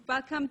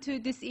Welcome to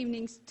this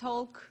evening's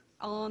talk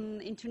on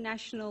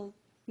international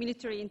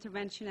military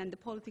intervention and the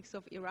politics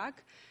of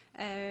Iraq.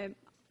 I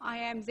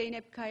am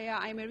Zeynep Kaya.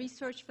 I'm a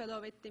research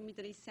fellow at the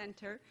Middle East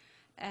Center,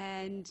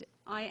 and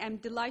I am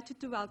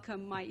delighted to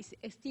welcome my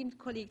esteemed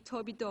colleague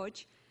Toby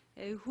Dodge,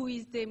 who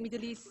is the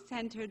Middle East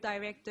Center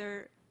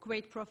Director,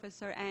 Kuwait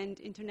Professor, and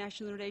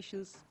International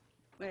Relations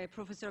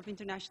Professor of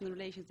International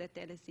Relations at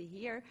the LSE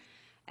here,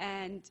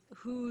 and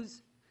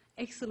whose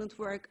excellent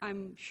work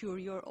I'm sure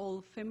you're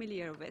all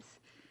familiar with.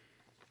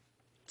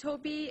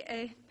 Toby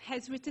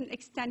has written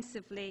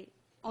extensively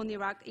on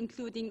Iraq,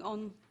 including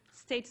on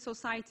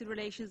state-society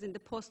relations in the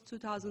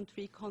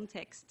post-2003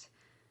 context,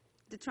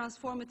 the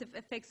transformative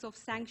effects of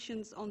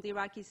sanctions on the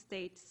Iraqi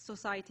state,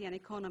 society, and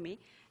economy,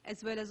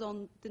 as well as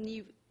on the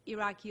new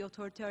Iraqi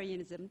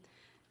authoritarianism.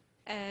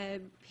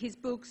 He's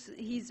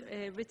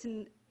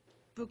written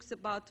books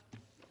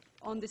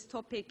on this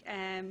topic,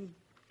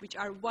 which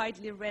are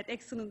widely read,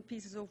 excellent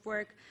pieces of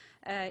work,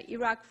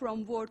 Iraq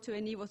from War to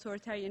a New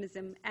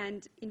Authoritarianism,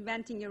 and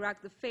Inventing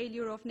Iraq, the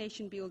Failure of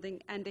Nation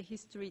Building and the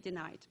History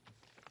Denied.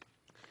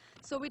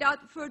 So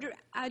without further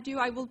ado,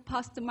 I will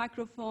pass the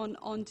microphone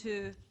on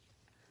to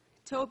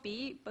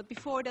Toby, but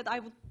before that,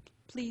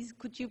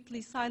 could you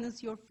please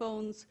silence your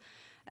phones,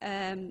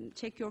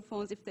 check your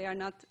phones if they are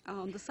not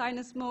on the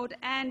silence mode,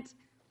 and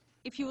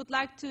if you would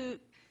like to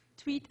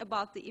tweet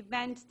about the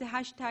event, the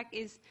hashtag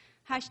is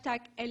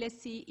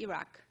 #LSE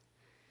Iraq.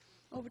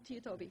 Over to you,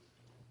 Toby.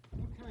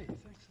 Okay,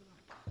 thanks a lot.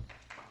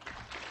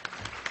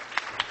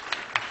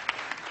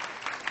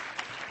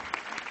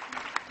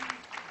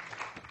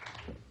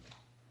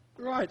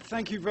 Right,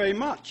 thank you very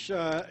much.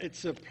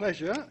 It's a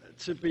pleasure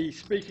to be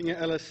speaking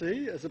at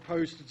LSE as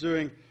opposed to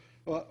doing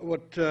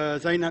what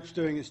Zeynep's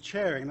doing is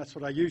chairing. That's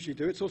what I usually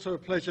do. It's also a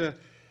pleasure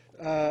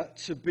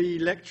to be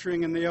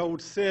lecturing in the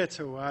old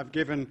theatre where I've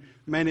given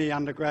many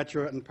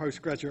undergraduate and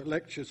postgraduate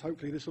lectures.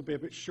 Hopefully this will be a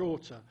bit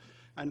shorter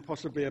and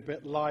possibly a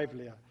bit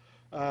livelier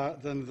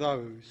than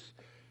those.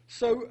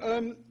 So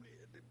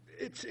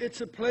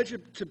it's a pleasure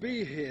to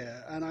be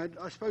here, and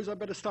I suppose I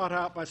better start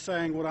out by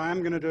saying what I am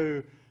going to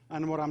do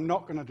and what I'm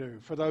not going to do.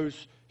 For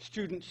those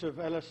students of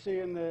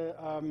LSE in the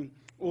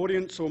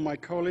audience or my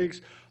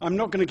colleagues, I'm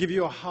not going to give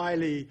you a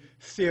highly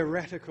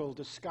theoretical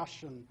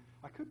discussion.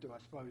 I could do, I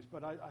suppose,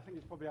 but I think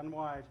it's probably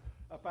unwise,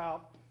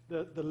 about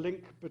the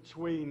link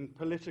between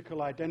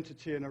political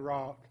identity in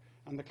Iraq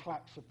and the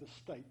collapse of the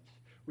state.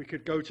 We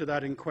could go to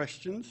that in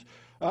questions.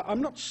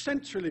 I'm not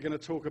centrally going to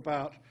talk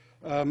about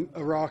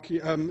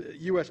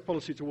US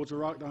policy towards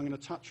Iraq, though I'm going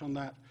to touch on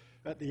that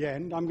at the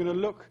end. I'm going to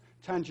look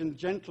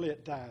tangentially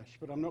at Daesh,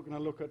 but I'm not going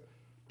to look at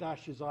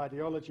Daesh's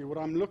ideology. What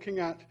I'm looking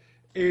at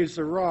is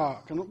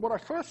Iraq. And what I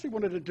firstly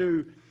wanted to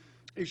do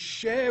is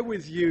share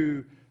with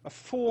you a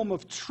form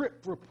of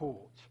trip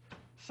report,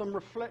 some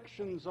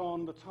reflections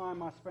on the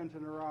time I spent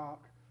in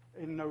Iraq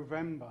in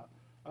November,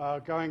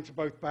 going to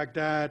both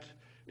Baghdad,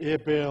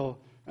 Erbil,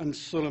 and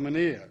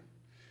Sulaymaniyah.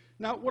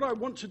 Now, what I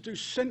want to do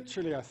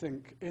centrally, I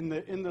think, in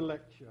the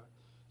lecture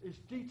is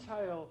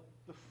detail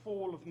the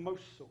fall of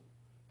Mosul,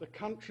 the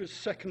country's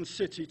second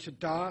city to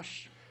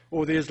Daesh,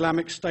 or the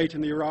Islamic State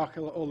in the Iraq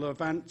or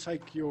Levant,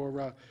 take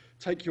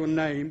your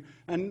name.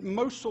 And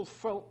Mosul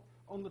fell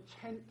on the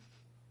 10th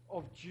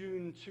of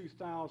June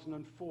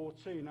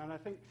 2014, and I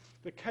think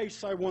the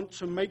case I want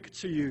to make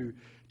to you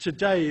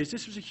today is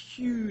this was a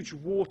huge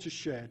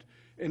watershed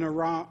in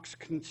Iraq's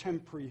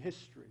contemporary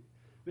history.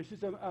 This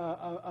is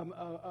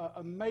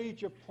a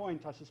major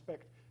point, I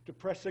suspect,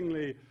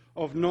 depressingly,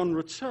 of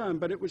non-return,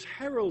 but it was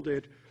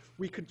heralded,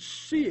 we could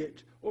see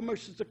it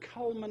almost as the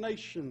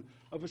culmination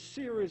of a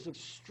series of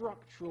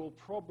structural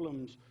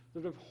problems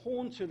that have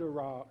haunted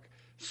Iraq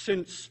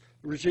since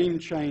regime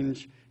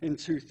change in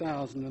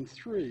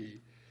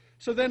 2003.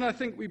 So then I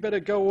think we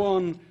better go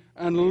on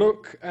and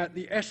look at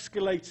the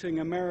escalating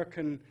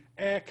American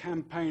air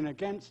campaign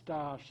against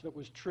Daesh that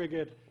was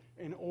triggered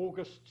in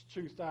August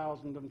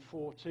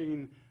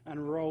 2014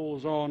 and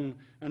rolls on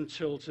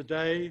until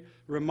today.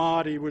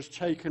 Ramadi was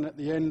taken at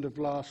the end of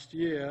last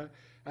year,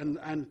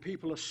 and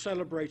people are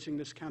celebrating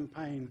this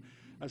campaign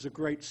as a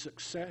great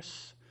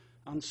success.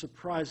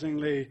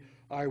 Unsurprisingly,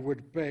 I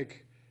would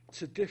beg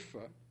to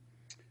differ.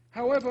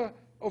 However,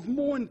 of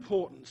more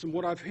importance, and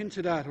what I've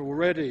hinted at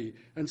already,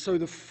 and so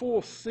the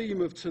fourth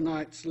theme of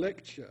tonight's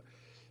lecture,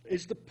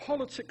 is the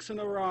politics in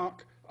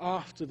Iraq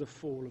after the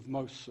fall of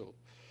Mosul.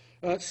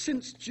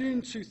 Since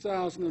June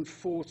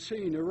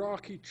 2014,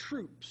 Iraqi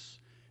troops,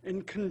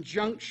 in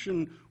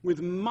conjunction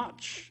with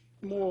much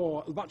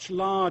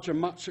larger,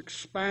 much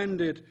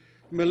expanded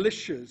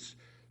militias,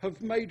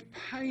 have made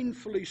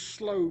painfully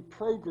slow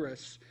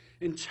progress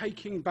in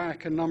taking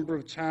back a number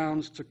of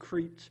towns,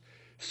 Tikrit,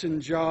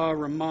 Sinjar,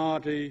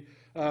 Ramadi,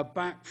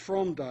 back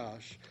from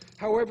Daesh.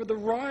 However, the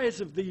rise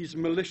of these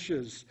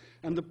militias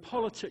and the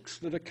politics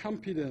that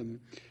accompany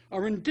them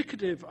are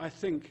indicative, I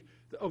think,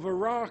 of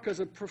Iraq as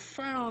a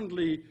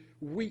profoundly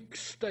weak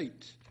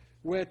state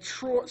where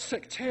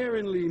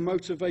sectarianly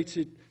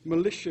motivated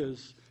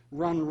militias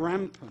run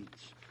rampant,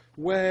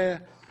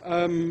 where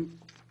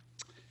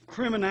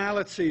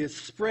criminality is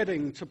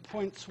spreading to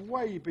points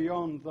way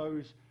beyond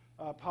those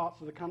parts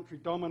of the country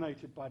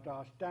dominated by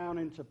Daesh, down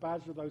into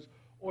Basra. Those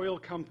oil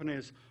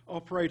companies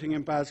operating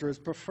in Basra is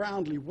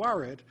profoundly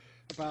worried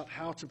about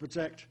how to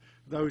protect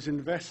those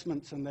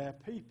investments and their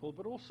people,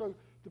 but also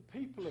the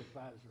people of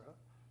Basra,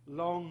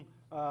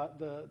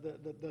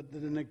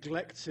 the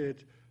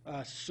neglected,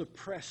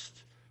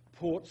 suppressed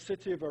port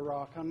city of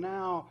Iraq, are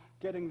now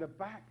getting the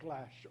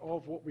backlash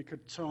of what we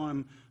could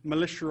term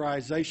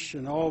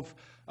militarization, of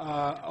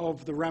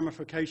the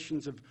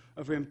ramifications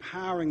of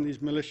empowering these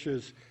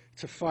militias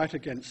to fight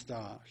against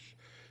Daesh.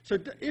 So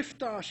if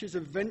Daesh is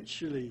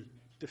eventually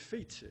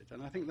defeated,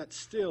 and I think that's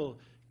still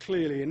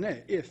clearly in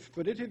there,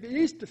 but if it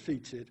is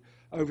defeated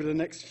over the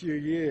next few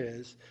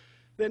years,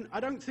 then I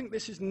don't think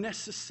this is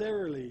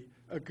necessarily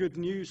a good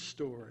news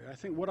story. I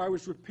think what I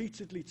was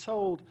repeatedly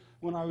told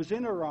when I was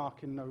in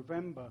Iraq in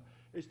November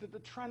is that the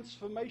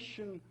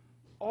transformation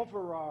of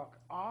Iraq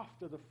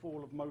after the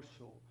fall of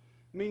Mosul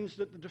means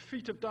that the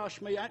defeat of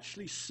Daesh may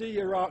actually see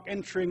Iraq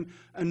entering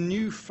a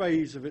new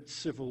phase of its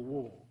civil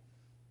war.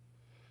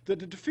 That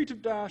the defeat of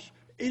Daesh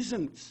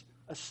isn't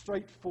a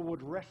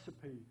straightforward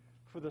recipe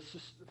for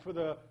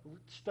the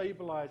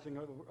stabilizing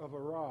of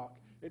Iraq.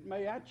 It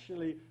may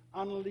actually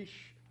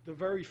unleash the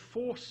very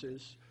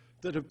forces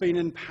that have been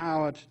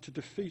empowered to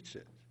defeat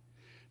it.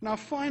 Now,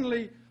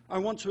 finally, I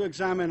want to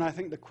examine, I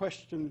think, the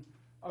question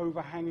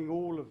overhanging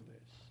all of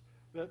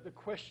this, the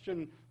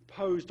question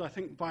posed, I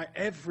think, by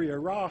every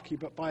Iraqi,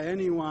 but by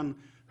anyone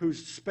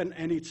who's spent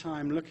any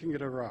time looking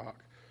at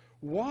Iraq.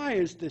 Why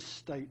is this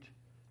state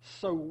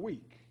so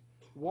weak?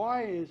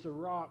 Why is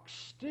Iraq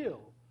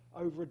still,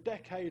 over a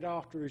decade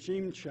after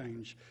regime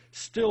change,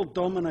 still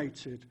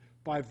dominated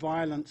by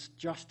violence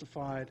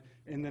justified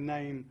in the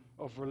name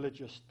of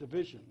religious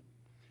division?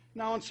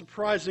 Now,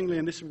 unsurprisingly,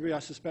 and this would be, I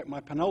suspect, my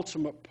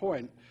penultimate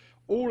point,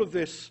 all of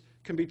this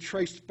can be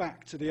traced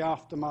back to the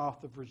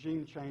aftermath of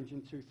regime change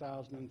in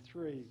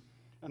 2003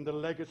 and the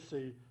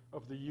legacy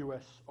of the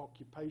US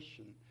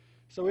occupation.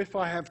 So if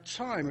I have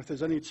time, if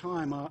there's any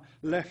time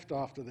left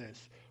after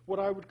this, what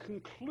I would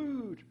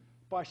conclude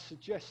by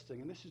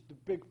suggesting, and this is the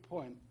big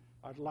point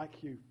I'd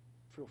like you,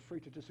 feel free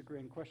to disagree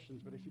in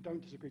questions, but if you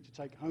don't disagree, to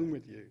take home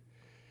with you,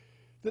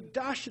 that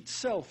Daesh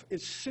itself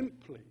is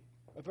simply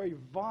a very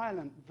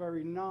violent,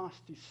 very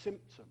nasty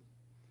symptom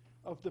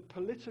of the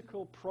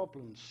political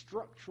problems,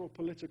 structural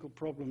political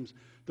problems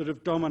that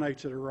have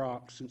dominated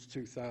Iraq since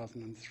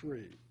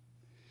 2003.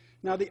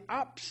 Now, the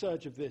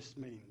upsurge of this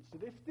means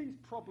that if these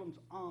problems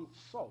aren't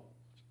solved,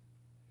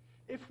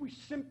 if we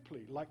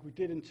simply, like we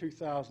did in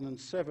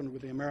 2007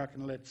 with the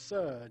American-led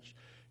surge,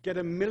 get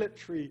a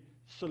military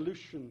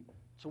solution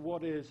to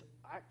what is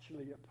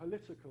actually a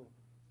political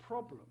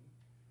problem,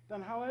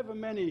 then however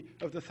many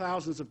of the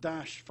thousands of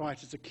Daesh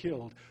fighters are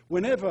killed,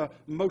 whenever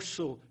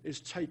Mosul is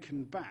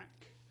taken back,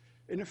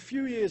 in a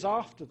few years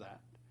after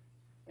that,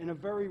 in a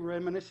very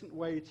reminiscent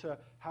way to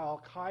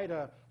how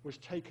al-Qaeda was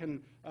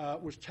taken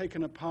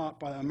apart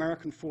by the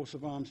American force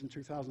of arms in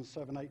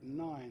 2007, 8, and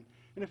 9,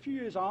 in a few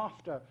years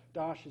after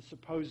Daesh is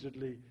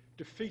supposedly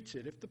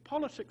defeated, if the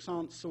politics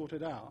aren't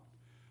sorted out,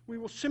 we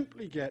will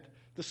simply get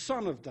the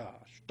son of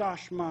Daesh,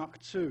 Daesh Mark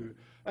II,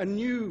 a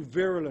new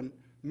virulent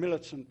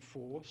militant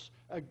force,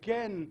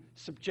 again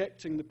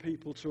subjecting the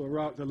people to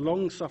Iraq, the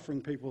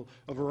long-suffering people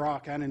of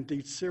Iraq and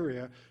indeed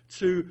Syria,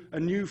 to a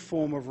new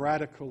form of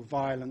radical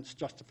violence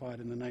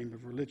justified in the name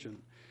of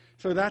religion.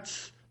 So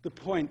that's the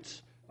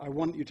point I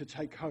want you to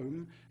take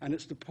home, and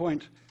it's the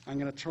point I'm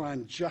going to try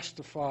and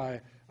justify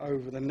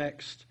over the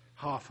next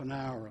half an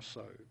hour or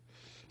so.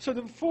 So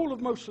the fall of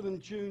Mosul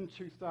in June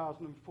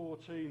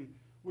 2014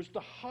 was the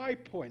high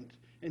point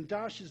in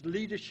Daesh's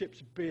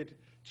leadership's bid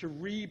to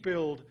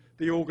rebuild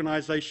the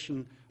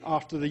organization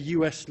after the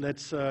US-led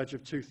surge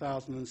of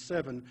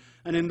 2007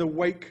 and in the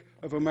wake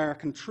of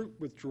American troop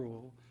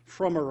withdrawal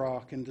from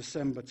Iraq in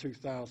December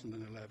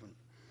 2011.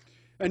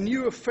 A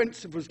new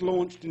offensive was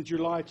launched in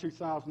July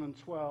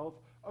 2012,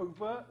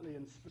 overtly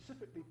and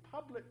specifically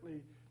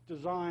publicly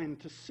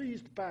designed to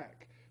seize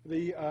back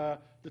the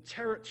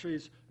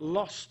territories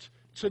lost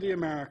to the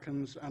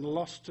Americans and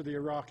lost to the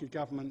Iraqi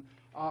government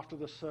after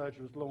the surge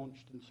was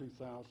launched in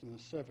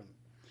 2007.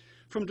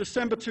 From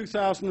December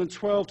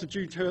 2012 to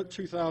June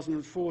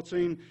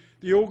 2014,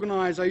 the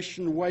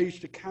organization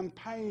waged a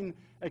campaign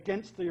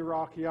against the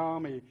Iraqi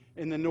army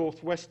in the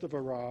northwest of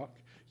Iraq,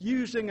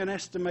 using an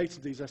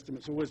estimated, these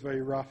estimates are always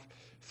very rough,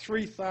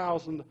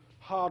 3,000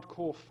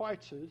 hardcore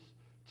fighters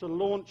to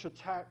launch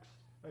attacks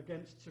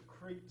against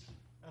Tikrit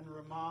and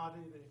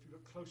Ramadi. If you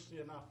look closely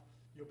enough,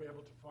 you'll be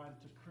able to find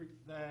Tikrit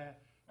there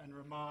and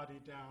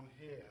Ramadi down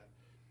here.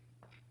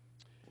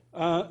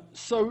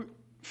 So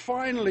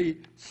finally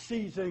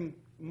seizing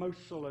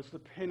Mosul as the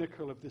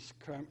pinnacle of this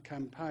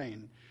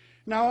campaign.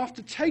 Now,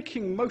 after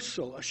taking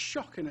Mosul, a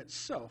shock in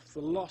itself,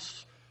 the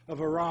loss of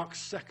Iraq's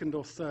second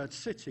or third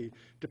city,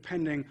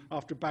 depending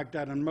after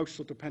Baghdad and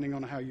Mosul, depending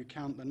on how you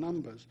count the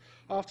numbers.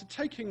 After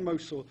taking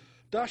Mosul,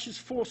 Daesh's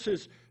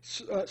forces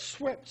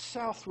swept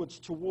southwards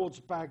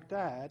towards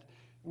Baghdad,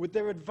 with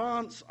their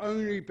advance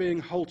only being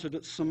halted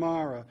at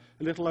Samarra,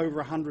 a little over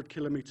 100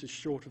 kilometers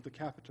short of the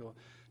capital.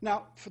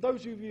 Now, for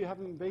those of you who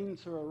haven't been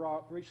to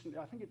Iraq recently,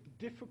 I think it's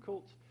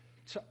difficult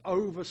to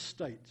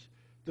overstate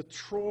the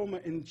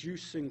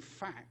trauma-inducing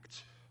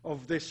fact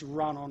of this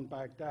run on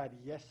Baghdad.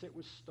 Yes, it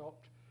was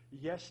stopped.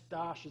 Yes,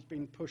 Daesh has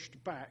been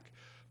pushed back.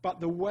 But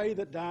the way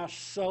that Daesh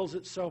sells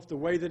itself, the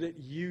way that it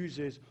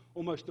uses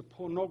almost a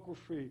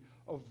pornography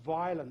of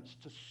violence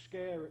to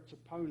scare its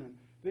opponent,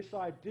 this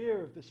idea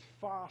of this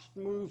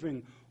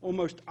fast-moving,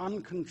 almost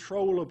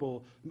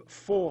uncontrollable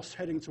force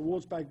heading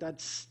towards Baghdad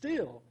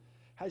still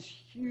has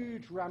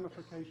huge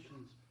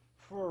ramifications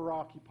for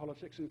Iraqi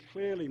politics and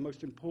clearly,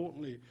 most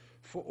importantly,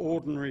 for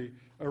ordinary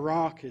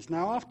Iraqis.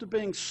 Now, after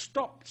being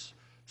stopped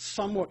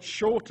somewhat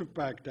short of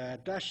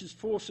Baghdad, Daesh's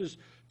forces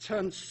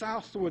turned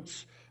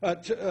southwards,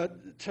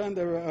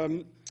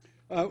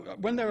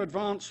 when their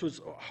advance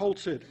was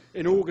halted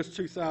in August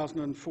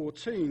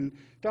 2014,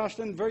 Daesh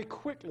then very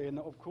quickly, and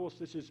of course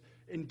this is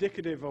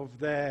indicative of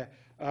their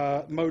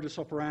modus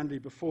operandi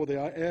before the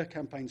air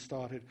campaign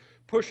started,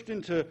 pushed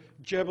into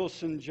Jebel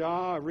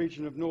Sinjar, a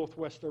region of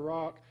northwest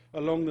Iraq,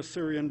 along the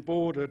Syrian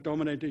border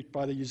dominated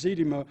by the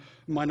Yazidi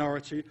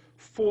minority,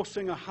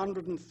 forcing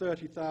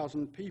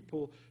 130,000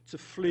 people to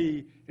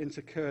flee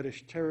into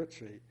Kurdish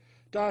territory.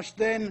 Daesh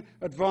then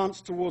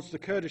advanced towards the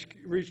Kurdish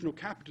regional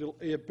capital,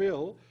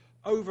 Erbil,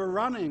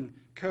 overrunning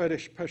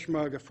Kurdish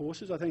Peshmerga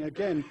forces, I think,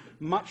 again,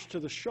 much to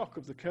the shock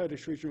of the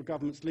Kurdish regional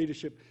government's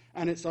leadership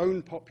and its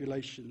own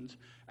populations,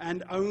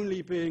 and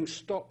only being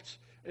stopped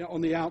on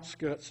the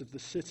outskirts of the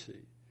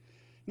city.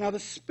 Now, the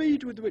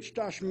speed with which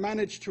Daesh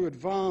managed to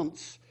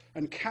advance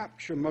and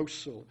capture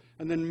Mosul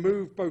and then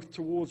move both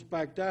towards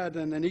Baghdad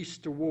and then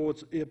east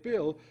towards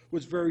Erbil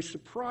was very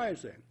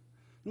surprising,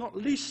 not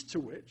least to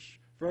which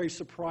very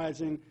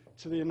surprising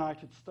to the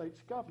United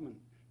States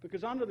government,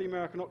 because under the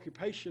American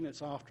occupation,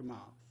 its aftermath,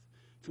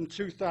 from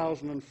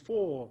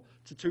 2004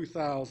 to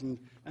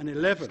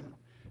 2011,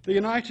 the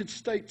United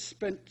States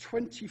spent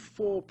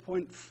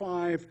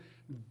 $24.5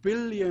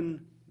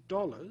 billion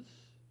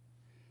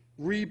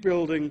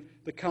rebuilding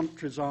the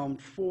country's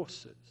armed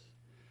forces.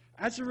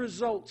 As a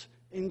result,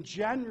 in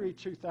January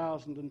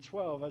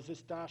 2012, as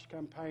this Daesh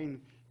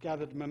campaign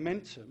gathered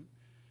momentum,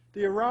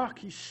 the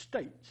Iraqi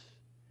state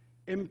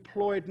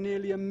employed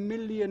nearly 1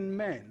 million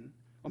men,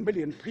 1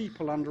 million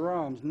people under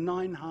arms,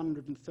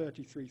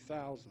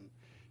 933,000,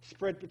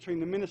 spread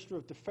between the Ministry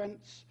of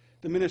Defense,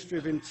 the Ministry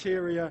of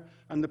Interior,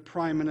 and the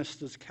Prime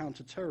Minister's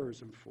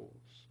counter-terrorism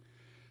force.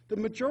 The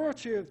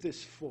majority of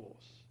this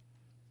force,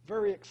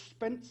 very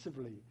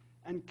expensively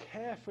and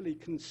carefully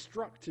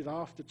constructed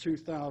after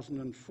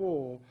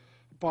 2004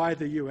 by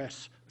the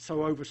US,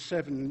 so over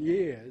 7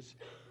 years,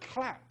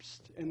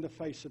 collapsed in the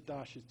face of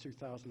Daesh's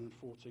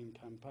 2014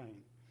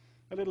 campaign.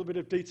 A little bit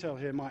of detail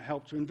here might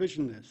help to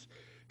envision this.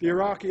 The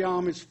Iraqi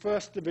Army's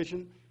 1st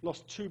Division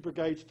lost 2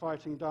 brigades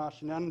fighting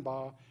Daesh in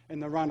Anbar in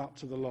the run-up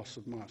to the loss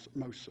of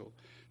Mosul.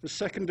 The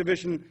 2nd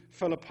Division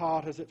fell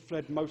apart as it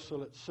fled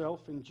Mosul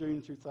itself in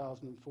June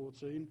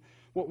 2014.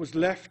 What was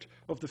left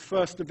of the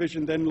 1st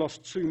Division then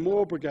lost 2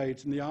 more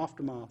brigades in the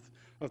aftermath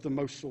of the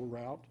Mosul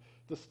rout.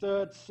 The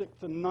 3rd,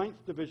 6th and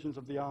 9th Divisions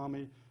of the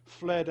Army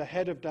fled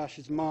ahead of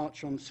Daesh's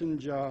march on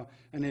Sinjar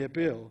and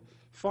Erbil.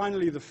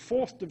 Finally, the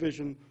 4th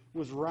Division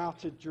was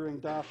routed during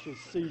Daesh's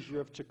seizure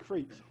of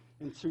Tikrit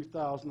in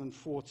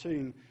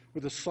 2014,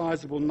 with a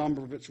sizable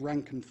number of its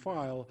rank and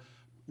file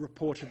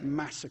reported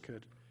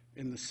massacred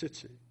in the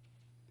city.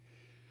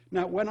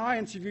 Now, when I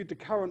interviewed the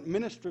current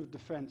Minister of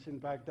Defense in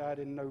Baghdad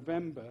in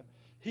November,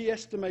 he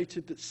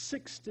estimated that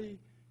 60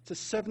 to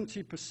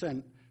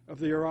 70% of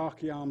the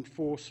Iraqi armed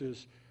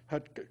forces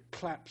had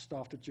collapsed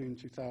after June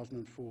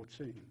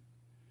 2014.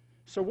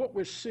 So what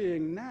we're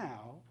seeing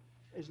now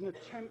is an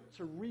attempt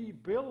to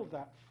rebuild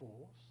that force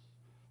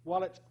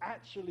while it's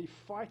actually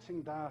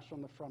fighting Daesh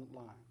on the front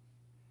line.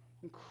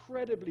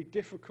 Incredibly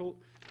difficult,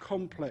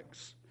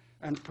 complex,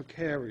 and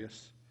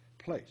precarious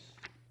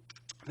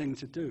thing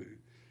to do.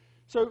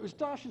 So it was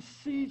Daesh's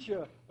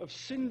seizure of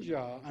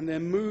Sinjar and their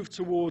move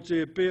towards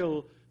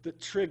Erbil that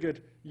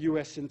triggered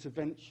US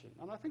intervention.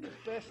 And I think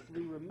it's best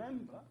we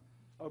remember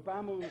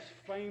Obama was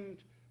famed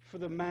for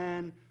the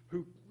man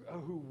who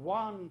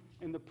won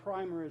in the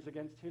primaries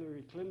against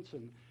Hillary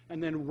Clinton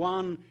and then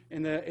won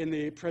in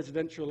the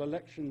presidential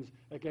elections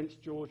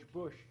against George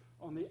Bush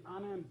on the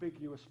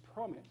unambiguous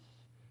promise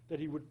that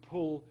he would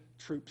pull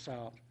troops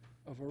out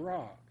of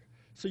Iraq.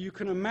 So you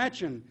can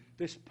imagine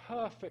this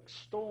perfect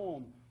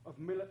storm of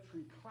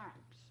military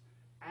collapse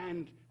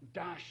and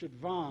Daesh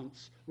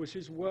advance was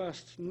his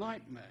worst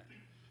nightmare.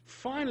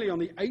 Finally, on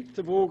the 8th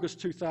of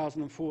August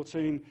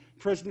 2014,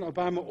 President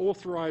Obama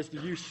authorized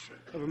the use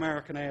of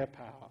American air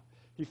power.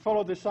 He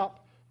followed this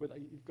up with,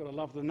 you've got to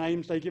love the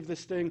names they give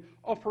this thing,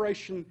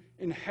 Operation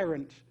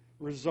Inherent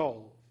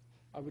Resolve.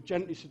 I would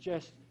gently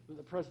suggest that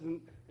the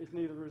President is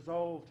neither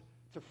resolved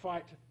to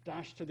fight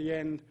Daesh to the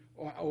end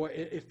or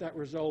if that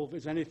resolve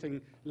is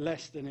anything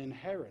less than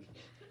inherent.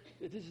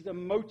 This is a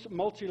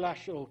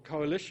multilateral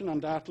coalition,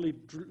 undoubtedly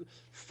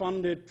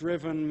funded,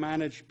 driven,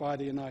 managed by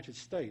the United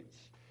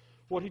States.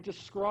 what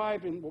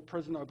what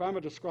President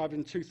Obama described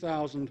in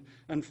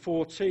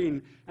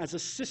 2014 as a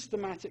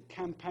systematic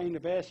campaign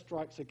of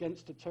airstrikes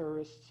against the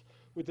terrorists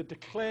with the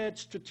declared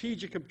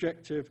strategic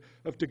objective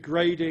of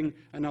degrading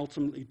and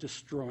ultimately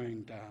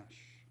destroying Daesh.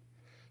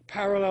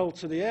 Parallel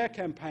to the air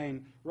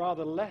campaign,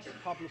 rather less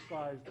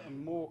publicized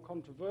and more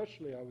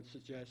controversially, I would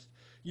suggest,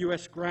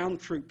 US ground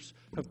troops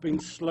have been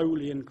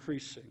slowly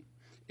increasing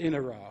in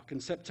Iraq. In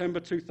September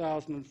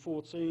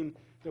 2014,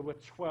 there were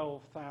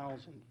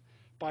 12,000.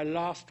 By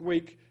last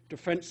week,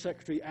 Defense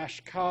Secretary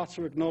Ash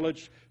Carter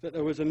acknowledged that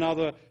there was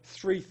another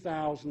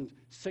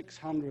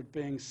 3,600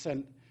 being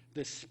sent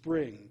this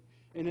spring.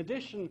 In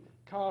addition,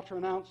 Carter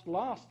announced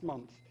last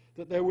month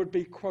that there would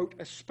be, quote,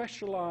 a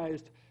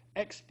specialized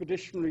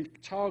expeditionary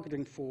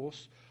targeting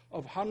force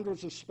of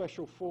hundreds of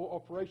Special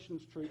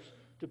Operations troops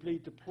to be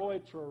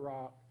deployed to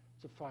Iraq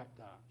to fight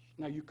Daesh.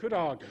 Now, you could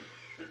argue,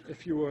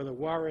 if you were the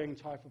worrying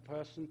type of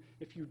person,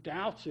 if you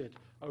doubted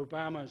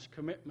Obama's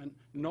commitment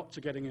not to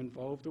getting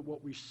involved, that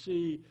what we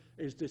see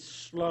is this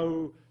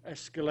slow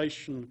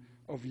escalation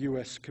of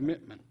US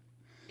commitment.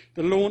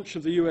 The launch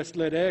of the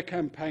US-led air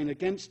campaign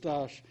against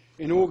Daesh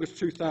in August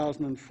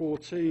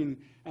 2014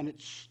 and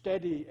its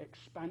steady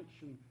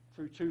expansion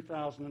through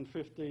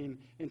 2015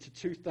 into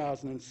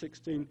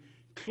 2016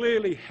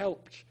 clearly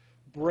helped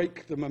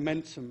break the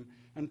momentum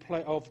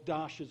of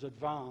Daesh's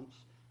advance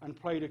and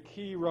played a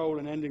key role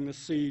in ending the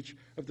siege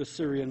of the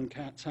Syrian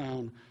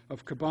town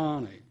of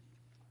Kobani.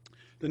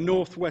 The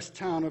northwest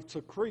town of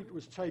Tikrit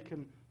was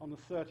taken on the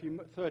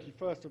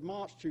 31st of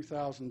March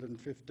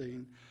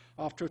 2015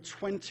 after a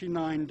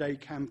 29-day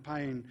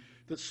campaign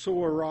that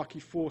saw Iraqi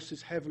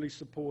forces heavily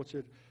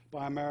supported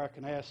by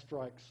American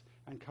airstrikes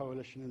and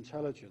coalition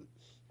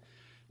intelligence.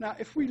 Now,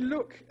 if we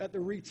look at the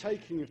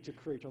retaking of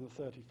Tikrit on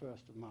the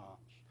 31st of March,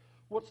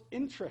 what's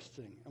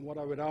interesting and what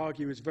I would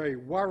argue is very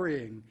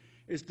worrying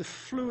is the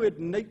fluid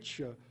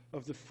nature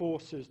of the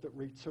forces that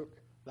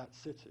retook that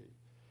city.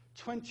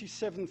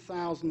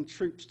 27,000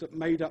 troops that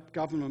made up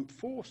government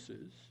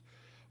forces,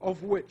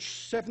 of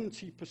which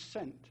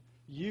 70%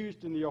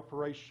 used in the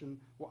operation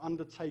were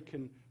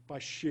undertaken by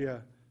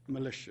Shia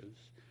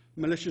militias.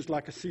 Militias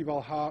like Asib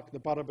al-Haq, the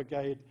Badr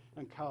Brigade,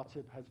 and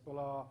Khatib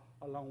Hezbollah,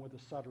 along with the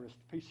Sadrist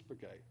peace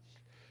brigades.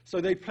 So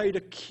they played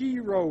a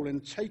key role in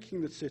taking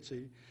the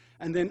city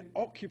and then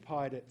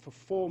occupied it for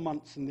 4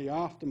 months in the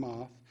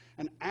aftermath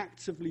and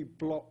actively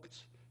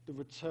blocked the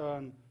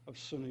return of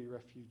Sunni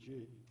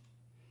refugees.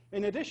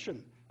 In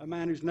addition, a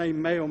man whose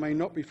name may or may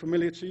not be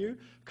familiar to you,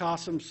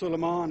 Qasem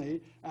Soleimani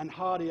and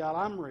Hadi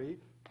al-Amri,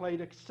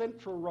 played a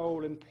central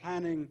role in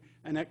planning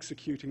and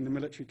executing the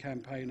military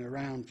campaign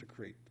around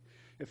Tikrit.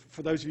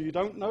 For those of you who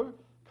don't know,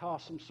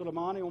 Qasem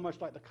Soleimani,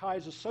 almost like the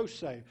Kaiser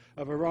Sose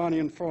of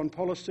Iranian foreign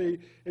policy,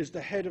 is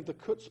the head of the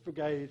Quds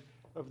Brigade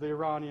of the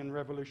Iranian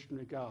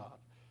Revolutionary Guard.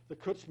 The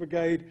Quds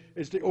Brigade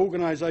is the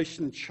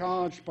organization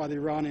charged by the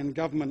Iranian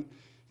government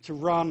to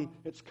run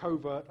its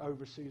covert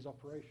overseas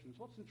operations.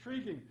 What's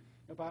intriguing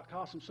about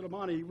Qasem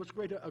Soleimani, he was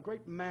a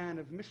great man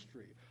of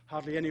mystery.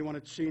 Hardly anyone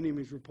had seen him.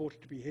 He's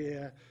reported to be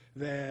here,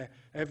 there,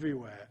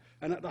 everywhere.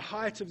 And at the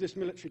height of this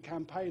military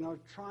campaign, I was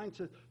trying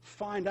to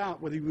find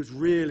out whether he was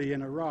really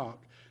in Iraq.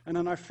 And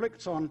then I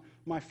flicked on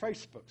my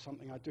Facebook,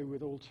 something I do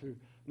with all too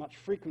much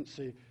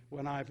frequency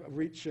when I've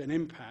reached an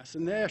impasse.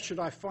 And there should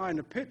I find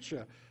a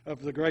picture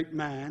of the great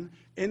man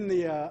in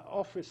the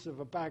office of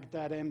a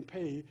Baghdad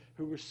MP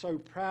who was so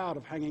proud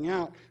of hanging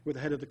out with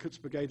the head of the Quds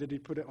Brigade that he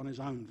put it on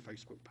his own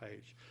Facebook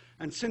page.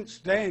 And since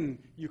then,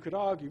 you could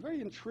argue,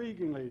 very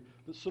intriguingly,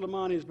 that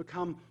Soleimani has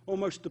become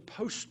almost the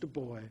poster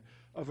boy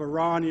of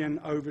Iranian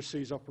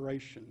overseas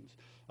operations.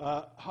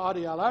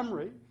 Hadi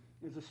al-Amri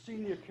is a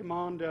senior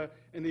commander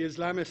in the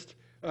Islamist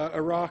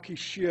Iraqi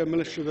Shia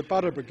militia, the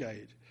Badr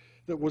Brigade,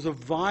 that was a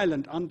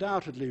violent,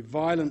 undoubtedly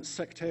violent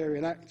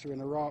sectarian actor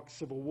in Iraq's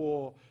civil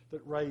war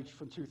that raged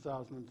from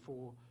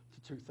 2004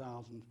 to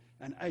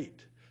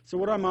 2008. So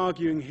what I'm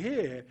arguing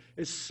here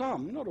is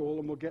some, not all,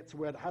 and we'll get to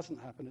where it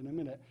hasn't happened in a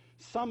minute,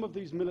 some of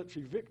these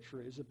military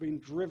victories have been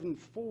driven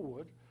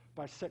forward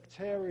by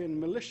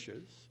sectarian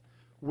militias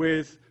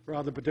with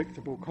rather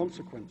predictable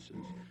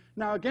consequences.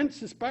 Now, against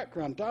this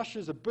background,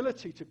 Daesh's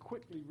ability to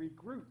quickly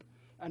regroup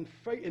and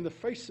in the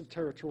face of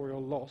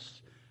territorial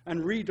loss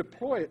and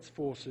redeploy its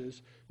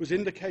forces was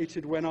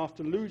indicated when,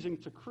 after losing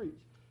Tikrit,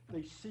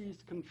 they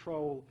seized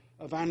control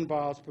of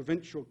Anbar's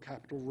provincial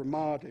capital,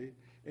 Ramadi,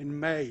 in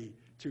May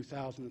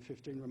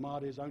 2015.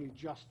 Ramadi has only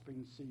just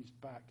been seized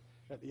back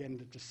at the end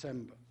of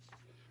December.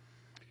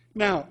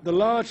 Now, the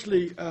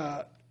largely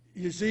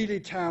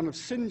Yazidi town of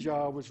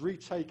Sinjar was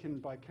retaken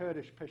by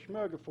Kurdish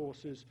Peshmerga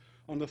forces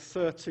on the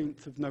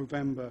 13th of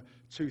November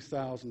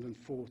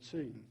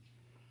 2014.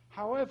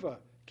 However,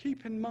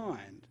 keep in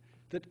mind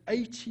that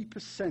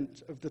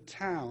 80% of the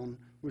town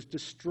was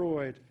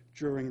destroyed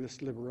during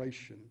this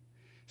liberation.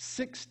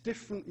 6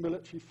 different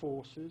military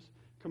forces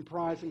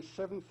comprising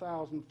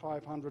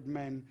 7,500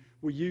 men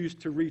were used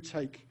to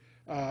retake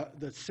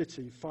the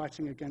city,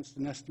 fighting against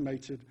an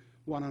estimated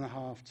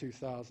 1,500 to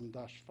 2,000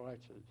 Daesh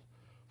fighters.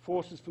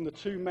 forces from the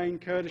two main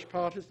Kurdish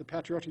parties, the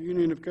Patriotic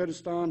Union of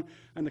Kurdistan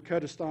and the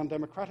Kurdistan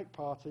Democratic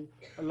Party,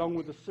 along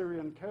with the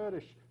Syrian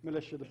Kurdish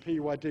militia, the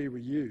PYD, were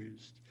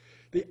used.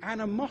 The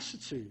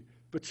animosity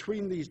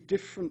between these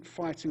different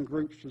fighting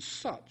groups was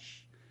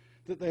such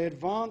that they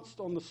advanced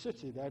on the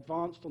city, they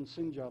advanced on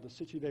Sinjar, the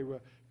city they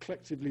were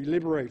collectively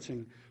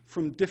liberating,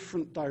 from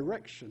different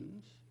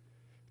directions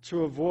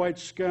to avoid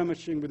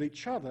skirmishing with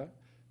each other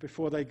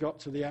before they got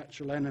to the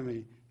actual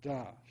enemy,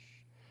 Daesh.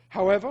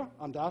 However,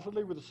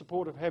 undoubtedly, with the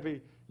support of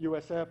heavy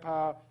US air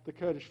power, the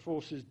Kurdish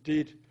forces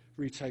did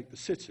retake the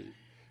city,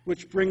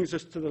 which brings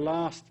us to the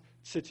last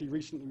city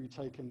recently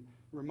retaken,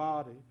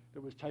 Ramadi,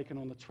 that was taken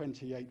on the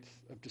 28th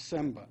of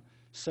December,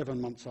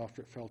 7 months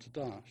after it fell to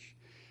Daesh.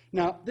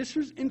 Now, this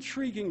was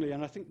intriguingly,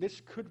 and I think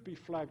this could be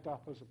flagged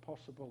up as a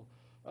possible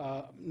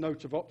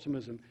note of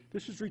optimism,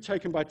 this was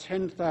retaken by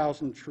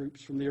 10,000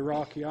 troops from the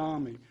Iraqi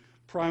army,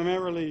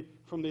 primarily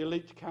from the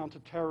elite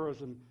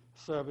counter-terrorism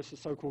service, the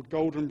so-called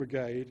Golden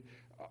Brigade,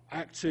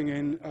 acting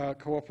in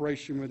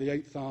cooperation with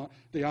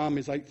the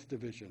Army's 8th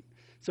Division.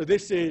 So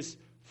this is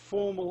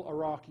formal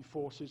Iraqi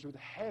forces with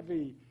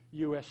heavy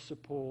US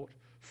support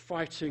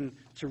fighting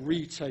to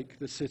retake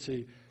the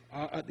city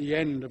at the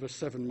end of a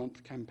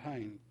 7-month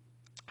campaign.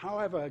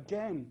 However,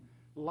 again,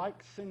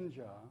 like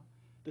Sinjar,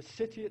 the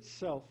city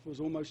itself was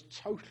almost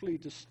totally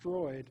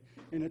destroyed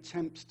in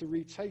attempts to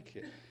retake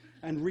it.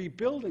 And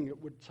rebuilding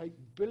it would take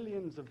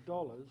billions of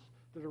dollars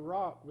that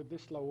Iraq, with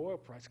this low oil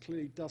price,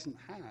 clearly doesn't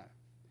have.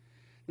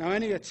 Now,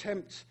 any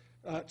attempt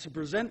to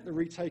present the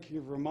retaking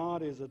of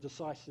Ramadi as a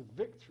decisive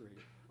victory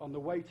on the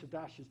way to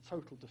Daesh's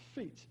total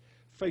defeat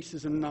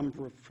faces a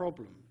number of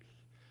problems.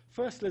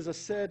 Firstly, as I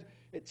said,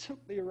 it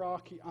took the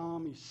Iraqi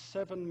army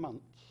 7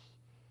 months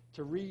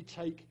to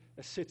retake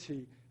a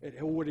city it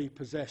already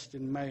possessed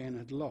in May and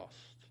had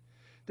lost.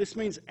 This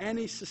means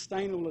any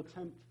sustainable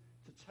attempt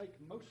to take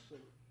Mosul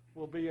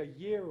will be a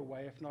year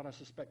away, if not, I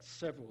suspect,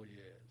 several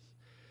years.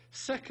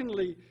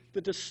 Secondly,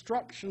 the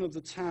destruction of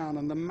the town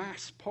and the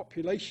mass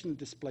population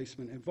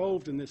displacement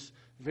involved in this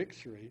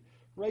victory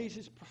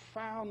raises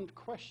profound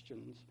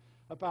questions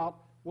about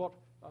what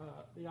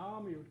the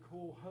army would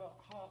call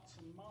hearts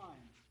and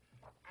minds.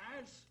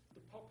 As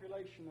the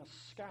population are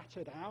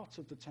scattered out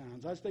of the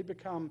towns, as they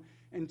become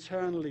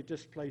internally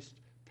displaced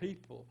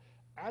people,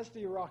 as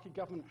the Iraqi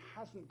government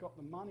hasn't got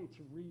the money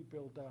to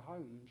rebuild their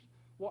homes,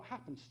 what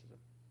happens to them?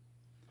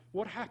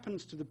 What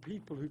happens to the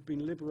people who've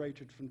been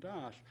liberated from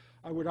Daesh?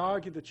 I would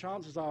argue the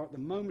chances are, at the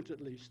moment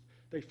at least,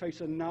 they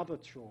face another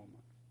trauma,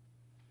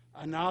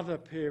 another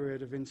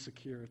period of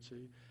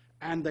insecurity,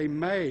 and they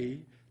may,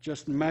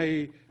 just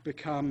may,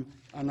 become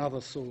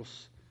another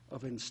source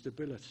of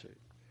instability.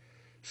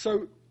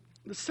 So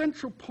the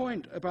central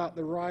point about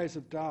the rise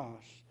of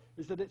Daesh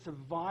is that it's a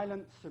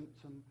violent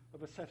symptom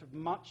of a set of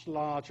much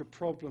larger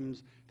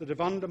problems that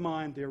have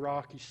undermined the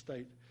Iraqi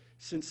state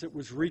since it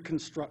was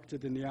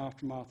reconstructed in the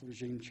aftermath of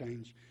regime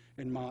change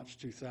in March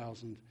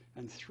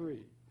 2003.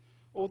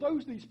 Although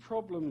these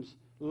problems,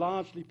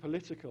 largely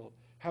political,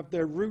 have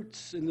their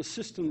roots in the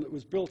system that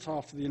was built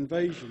after the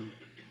invasion,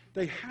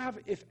 they have,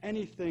 if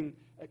anything,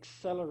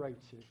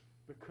 accelerated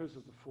because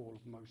of the fall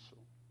of Mosul.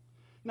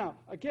 Now,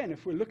 again,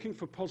 if we're looking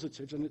for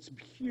positives, and it's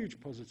a huge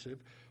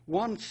positive,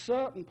 one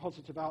certain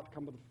positive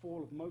outcome of the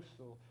fall of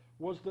Mosul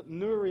was that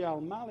Nouri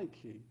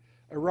al-Maliki,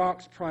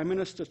 Iraq's prime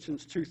minister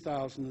since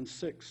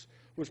 2006,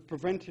 was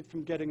prevented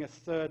from getting a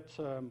third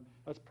term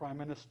as prime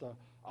minister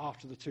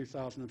after the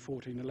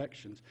 2014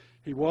 elections.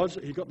 He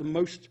got the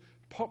most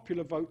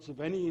popular votes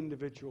of any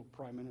individual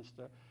prime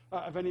minister,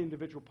 of any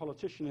individual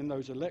politician in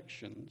those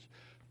elections,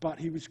 but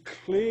he was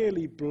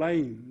clearly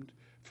blamed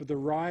for the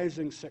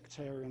rising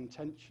sectarian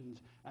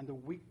tensions and the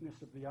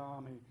weakness of the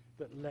army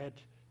that led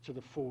to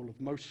the fall of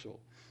Mosul.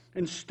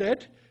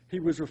 Instead, he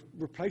was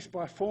replaced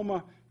by a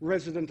former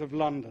resident of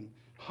London,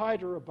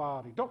 Haider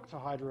Abadi. Dr.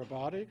 Haider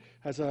Abadi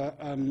has a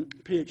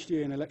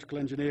PhD in electrical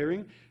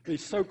engineering, the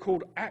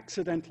so-called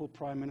accidental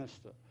prime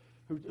minister,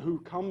 who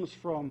comes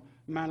from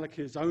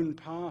Maliki's own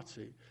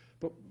party,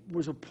 but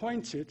was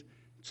appointed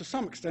to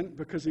some extent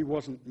because he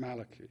wasn't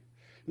Maliki.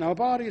 Now,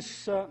 Abadi is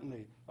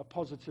certainly a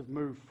positive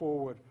move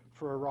forward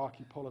for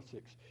Iraqi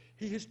politics.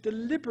 He has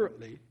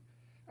deliberately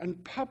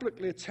and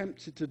publicly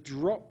attempted to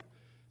drop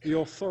the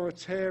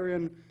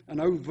authoritarian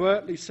and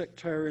overtly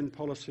sectarian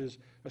policies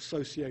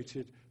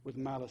associated with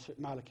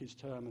Maliki's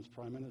term as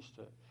prime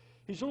minister.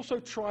 He's also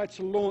tried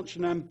to launch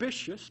an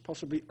ambitious,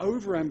 possibly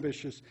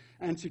over-ambitious,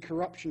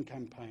 anti-corruption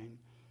campaign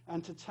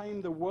and to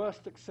tame the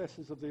worst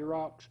excesses of the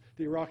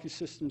Iraqi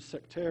system's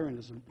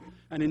sectarianism,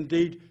 and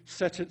indeed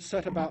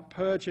set about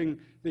purging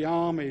the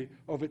army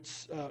of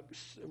its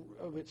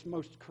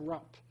most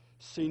corrupt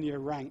senior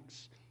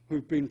ranks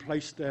who've been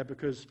placed there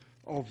because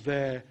of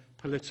their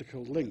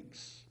political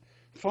links.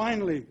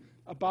 Finally,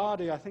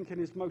 Abadi, I think in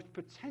his most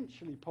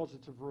potentially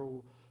positive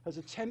role, has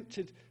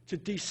attempted to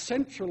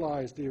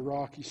decentralize the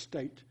Iraqi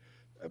state,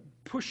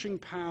 pushing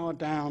power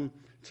down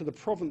to the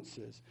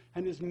provinces.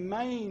 And his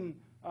main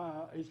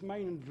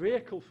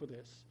vehicle for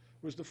this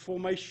was the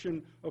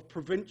formation of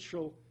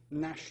provincial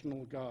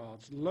national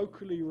guards,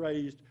 locally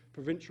raised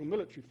provincial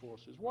military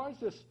forces. Why is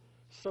this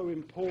so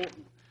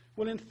important?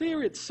 Well, in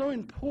theory, it's so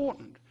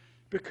important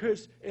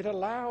because it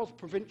allows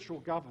provincial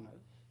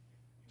governors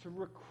to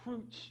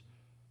recruit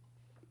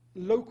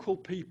local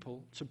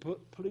people to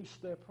police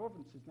their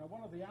provinces. Now,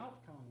 one of the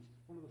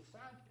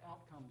sad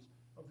outcomes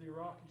of the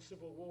Iraqi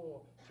civil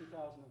war,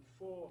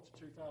 2004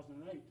 to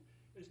 2008,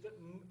 is that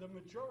the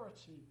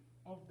majority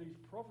of these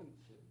provinces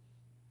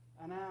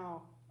are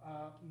now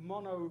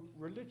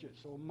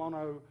mono-religious or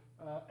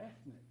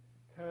mono-ethnic.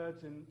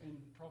 Kurds in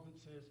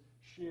provinces,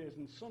 Shias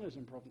and Sunnis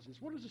in provinces.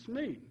 What does this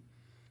mean?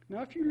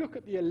 Now, if you look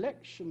at the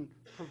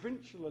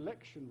provincial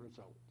election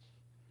results,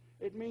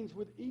 it means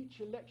with each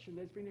election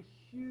there's been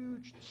a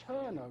huge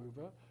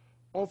turnover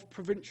of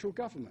provincial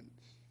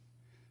governments.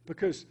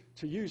 Because,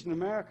 to use an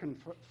American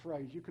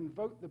phrase, you can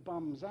vote the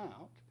bums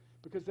out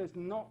because there's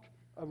not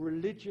a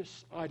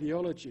religious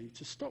ideology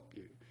to stop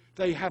you.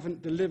 They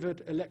haven't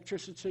delivered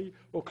electricity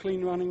or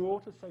clean running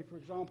water, say, for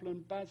example,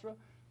 in Basra.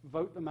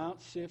 Vote them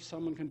out, see if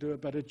someone can do a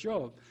better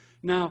job.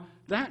 Now,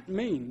 that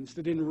means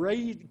that in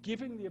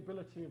giving the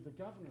ability of the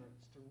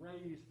governorates to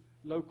raise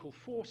local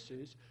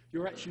forces,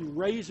 you're actually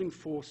raising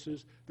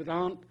forces that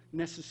aren't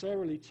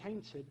necessarily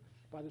tainted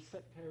by the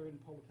sectarian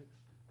politics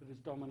that has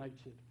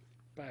dominated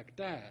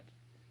Baghdad.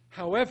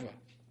 However,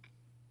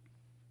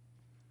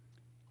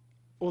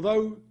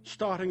 although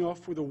starting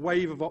off with a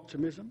wave of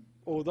optimism,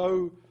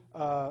 although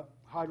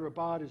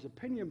Hyderabad's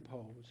opinion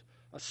polls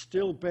are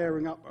still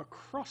bearing up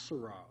across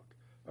Iraq,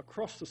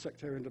 across the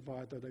sectarian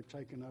divide, though they've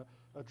taken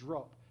a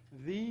drop,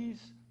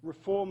 these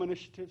reform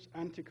initiatives,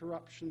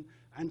 anti-corruption,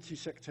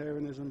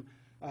 anti-sectarianism,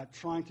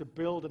 trying to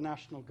build a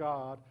national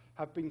guard,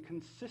 have been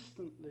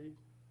consistently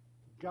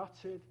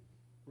gutted,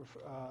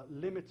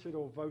 limited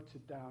or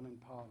voted down in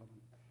Parliament.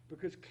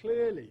 Because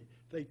clearly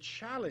they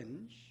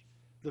challenge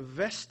the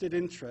vested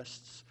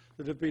interests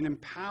that have been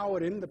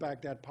empowered in the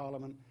Baghdad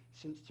Parliament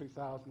since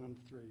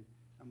 2003,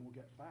 and we'll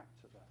get back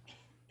to that.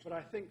 But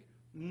I think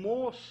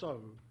more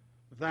so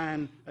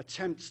than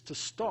attempts to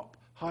stop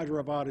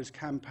Hyderabad's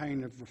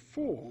campaign of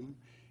reform,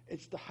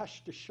 it's the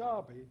Hashd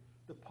Shabi,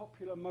 the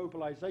popular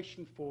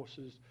mobilization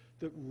forces,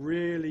 that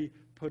really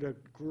put a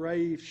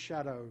grave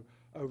shadow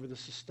over the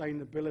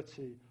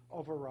sustainability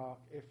of Iraq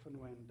if and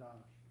when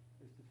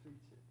Daesh is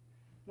defeated.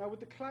 Now, with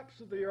the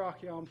collapse of the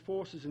Iraqi armed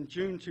forces in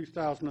June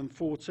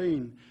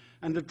 2014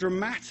 and the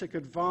dramatic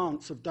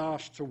advance of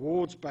Daesh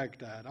towards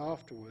Baghdad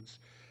afterwards,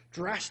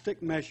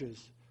 drastic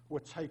measures were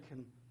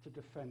taken to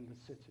defend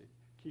the city,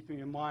 keeping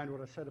in mind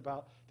what I said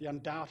about the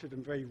undoubted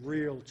and very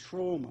real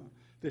trauma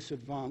this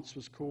advance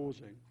was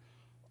causing.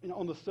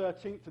 On the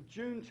 13th of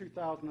June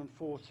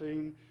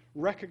 2014,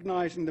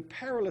 recognizing the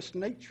perilous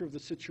nature of the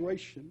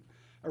situation,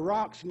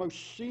 Iraq's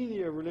most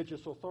senior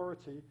religious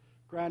authority,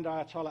 Grand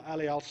Ayatollah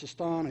Ali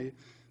al-Sistani,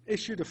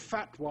 issued a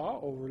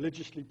fatwa, or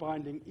religiously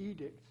binding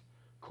edict,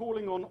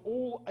 calling on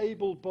all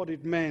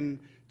able-bodied men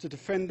to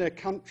defend their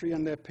country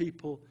and their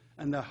people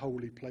and their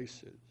holy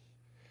places.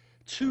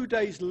 2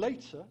 days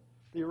later,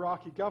 the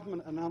Iraqi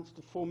government announced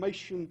the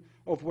formation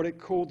of what it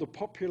called the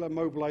Popular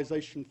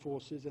Mobilization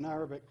Forces, in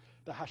Arabic,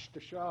 the Hashd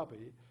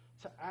Shabi,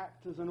 to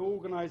act as an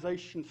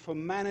organization for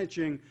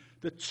managing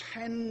the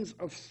tens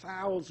of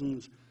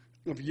thousands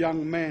of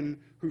young men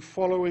who,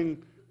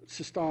 following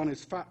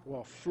Sistani's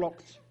fatwa,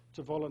 flocked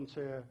to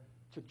volunteer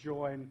to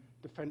join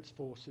defense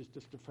forces to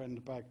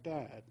defend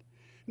Baghdad.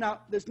 Now,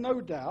 there's no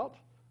doubt,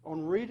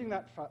 on reading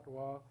that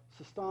fatwa,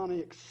 Sistani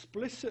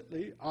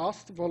explicitly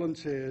asked the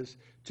volunteers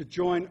to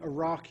join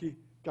Iraqi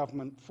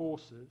government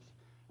forces,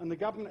 and the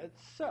government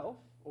itself,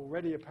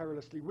 already a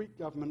perilously weak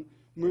government,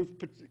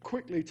 moved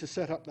quickly to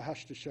set up the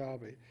Hashd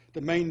Shabi, the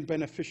main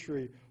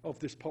beneficiary of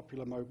this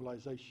popular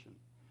mobilization.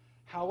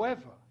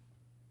 However,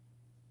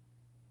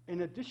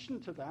 in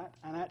addition to that,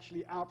 and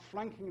actually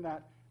outflanking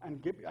that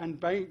and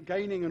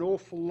gaining an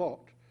awful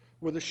lot,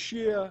 were the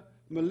Shia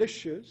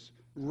militias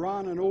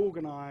run and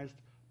organized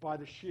by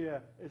the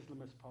Shia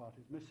Islamist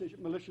parties.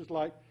 Militias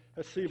like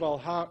Hasib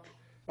al-Haq,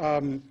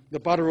 the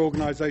Badr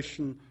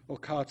organization, or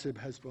Khatib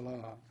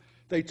Hezbollah.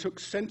 They took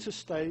center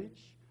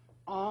stage,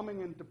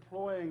 arming and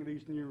deploying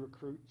these new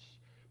recruits,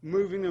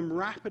 moving them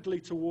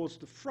rapidly towards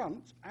the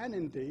front, and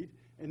indeed,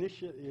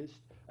 initially,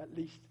 at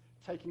least,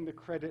 taking the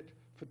credit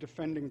for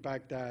defending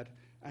Baghdad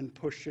and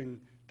pushing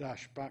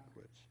Daesh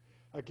backwards.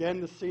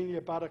 Again, the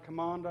senior Badr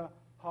commander,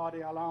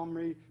 Hadi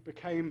al-Amri,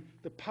 became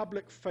the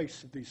public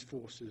face of these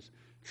forces,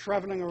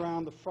 traveling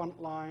around the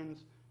front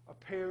lines,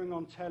 appearing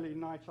on telly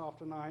night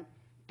after night,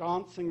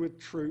 dancing with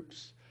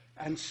troops,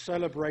 and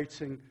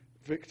celebrating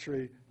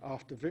victory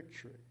after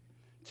victory.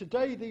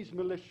 Today, these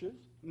militias,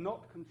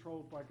 not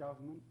controlled by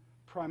government,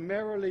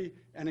 primarily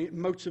and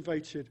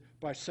motivated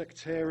by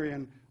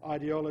sectarian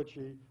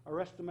ideology, are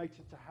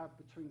estimated to have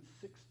between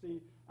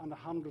 60 and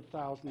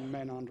 100,000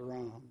 men under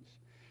arms.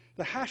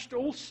 The Hashd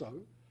also,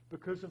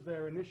 because of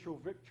their initial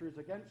victories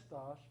against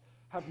Daesh,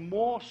 have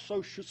more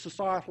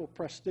societal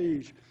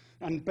prestige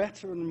and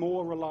better and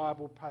more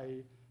reliable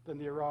pay than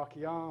the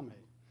Iraqi army.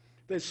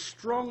 There's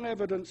strong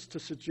evidence to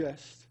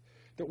suggest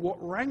that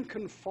what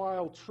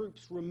rank-and-file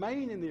troops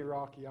remain in the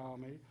Iraqi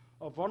army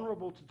are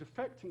vulnerable to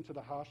defecting to the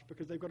Hashd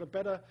because they've got a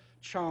better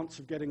chance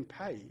of getting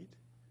paid,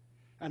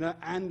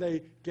 and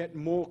they get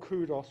more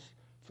kudos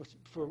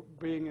for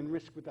being in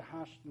risk with the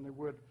Hashd than they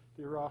would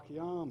the Iraqi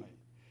army.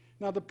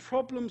 Now, the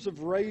problems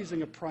of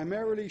raising a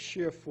primarily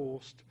Shia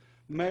force,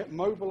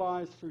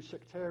 mobilized through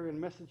sectarian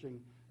messaging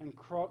and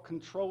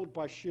controlled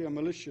by Shia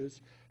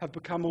militias, have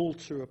become all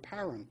too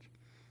apparent.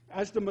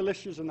 As the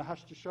militias and the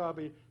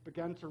Hashd-e-Shaabi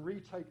began to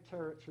retake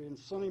territory in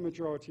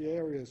Sunni-majority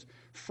areas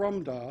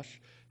from Daesh,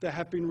 there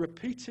have been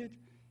repeated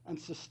and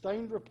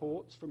sustained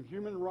reports from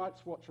Human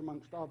Rights Watch,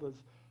 amongst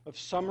others, of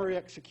summary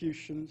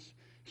executions,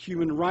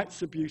 human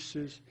rights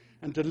abuses,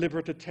 and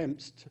deliberate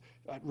attempts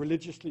at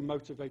religiously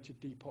motivated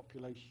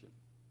depopulation.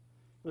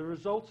 The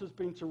result has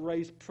been to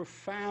raise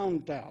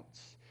profound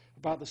doubts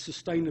about the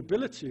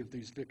sustainability of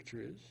these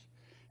victories,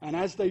 and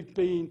as they've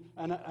been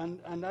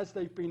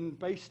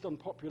based on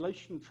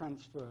population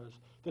transfers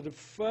that have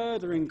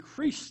further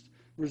increased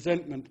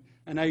resentment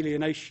and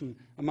alienation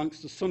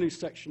amongst the Sunni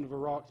section of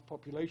Iraq's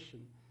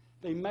population,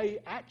 they may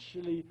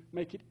actually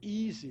make it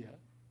easier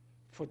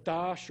for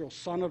Daesh or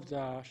son of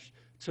Daesh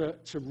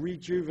to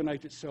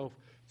rejuvenate itself,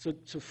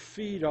 to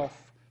feed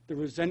off the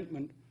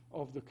resentment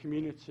of the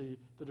community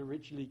that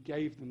originally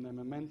gave them their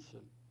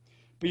momentum.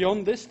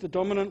 Beyond this, the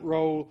dominant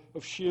role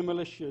of Shia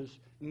militias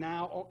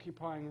now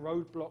occupying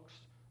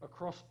roadblocks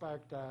across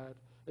Baghdad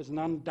is an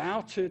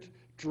undoubted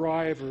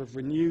driver of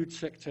renewed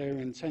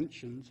sectarian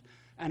tensions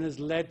and has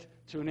led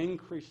to an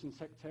increase in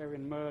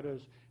sectarian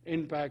murders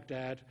in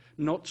Baghdad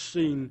not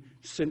seen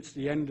since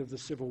the end of the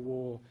civil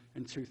war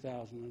in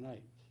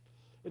 2008.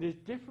 It is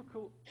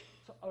difficult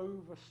to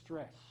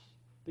overstress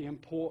the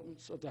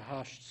importance of the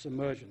Hashd's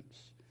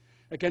emergence.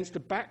 Against the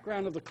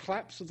background of the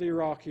collapse of the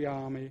Iraqi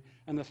army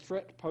and the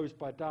threat posed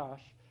by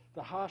Daesh,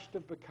 the Hashd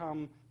have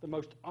become the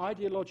most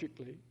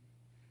ideologically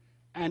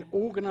and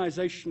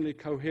organizationally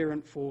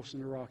coherent force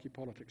in Iraqi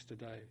politics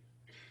today.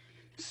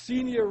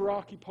 Senior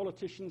Iraqi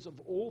politicians of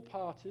all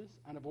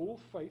parties and of all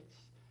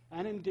faiths,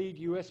 and indeed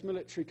US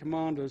military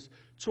commanders,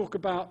 talk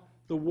about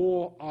the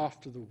war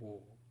after the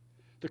war,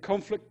 the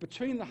conflict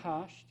between the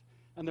Hashd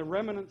and the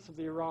remnants of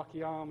the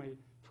Iraqi army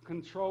for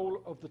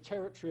control of the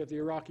territory of the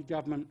Iraqi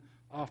government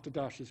after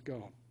Daesh is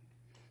gone.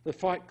 The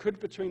fight could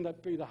be between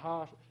the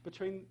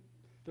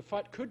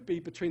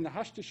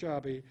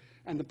Hashd-e-Shaabi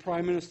and the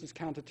Prime Minister's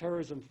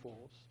counter-terrorism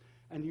force,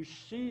 and you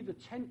see the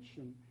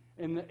tension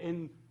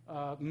in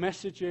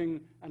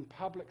messaging and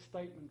public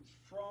statements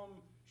from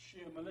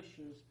Shia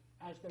militias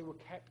as they were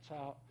kept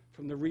out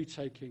from the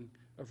retaking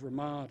of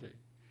Ramadi.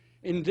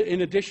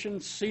 In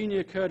addition,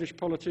 senior Kurdish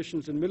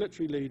politicians and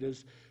military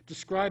leaders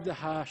describe the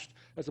Hashd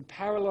as a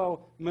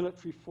parallel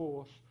military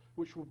force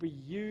which will be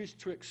used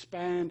to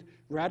expand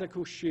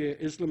radical Shia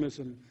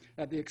Islamism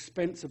at the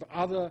expense of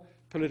other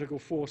political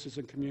forces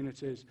and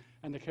communities,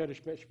 and the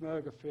Kurdish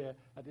Peshmerga fear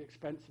at the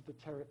expense of the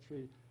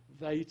territory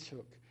they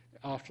took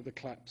after the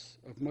collapse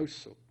of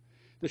Mosul.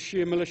 The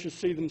Shia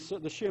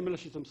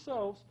militias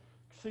themselves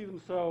see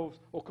themselves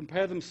or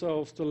compare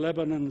themselves to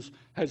Lebanon's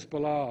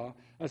Hezbollah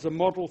as a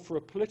model for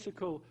a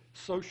political,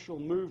 social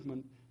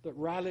movement that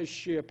rallies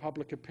Shia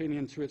public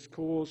opinion to its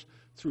cause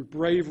through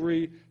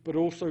bravery, but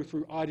also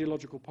through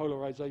ideological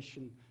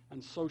polarization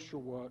and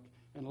social work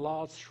in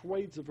large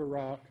swathes of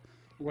Iraq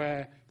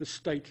where the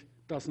state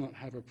does not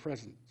have a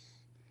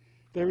presence.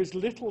 There is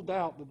little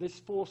doubt that this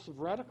force of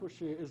radical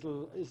Shia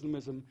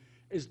Islamism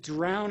is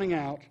drowning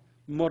out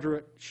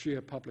moderate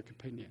Shia public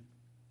opinion.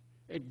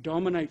 It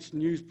dominates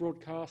news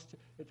broadcasts.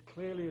 It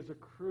clearly has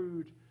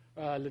accrued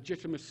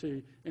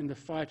legitimacy in the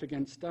fight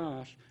against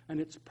Daesh, and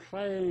it's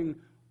playing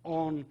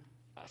on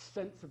a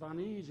sense of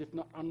unease, if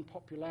not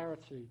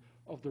unpopularity,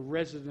 of the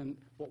resident,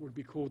 what would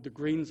be called the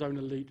Green Zone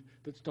elite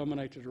that's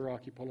dominated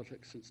Iraqi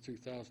politics since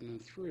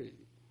 2003.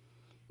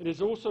 It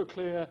is also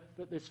clear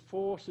that this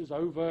force is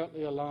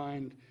overtly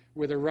aligned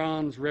with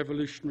Iran's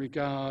Revolutionary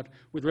Guard,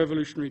 with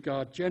Revolutionary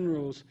Guard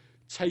generals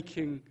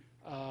taking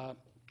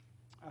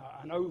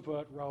an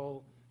overt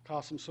role.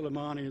 Qasem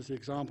Soleimani is the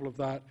example of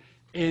that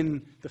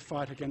in the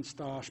fight against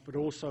Daesh, but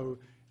also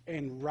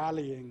in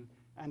rallying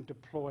and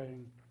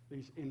deploying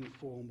these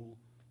informal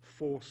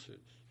forces.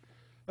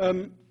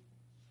 An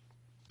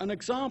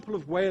example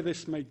of where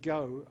this may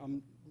go,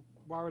 I'm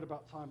worried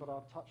about time, but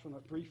I'll touch on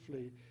it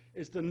briefly,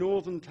 is the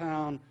northern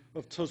town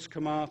of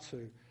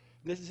Tuzkamatu.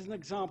 This is an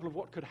example of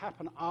what could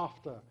happen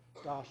after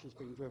Daesh has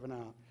been driven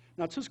out.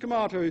 Now,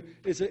 Tuzkamatu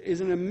is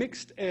in a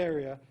mixed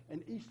area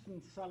in eastern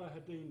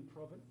Salahuddin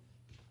province.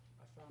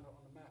 I found it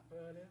on the map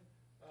earlier.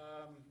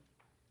 I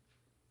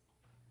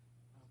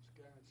was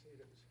guaranteed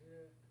it was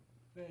here.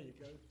 There you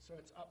go. So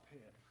it's up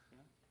here.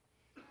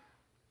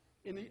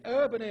 In the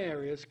urban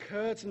areas,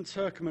 Kurds and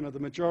Turkmen are the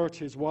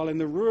majorities, while in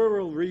the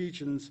rural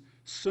regions,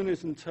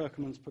 Sunnis and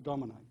Turkmens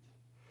predominate.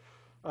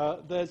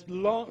 There's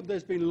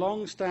been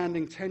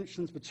long-standing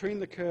tensions between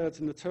the Kurds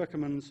and the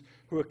Turkmens,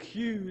 who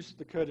accuse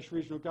the Kurdish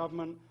regional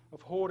government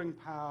of hoarding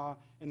power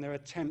in their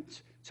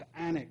attempt to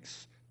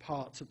annex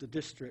parts of the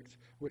district,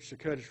 which the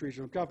Kurdish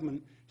regional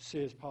government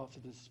see as parts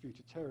of the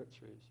disputed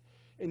territories.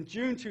 In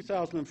June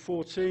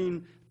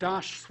 2014,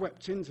 Daesh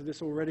swept into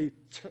this already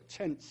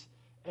tense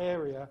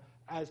area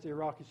as the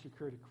Iraqi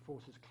security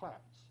forces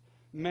collapsed.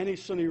 Many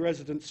Sunni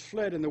residents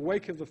fled in the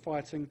wake of the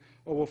fighting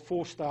or were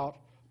forced out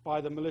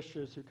by the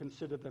militias who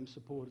considered them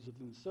supporters of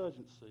the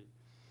insurgency.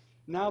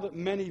 Now that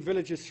many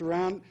villages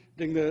surrounding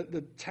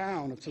the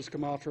town of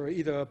Tuzkamata are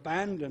either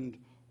abandoned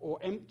or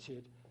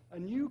emptied, a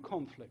new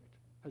conflict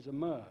has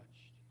emerged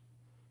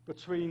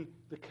between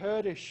the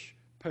Kurdish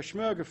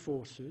Peshmerga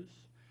forces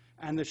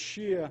and the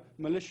Shia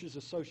militias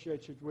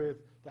associated with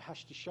the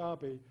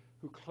Hashd-e-Shaabi,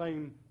 who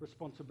claim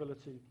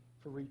responsibility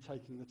for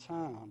retaking the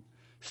town.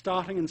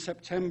 Starting in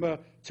September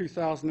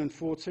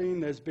 2014,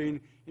 there's been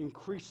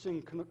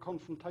increasing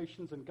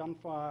confrontations and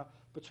gunfire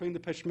between the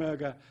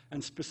Peshmerga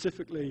and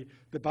specifically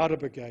the Badr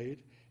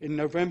Brigade. In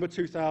November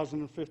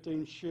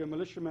 2015, Shia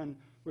militiamen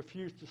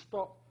refused to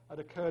stop at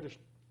a Kurdish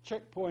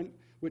checkpoint,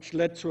 which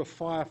led to a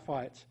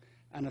firefight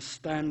and a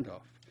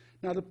standoff.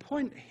 Now, the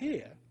point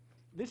here,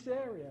 this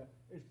area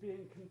is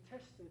being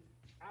contested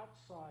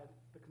outside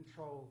the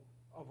control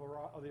of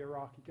the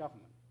Iraqi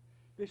government.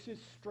 This is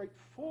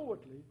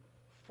straightforwardly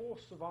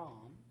force of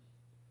arms,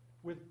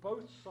 with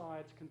both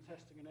sides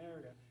contesting an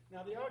area.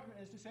 Now, the argument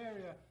is this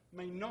area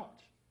may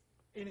not,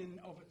 in and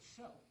of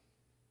itself,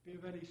 be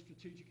of any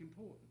strategic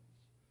importance,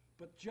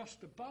 but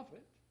just above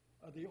it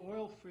are the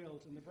oil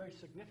fields and the very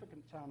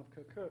significant town of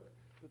Kirkuk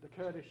that the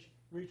Kurdish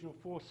regional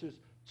forces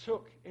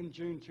took in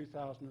June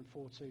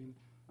 2014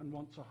 and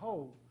want to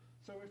hold.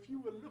 So if you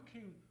were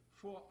looking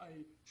for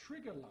a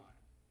trigger line,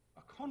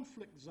 a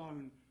conflict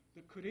zone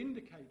that could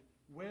indicate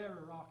where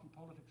Iraqi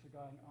politics are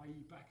going,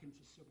 i.e. back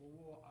into civil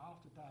war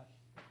after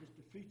Daesh was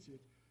defeated,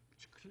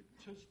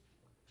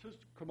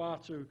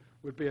 Tuzkamatu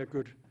would be a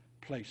good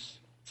place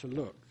to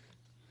look.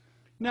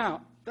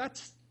 Now,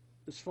 that's,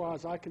 as far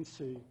as I can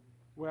see,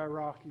 where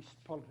Iraqi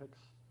politics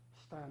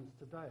stands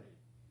today.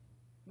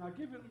 Now,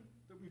 given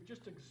that we've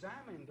just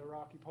examined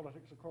Iraqi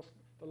politics across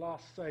the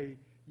last, say,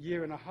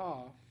 year and a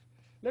half,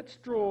 let's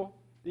draw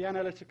the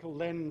analytical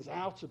lens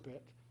out a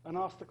bit and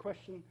ask the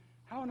question,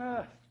 how on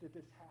earth did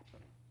this happen?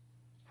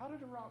 How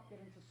did Iraq get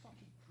into such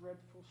a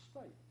dreadful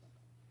state?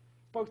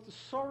 Both the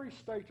sorry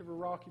state of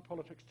Iraqi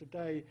politics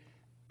today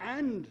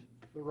and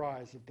the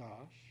rise of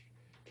Daesh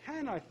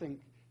can, I think,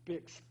 be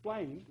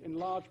explained, in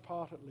large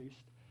part at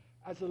least,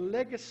 as a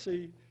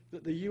legacy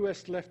that the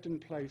US left in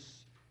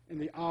place in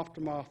the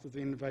aftermath of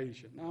the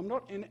invasion. Now, I'm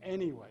not in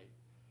any way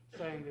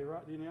saying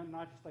the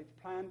United States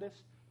planned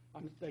this.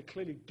 They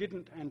clearly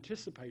didn't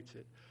anticipate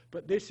it.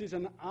 But this is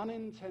an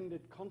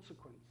unintended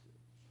consequence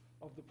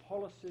of the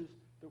policies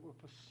that were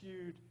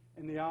pursued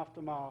in the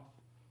aftermath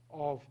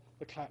of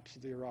the collapse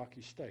of the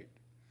Iraqi state.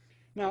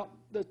 Now,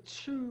 there are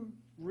two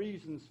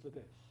reasons for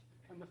this.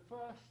 And the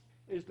first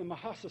is the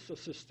Muhassasa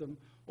system,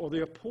 or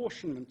the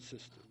apportionment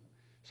system.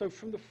 So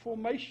from the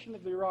formation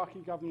of the Iraqi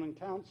Government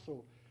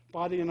Council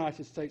by the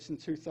United States in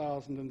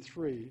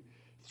 2003,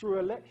 through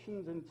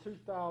elections in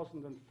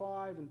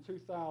 2005 and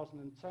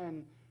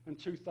 2010 and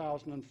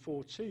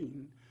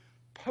 2014,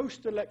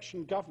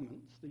 post-election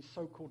governments, these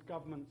so-called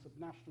governments of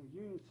national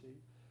unity,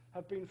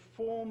 have been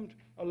formed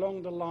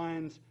along the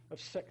lines of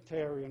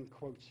sectarian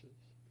quotas.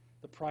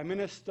 The Prime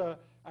Minister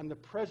and the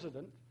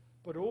President,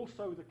 but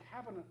also the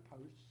cabinet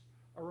posts,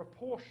 are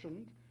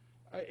apportioned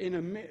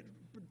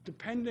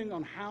depending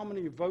on how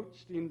many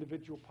votes the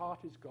individual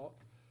parties got,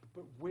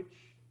 but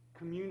which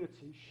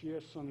community,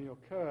 Shia, Sunni, or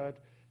Kurd,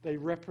 they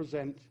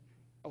represent,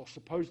 or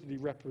supposedly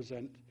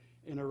represent,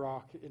 in the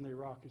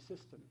Iraqi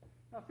system.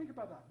 Now think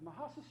about that. The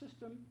Muhassasa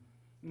system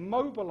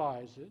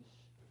mobilizes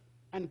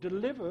and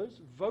delivers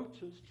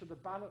voters to the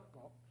ballot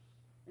box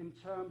in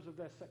terms of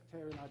their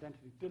sectarian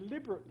identity,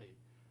 deliberately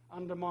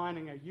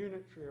undermining a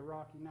unitary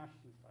Iraqi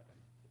nationalist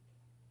identity.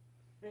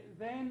 It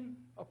then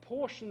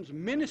apportions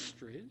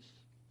ministries,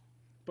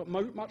 but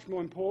much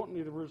more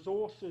importantly, the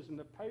resources and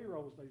the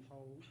payrolls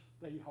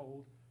they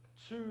hold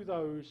to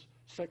those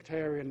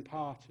sectarian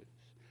parties,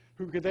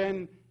 who could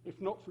then,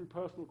 if not through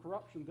personal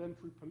corruption, then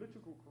through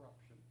political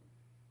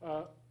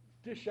corruption,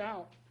 dish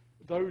out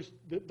those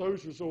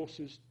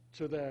resources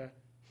to their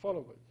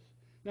followers.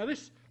 Now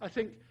this, I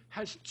think,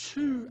 has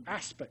two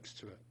aspects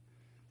to it.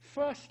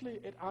 Firstly,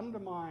 it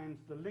undermines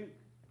the link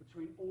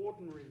between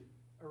ordinary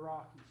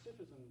Iraqi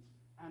citizens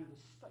and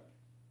the state,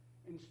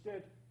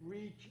 instead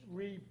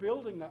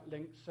rebuilding that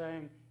link,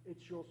 saying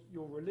it's your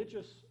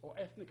religious or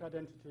ethnic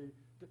identity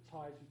that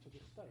ties you to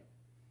the state.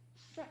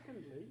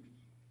 Secondly,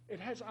 it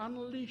has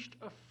unleashed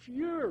a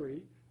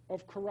fury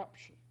of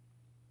corruption.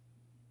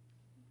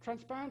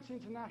 Transparency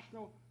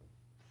International,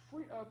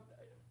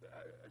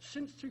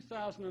 since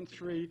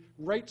 2003,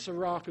 rates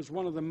Iraq as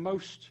one of the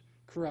most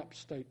corrupt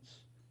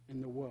states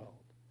in the world.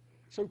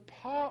 So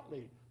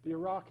partly the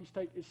Iraqi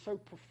state is so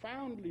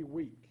profoundly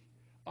weak,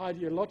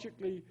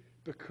 ideologically,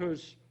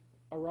 because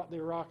the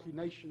Iraqi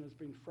nation has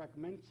been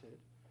fragmented,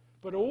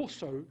 but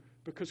also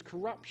because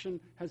corruption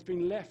has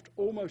been left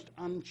almost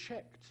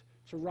unchecked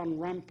to run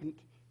rampant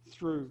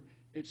through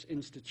its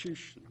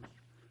institutions.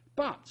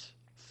 But,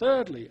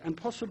 thirdly, and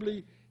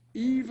possibly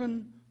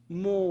even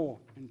more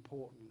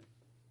importantly,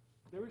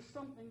 there is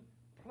something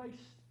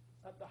placed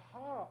at the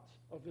heart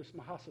of this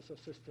Mahasisha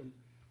system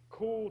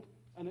called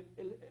an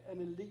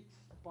elite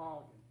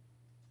bargain.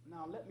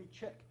 Now, let me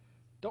check.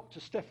 Dr.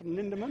 Stefan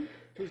Lindemann,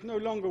 who's no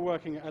longer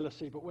working at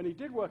LSE, but when he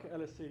did work at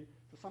LSE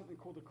for something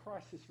called the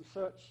Crisis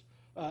Research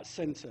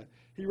Center,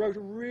 he wrote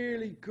a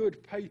really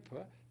good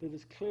paper that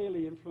has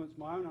clearly influenced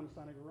my own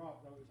understanding of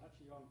Iraq, though it was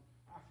actually on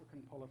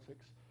African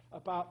politics,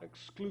 about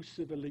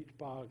exclusive elite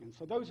bargains.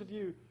 So those of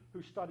you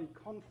who study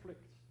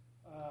conflict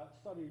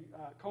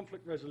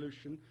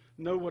resolution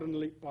know what an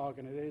elite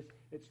bargain it is.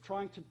 It's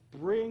trying to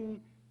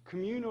bring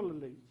communal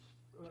elites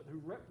who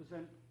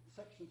represent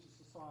sections of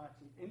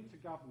society into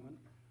government,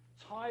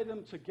 tie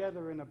them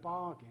together in a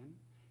bargain,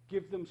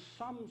 give them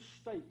some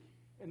stake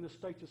in the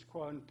status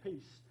quo and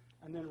peace,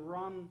 and then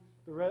run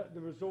the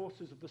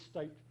resources of the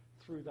state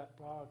through that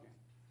bargain.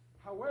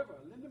 However,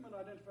 Lindemann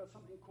identified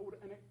something called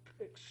an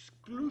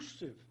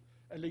exclusive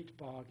elite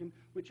bargain,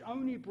 which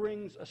only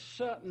brings a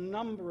certain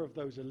number of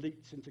those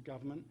elites into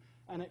government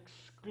and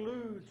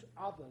excludes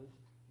others,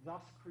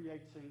 thus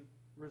creating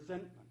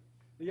resentment.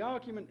 The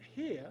argument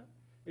here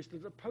is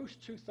that the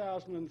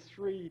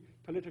post-2003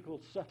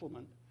 political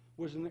settlement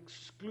was an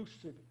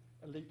exclusive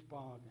elite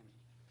bargain.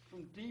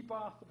 From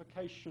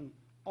de-Baathification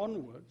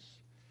onwards,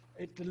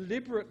 it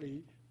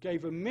deliberately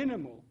gave a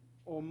minimal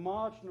or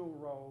marginal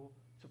role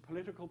to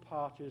political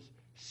parties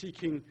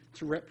seeking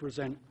to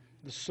represent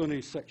the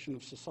Sunni section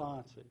of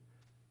society.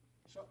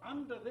 So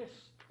under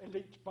this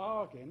elite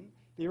bargain,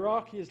 the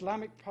Iraqi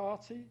Islamic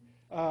Party,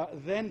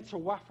 then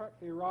Tawafaq,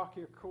 the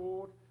Iraqi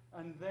Accord,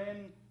 and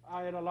then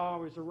Ayad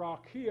Alawi's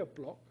Iraqiyya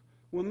bloc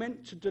were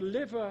meant to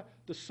deliver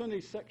the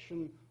Sunni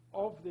section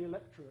of the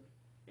electorate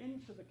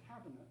into the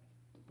cabinet,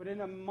 but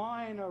in a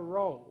minor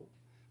role,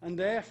 and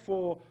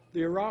therefore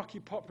the Iraqi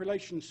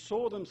population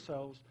saw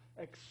themselves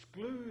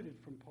excluded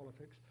from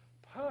politics,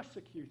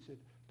 persecuted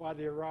by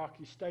the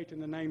Iraqi state in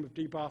the name of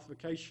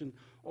de-Baathification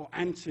or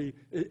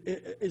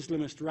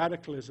anti-Islamist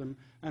radicalism,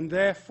 and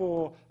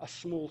therefore a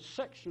small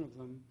section of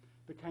them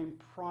became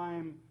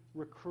prime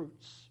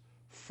recruits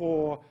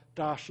for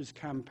Daesh's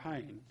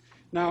campaign.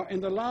 Now, in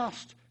the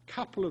last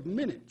couple of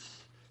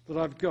minutes that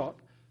I've got,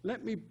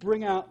 let me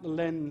bring out the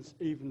lens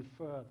even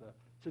further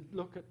to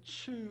look at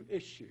two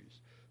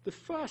issues. The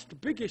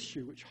first big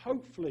issue, which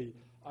hopefully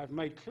I've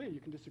made clear, you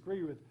can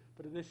disagree with,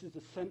 but this is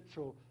the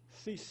central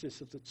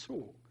thesis of the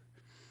talk,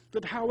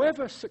 that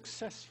however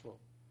successful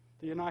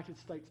the United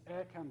States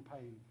air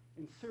campaign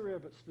in Syria,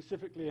 but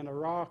specifically in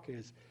Iraq,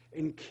 is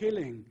in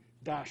killing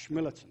Daesh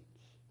militants,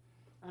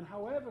 and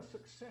however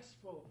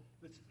successful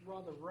this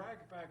rather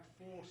ragtag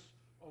force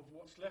of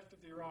what's left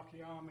of the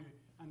Iraqi army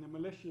and the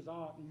militias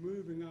are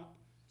moving up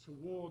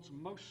towards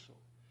Mosul,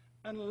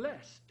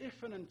 unless,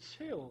 if and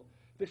until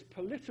this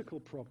political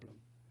problem,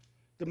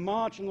 the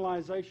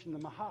marginalization, the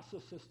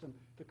Mahasisha system,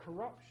 the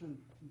corruption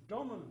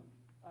dominant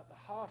at the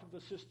heart of the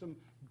system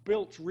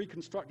built,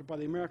 reconstructed by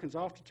the Americans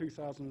after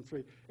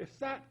 2003, if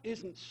that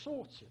isn't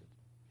sorted,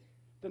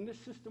 then this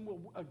system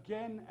will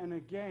again and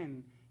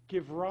again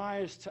give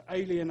rise to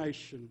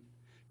alienation,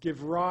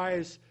 give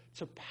rise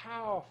to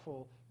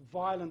powerful,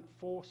 violent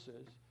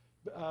forces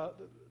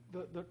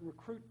that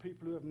recruit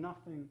people who have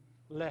nothing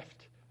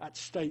left at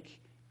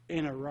stake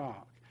in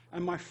Iraq.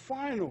 And my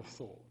final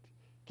thought,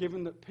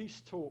 given that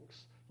peace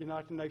talks,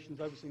 United Nations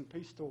overseeing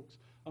peace talks,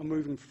 are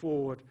moving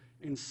forward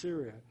in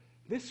Syria,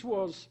 this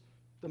was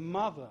the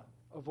mother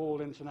of all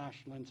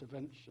international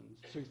interventions,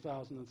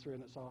 2003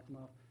 and its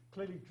aftermath,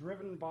 clearly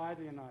driven by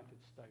the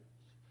United States.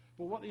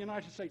 But what the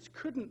United States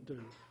couldn't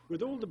do,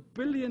 with all the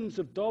billions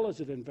of dollars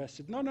it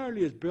invested, not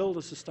only is build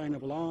a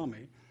sustainable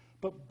army,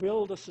 but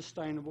build a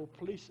sustainable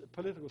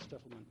political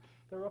settlement.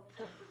 There are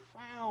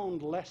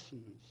profound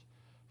lessons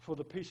for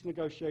the peace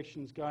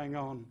negotiations going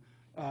on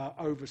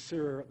over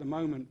Syria at the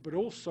moment, but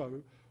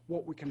also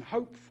what we can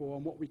hope for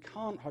and what we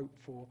can't hope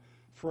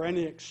for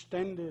any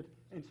extended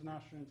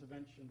international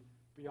intervention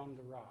beyond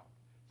Iraq.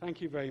 Thank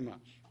you very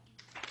much.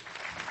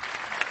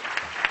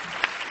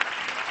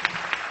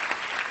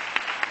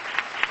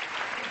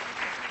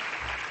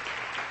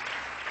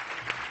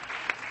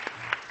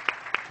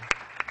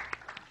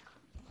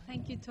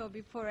 Thank you,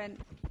 Toby, for an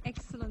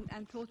excellent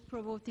and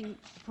thought-provoking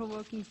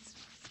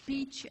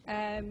speech.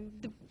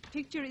 The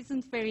picture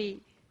isn't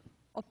very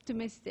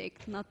optimistic.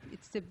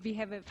 We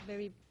have a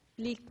very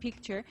bleak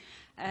picture,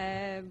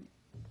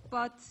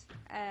 but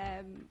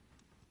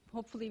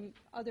hopefully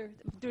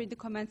during the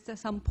comments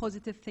some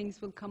positive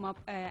things will come up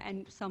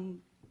and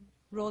some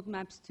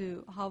roadmaps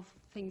to how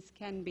things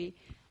can be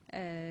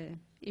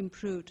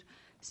improved.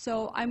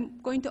 So I'm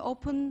going to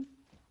open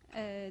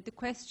the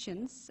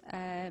questions.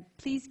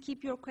 Please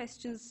keep your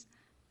questions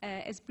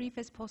as brief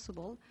as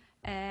possible.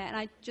 And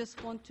I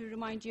just want to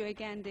remind you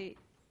again the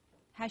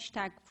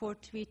hashtag for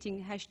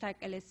tweeting, hashtag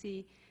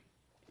LSE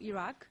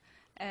Iraq.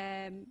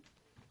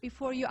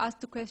 Before you ask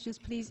the questions,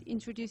 please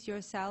introduce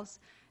yourselves.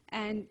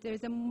 And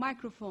there's a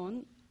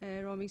microphone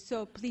roaming,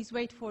 so please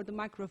wait for the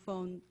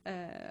microphone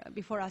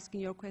before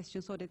asking your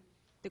question so that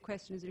the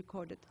question is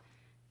recorded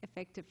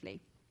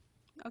effectively.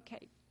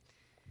 Okay.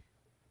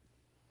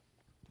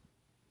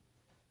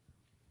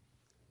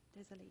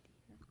 There's a lady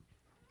here.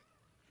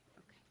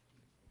 Okay.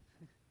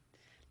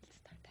 Let's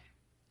start there.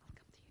 I'll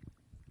come to you.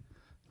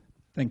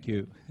 Thank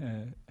you.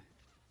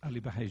 Ali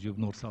Bahajub,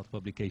 North-South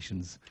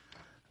Publications.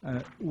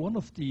 One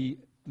of the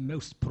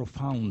most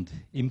profound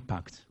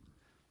impact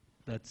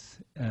that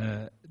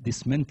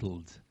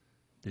dismantled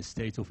the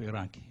state of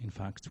Iraq, in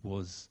fact,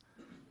 was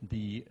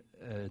the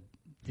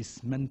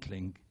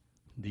dismantling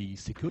the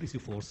security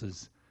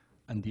forces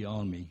and the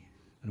army.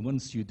 And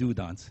once you do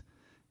that,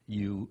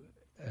 you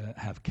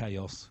have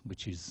chaos,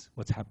 which is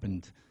what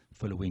happened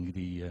following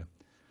the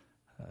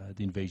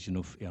invasion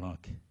of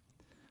Iraq.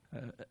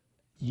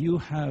 You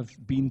have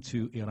been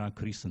to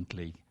Iraq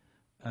recently,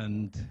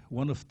 and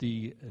one of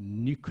the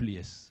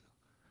nucleus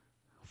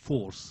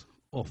force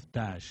of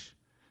Daesh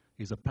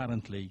is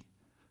apparently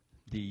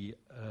the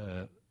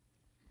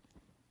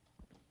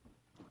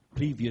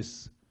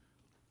previous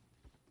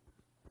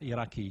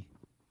Iraqi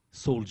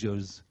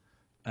soldiers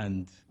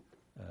and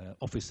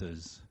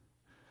officers,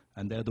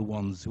 and they're the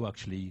ones who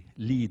actually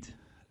lead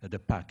the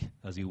pack,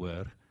 as it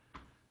were.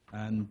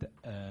 And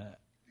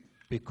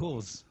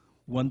because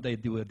when they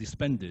were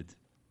disbanded,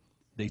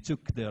 they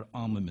took their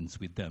armaments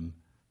with them,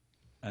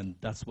 and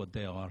that's what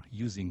they are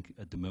using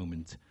at the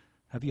moment.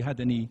 Have you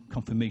had any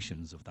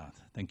confirmations of that?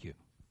 Thank you.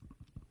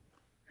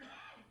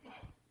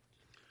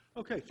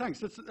 Okay, thanks.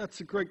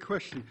 That's a great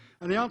question.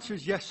 And the answer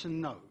is yes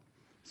and no.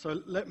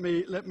 So let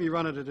me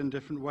run at it in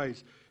different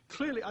ways.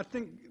 Clearly, I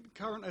think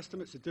current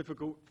estimates are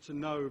difficult to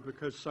know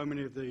because so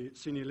many of the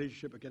senior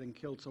leadership are getting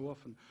killed so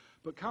often.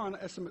 But current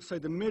estimates say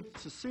the mid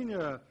to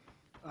senior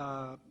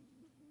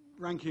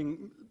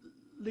ranking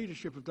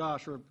leadership of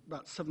Daesh are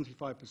about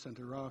 75%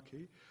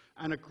 Iraqi,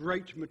 and a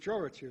great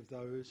majority of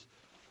those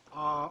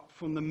are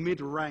from the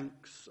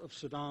mid-ranks of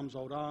Saddam's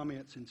old army,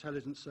 its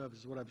intelligence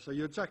services, whatever. So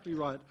you're exactly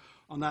right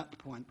on that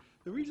point.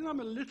 The reason I'm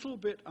a little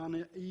bit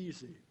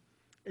uneasy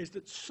is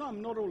that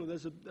some, not all of,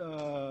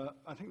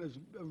 I think there's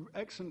an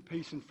excellent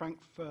piece in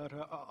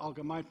Frankfurter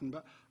Allgemeinen,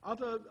 but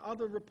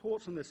other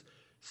reports on this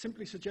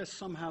simply suggest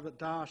somehow that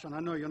Daesh, and I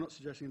know you're not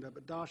suggesting that,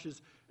 but Daesh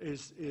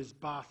is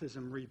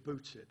Baathism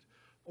rebooted,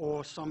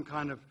 or some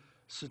kind of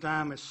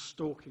Saddamist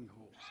stalking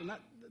horse. And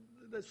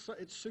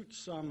it suits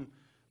some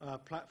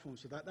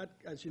platforms for that. That,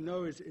 as you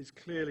know, is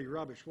clearly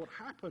rubbish. What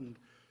happened,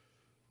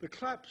 the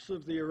collapse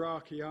of the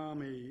Iraqi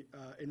army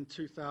in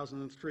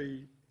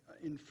 2003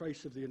 in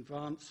face of the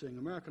advancing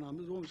American army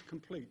was almost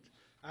complete,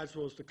 as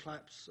was the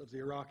collapse of the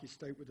Iraqi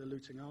state with the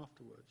looting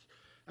afterwards.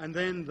 And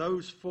then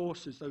those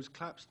forces, those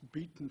collapsed,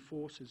 beaten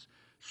forces,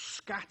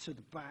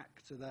 scattered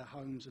back to their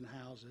homes and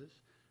houses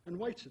and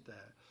waited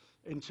there.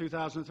 In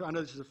 2003, I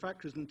know this is a fact,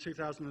 because in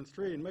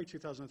 2003, in May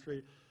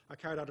 2003, I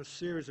carried out a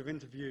series of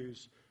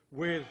interviews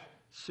with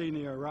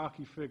senior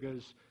Iraqi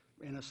figures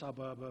in a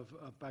suburb of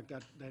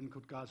Baghdad, then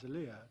called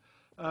Ghazaliya.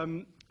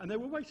 And they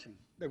were waiting.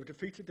 They were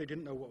defeated. They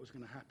didn't know what was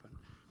going to happen.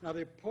 Now,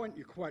 the point,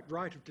 you're quite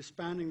right, of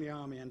disbanding the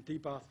army and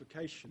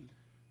de-Baathification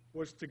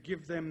was to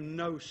give them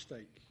no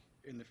stake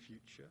in the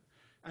future.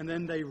 And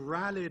then they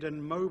rallied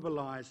and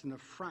mobilized in a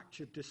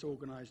fractured,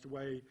 disorganized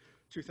way,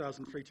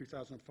 2003,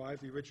 2005,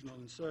 the original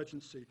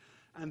insurgency.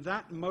 And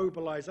that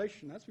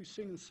mobilization, as we've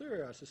seen in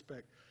Syria, I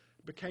suspect,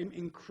 became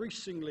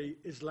increasingly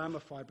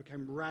Islamified,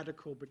 became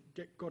radical, but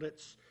got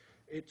its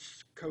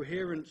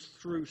coherence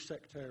through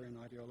sectarian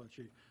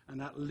ideology. And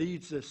that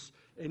leads us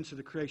into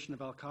the creation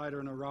of Al-Qaeda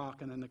in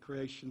Iraq and then the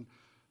creation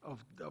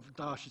of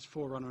Daesh's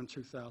forerunner in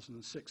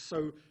 2006.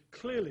 So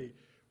clearly,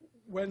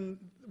 when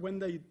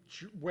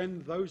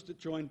those that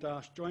joined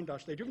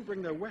Daesh, they didn't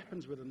bring their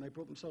weapons with them. They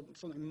brought them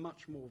something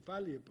much more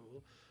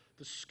valuable,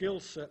 the skill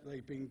set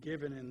they've been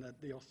given in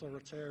the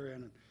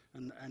authoritarian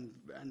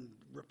and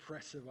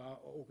repressive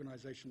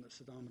organization that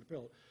Saddam had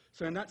built.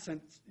 So in that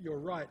sense, you're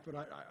right, but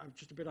I'm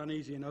just a bit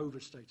uneasy in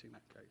overstating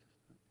that case.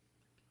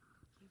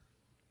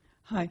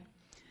 Hi.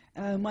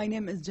 My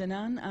name is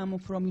Janan. I'm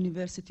from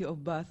University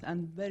of Bath.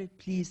 I'm very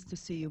pleased to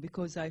see you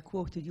because I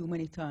quoted you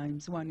many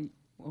times, one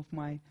of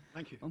my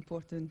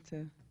important...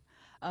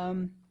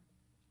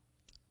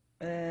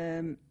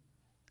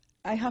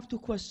 I have two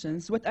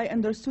questions. What I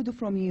understood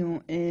from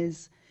you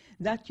is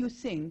that you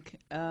think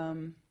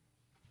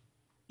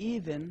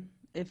even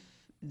if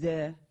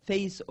the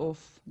phase of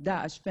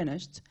Daesh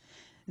finished,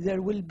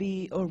 there will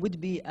be or would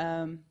be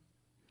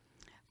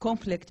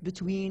conflict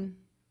between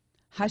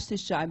Hashd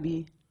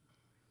al-Sha'bi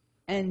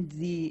and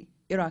the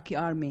Iraqi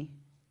army.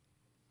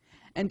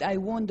 And I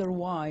wonder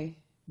why,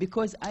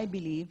 because I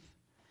believe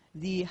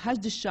the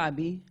Hashd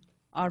al-Sha'bi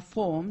are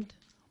formed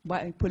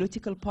by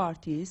political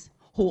parties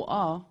who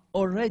are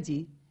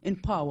already in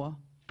power.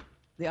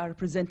 They are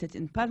represented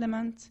in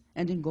parliament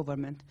and in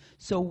government.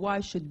 So why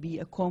should be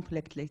a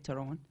conflict later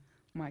on?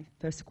 My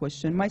first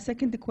question. My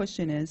second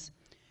question is,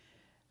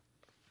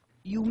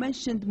 you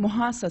mentioned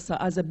Muhassasa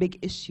as a big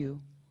issue.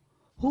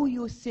 Who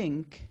you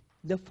think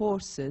the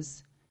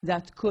forces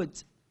that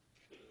could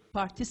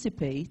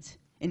participate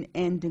in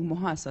ending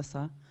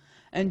Muhassasa,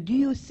 and do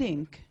you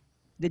think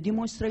the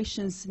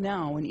demonstrations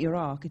now in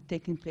Iraq,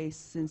 taking place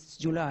since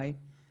July,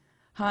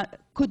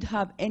 could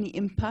have any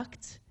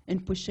impact in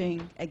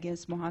pushing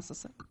against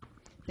Muhassasa?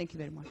 Thank you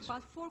very much.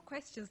 About 4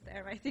 questions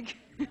there, I think.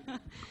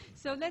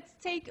 So let's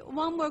take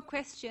one more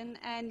question,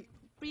 and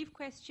brief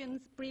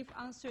questions, brief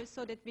answers,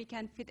 so that we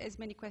can fit as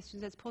many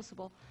questions as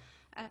possible.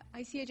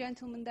 I see a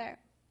gentleman there.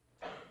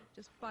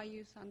 Just by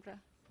you, Sandra.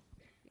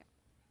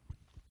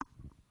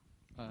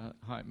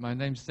 Hi, my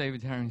name's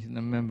David Harrington,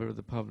 I'm a member of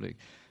the public.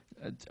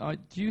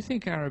 Do you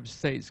think Arab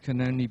states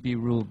can only be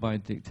ruled by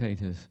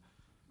dictators?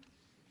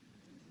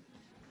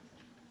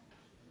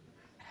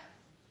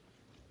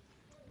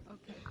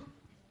 Okay.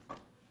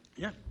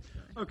 Yeah.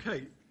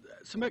 Okay.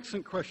 Some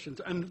excellent questions.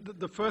 And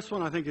the first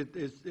one, I think,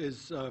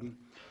 is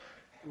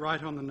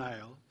right on the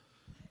nail.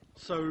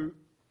 So,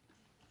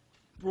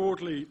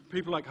 broadly,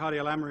 people like Hadi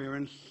al-Amri are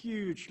in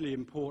hugely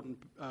important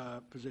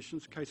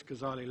positions. Qais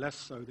Khazali less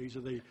so. These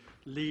are the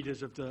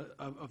leaders of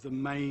the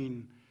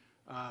main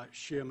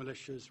Shia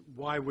militias.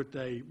 Why would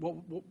they?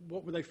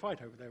 What would they fight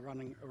over? They're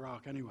running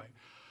Iraq anyway.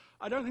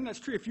 I don't think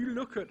that's true. If you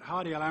look at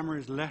Hadi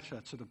al-Amri's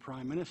letter to the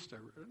Prime Minister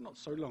not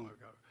so long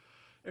ago,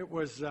 it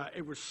was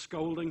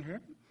scolding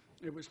him.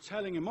 It was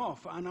telling him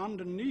off, and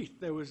underneath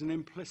there was an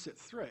implicit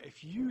threat.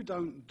 If you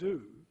don't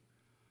do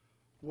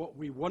what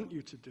we want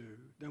you to do,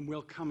 then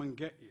we'll come and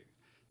get you.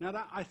 Now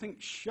that, I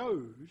think,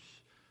 shows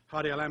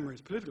Hadi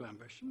al-Amri's political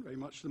ambition, very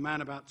much the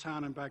man about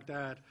town in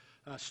Baghdad,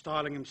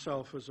 styling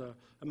himself as a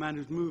man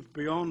who's moved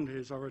beyond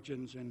his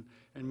origins in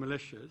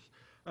militias.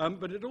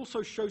 But it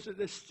also shows that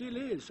there still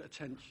is a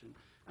tension.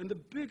 And the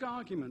big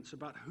arguments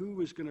about who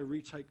was going to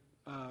retake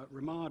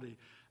Ramadi,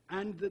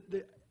 and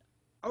the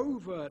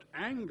overt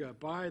anger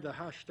by the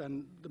Hashd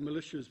and the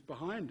militias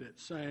behind it,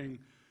 saying,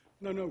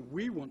 no,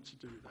 we want to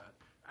do that.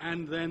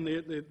 And then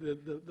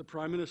the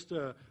Prime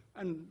Minister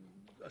and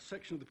a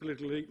section of the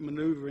political elite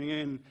manoeuvring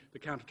in the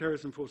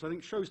counterterrorism force, I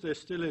think shows there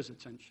still is a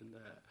tension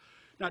there.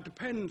 Now, it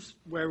depends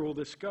where all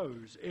this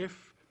goes.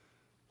 If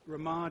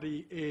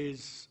Ramadi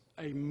is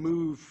a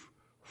move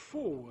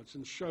forwards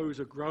and shows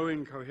a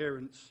growing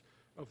coherence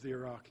of the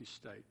Iraqi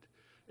state,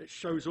 it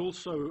shows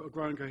also a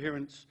growing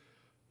coherence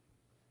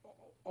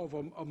of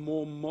a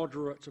more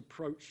moderate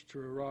approach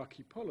to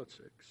Iraqi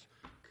politics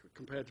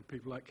compared to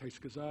people like Qais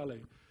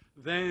Khazali,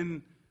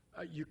 then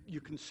you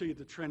can see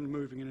the trend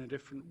moving in a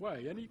different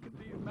way. And you can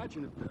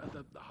imagine at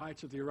the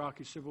height of the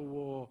Iraqi civil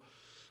war,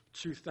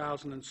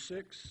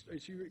 2006,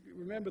 as you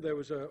remember, there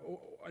was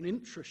an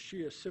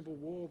intra-Shia civil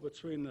war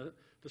between the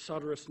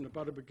Sadrists and the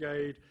Badr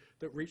Brigade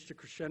that reached a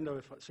crescendo,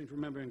 if I seem to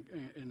remember,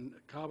 in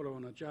Karbala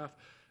or Najaf.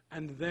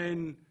 And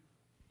then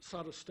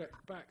Sadr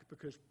stepped back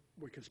because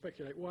we can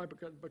speculate why,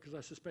 because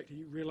I suspect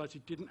he realized he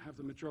didn't have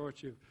the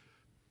majority of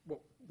what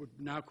would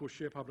now call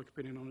Shia public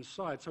opinion on his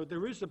side. So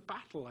there is a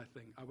battle, I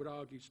think, I would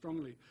argue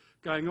strongly,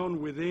 going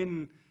on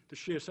within the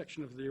Shia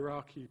section of the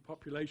Iraqi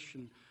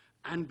population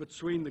and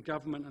between the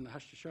government and the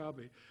Hashd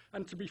al-Sha'bi.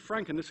 And to be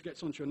frank, and this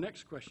gets on to your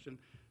next question,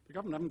 the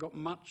government haven't got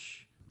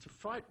much to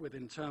fight with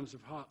in terms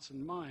of hearts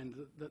and mind.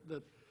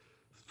 That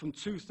from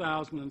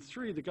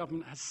 2003, the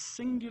government has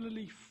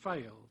singularly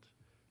failed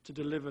to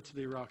deliver to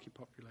the Iraqi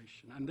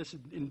population. And this is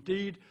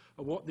indeed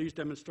what these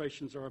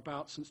demonstrations are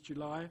about since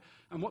July,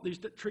 and what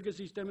triggers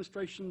these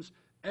demonstrations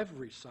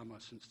every summer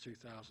since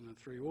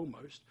 2003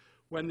 almost,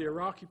 when the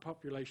Iraqi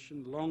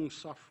population, long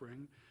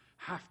suffering,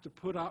 have to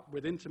put up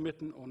with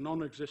intermittent or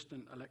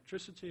non-existent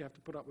electricity, have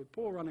to put up with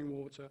poor running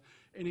water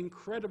in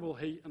incredible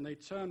heat, and they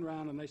turn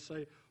around and they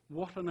say,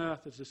 what on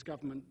earth is this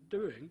government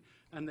doing?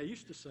 And they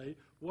used to say,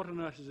 what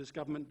on earth is this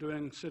government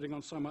doing sitting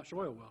on so much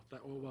oil wealth? That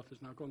oil wealth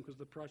is now gone because of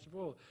the price of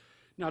oil.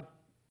 Now,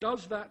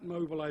 does that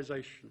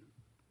mobilization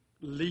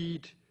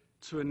lead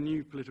to a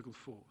new political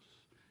force?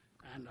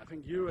 And I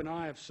think you and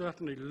I have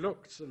certainly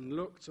looked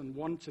and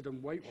wanted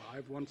and waited. Well,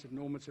 I've wanted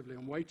normatively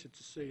and waited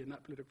to see, and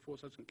that political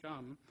force hasn't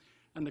come.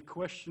 And the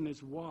question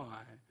is why?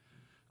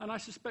 And I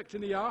suspect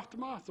in the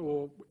aftermath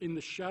or in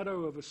the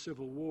shadow of a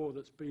civil war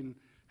that's been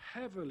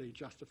heavily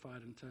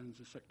justified in terms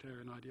of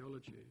sectarian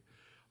ideology,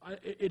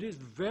 it is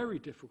very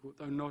difficult,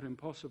 though not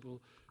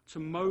impossible, to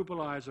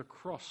mobilize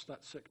across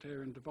that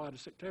sectarian divide, a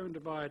sectarian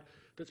divide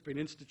that's been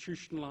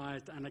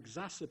institutionalized and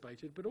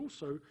exacerbated, but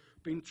also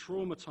been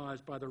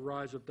traumatized by the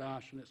rise of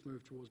Daesh and its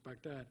move towards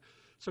Baghdad.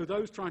 So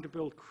those trying to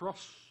build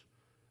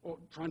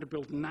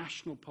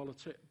national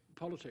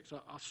politics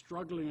are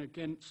struggling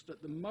against,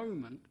 at the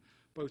moment,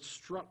 both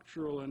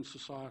structural and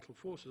societal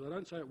forces. I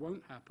don't say it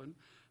won't happen,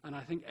 and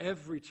I think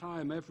every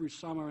time, every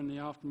summer in the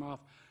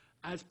aftermath,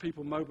 as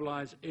people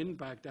mobilize in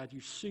Baghdad,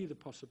 you see the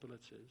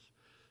possibilities.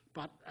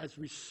 But as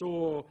we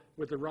saw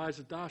with the rise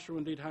of Daesh, or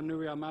indeed how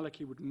Nouri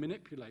al-Maliki would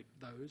manipulate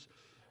those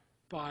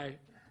by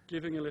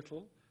giving a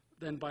little,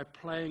 then by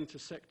playing to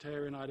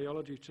sectarian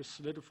ideology to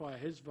solidify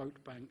his vote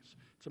banks,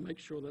 to make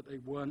sure that they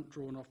weren't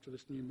drawn off to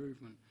this new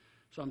movement.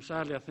 So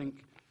sadly, I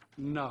think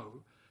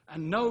no.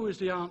 And no is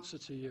the answer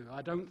to you.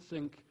 I don't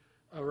think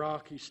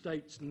Iraqi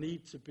states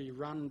need to be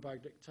run by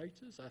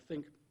dictators. I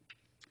think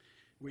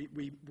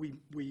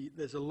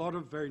there's a lot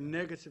of very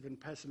negative and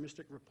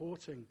pessimistic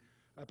reporting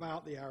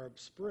about the Arab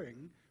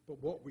Spring,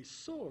 but what we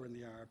saw in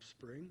the Arab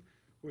Spring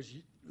was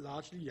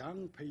largely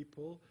young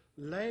people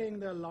laying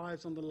their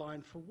lives on the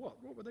line for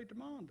what? What were they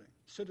demanding?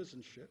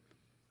 Citizenship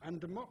and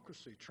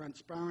democracy,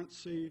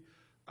 transparency,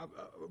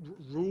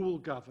 rule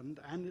governed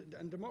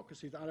and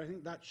democracy. And I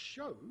think that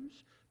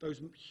shows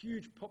those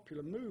huge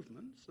popular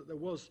movements that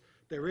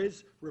there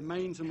is,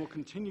 remains and will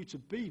continue to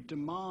be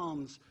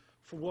demands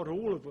for what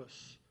all of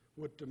us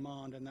would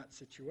demand in that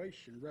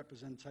situation: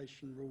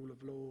 representation, rule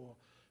of law,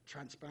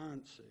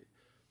 transparency.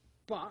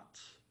 But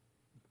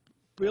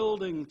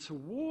building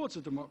towards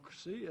a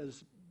democracy,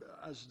 as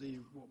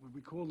what would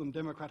we call them,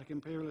 democratic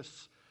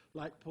imperialists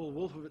like Paul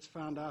Wolfowitz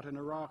found out in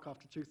Iraq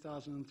after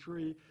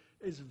 2003,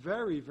 is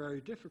very, very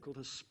difficult,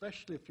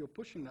 especially if you're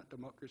pushing that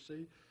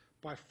democracy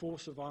by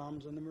force of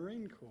arms and the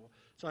Marine Corps.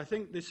 So I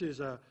think this is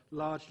a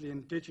largely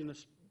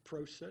indigenous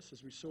process,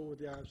 as we saw with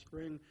the Arab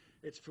Spring.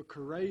 It's for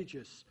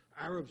courageous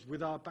Arabs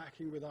with our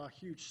backing, with our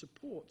huge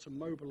support, to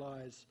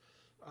mobilize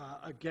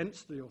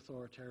against the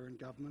authoritarian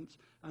governments.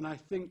 And I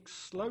think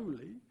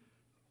slowly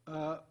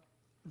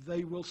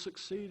they will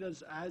succeed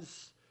as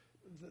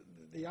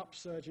the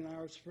upsurge in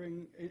Arab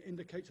Spring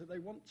indicates that they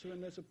want to,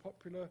 and there's a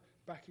popular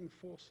backing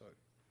for so.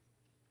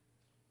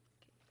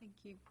 Okay, thank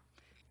you.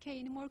 Okay,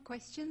 any more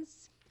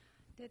questions?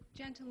 The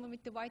gentleman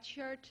with the white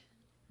shirt.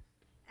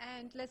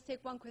 And let's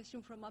take one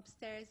question from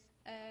upstairs.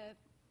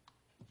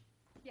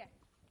 Yeah,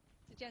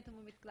 the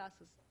gentleman with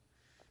glasses.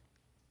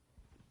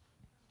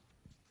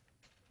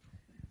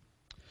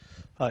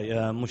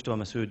 Hi, Mustafa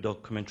Masood,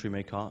 documentary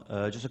maker.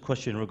 Just a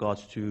question in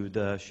regards to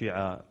the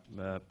Shia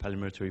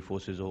paramilitary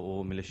forces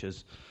or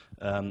militias.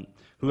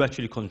 Who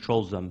actually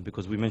controls them?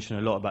 Because we mentioned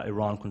a lot about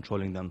Iran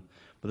controlling them,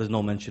 but there's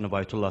no mention of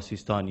Ayatollah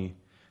Sistani,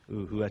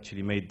 who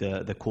actually made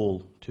the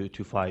call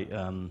to fight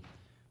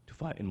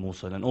in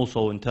Mosul. And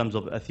also in terms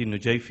of Athir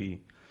Najafi,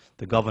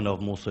 the governor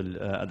of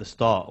Mosul, at the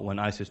start when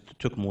ISIS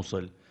took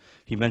Mosul,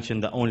 he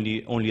mentioned that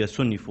only a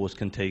Sunni force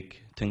can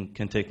take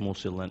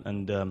Mosul,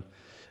 and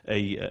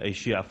a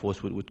Shia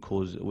force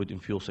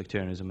would fuel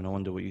sectarianism. And I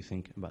wonder what you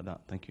think about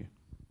that. Thank you.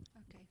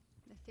 Okay,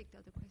 let's take the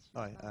other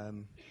question. Hi,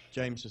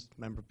 James, just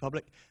member of the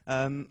public.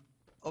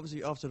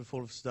 Obviously, after the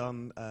fall of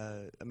Saddam,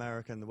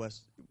 America and the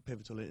West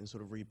pivotal in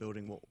sort of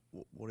rebuilding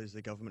what is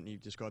the government. You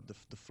described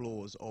the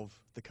flaws of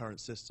the current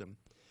system.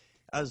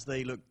 As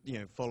they look,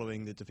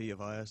 following the defeat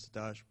of IS,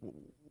 Daesh,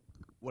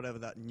 whatever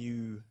that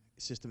new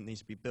system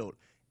needs to be built,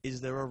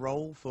 is there a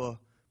role for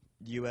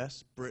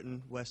US,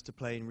 Britain, West to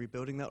play in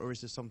rebuilding that, or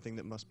is this something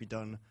that must be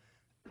done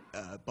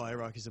by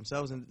Iraqis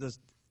themselves? And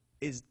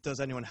does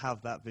anyone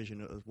have that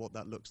vision of what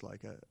that looks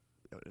like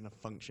in a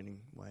functioning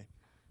way?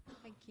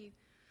 Thank you.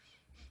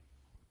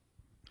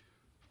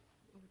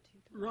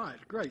 Right,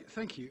 great,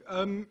 thank you.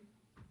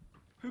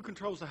 Who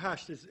controls the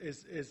Hashd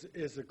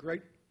is a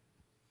great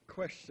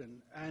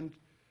question, and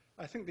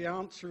I think the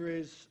answer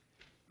is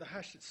the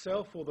Hashd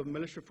itself, or the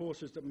militia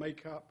forces that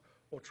make up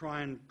or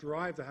try and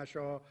drive the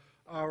Hashd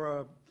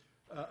are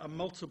a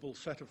multiple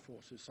set of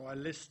forces. So I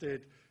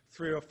listed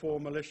 3 or 4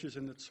 militias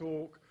in the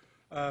talk,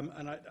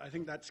 and I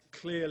think that's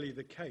clearly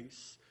the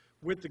case,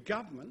 with the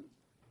government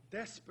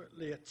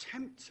desperately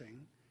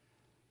attempting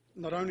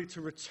not only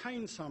to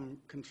retain some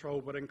control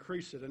but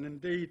increase it. And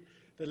indeed,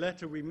 the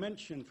letter we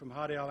mentioned from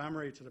Hadi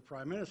al-Amri to the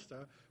Prime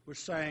Minister was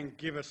saying,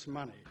 give us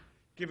money.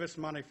 Give us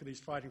money for these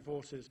fighting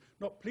forces.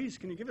 Not, please,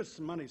 can you give us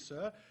some money,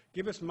 sir?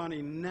 Give us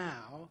money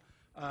now.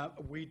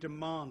 We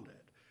demand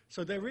it.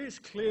 So there is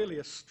clearly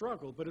a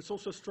struggle, but it's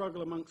also a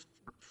struggle amongst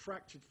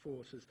fractured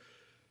forces.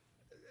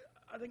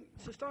 I think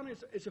Sistani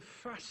is a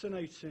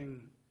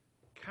fascinating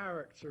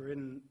character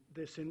in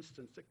this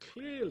instance, that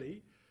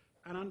clearly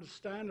and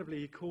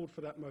understandably he called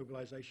for that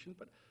mobilization,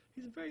 but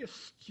he's a very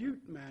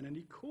astute man, and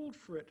he called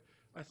for it,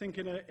 I think,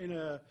 in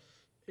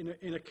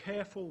a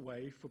careful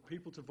way, for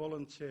people to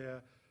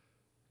volunteer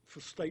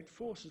for state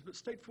forces. But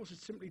state forces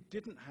simply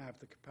didn't have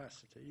the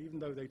capacity, even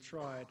though they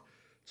tried,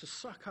 to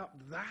suck up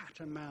that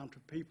amount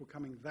of people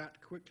coming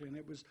that quickly, and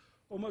it was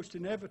almost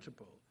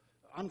inevitable,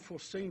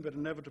 unforeseen but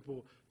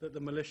inevitable, that the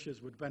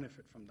militias would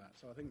benefit from that.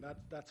 So I think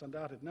that's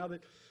undoubted. Now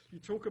that you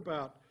talk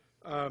about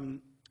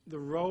the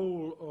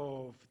role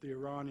of the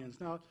Iranians,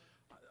 now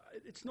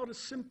it's not as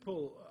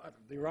simple.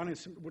 The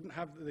Iranians wouldn't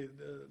have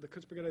the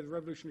Quds Brigade, the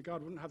Revolutionary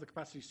Guard, wouldn't have the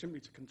capacity simply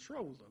to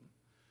control them.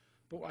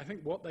 But I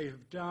think what they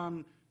have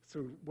done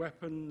through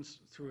weapons,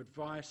 through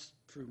advice,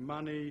 through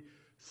money,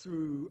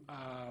 through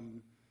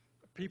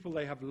people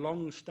they have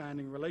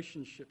long-standing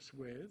relationships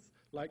with,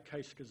 like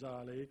Qais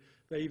Ghazali,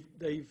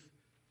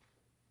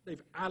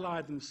 they've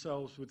allied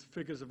themselves with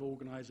figures of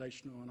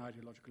organizational and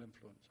ideological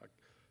influence.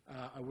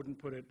 I wouldn't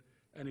put it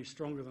any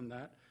stronger than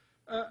that.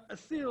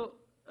 Athir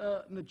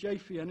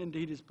Najafi, and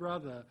indeed his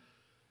brother,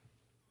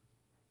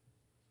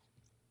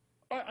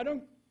 I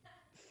don't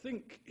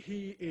think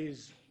he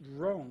is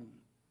wrong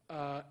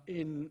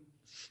in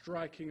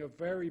striking a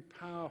very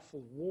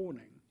powerful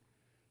warning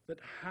that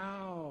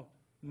how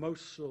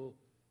Mosul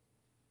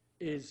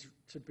is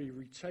to be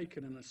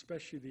retaken, and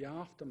especially the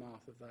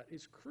aftermath of that,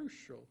 is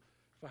crucial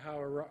for how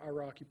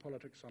Iraqi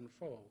politics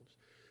unfolds.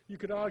 You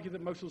could argue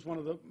that Mosul is one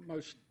of the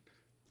most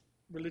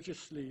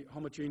religiously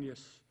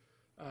homogeneous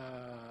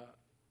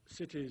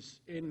cities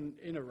in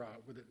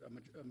Iraq, with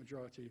a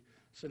majority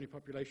Sunni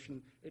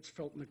population. It's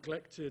felt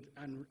neglected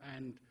and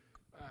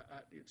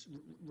it's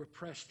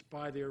repressed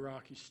by the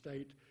Iraqi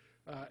state.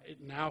 It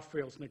now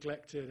feels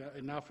neglected,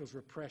 it now feels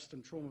repressed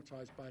and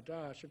traumatized by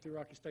Daesh. If the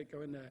Iraqi state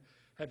go in there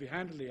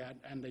heavy-handedly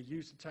and they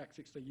use the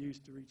tactics they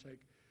used to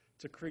retake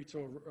Tikrit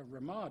or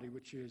Ramadi,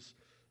 which is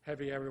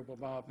heavy aerial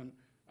bombardment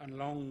and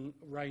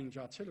long-range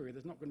artillery,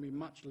 there's not going to be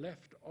much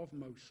left of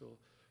Mosul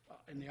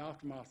in the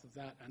aftermath of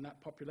that, and that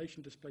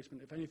population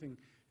displacement, if anything,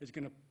 is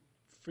going to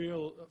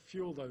fuel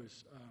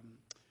those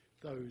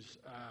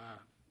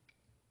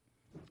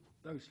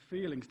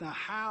feelings. Now,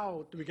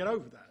 how do we get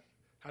over that?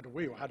 How do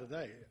we, or how do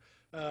they?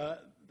 And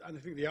I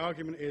think the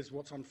argument is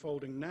what's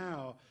unfolding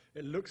now,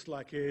 it looks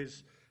like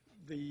is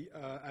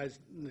as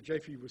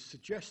Najafi was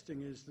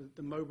suggesting, is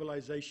the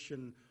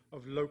mobilization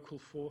of local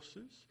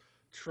forces,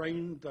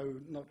 trained, though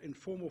not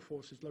informal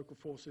forces, local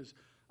forces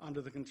under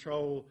the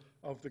control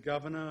of the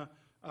governor,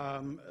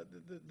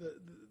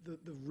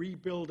 the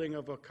rebuilding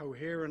of a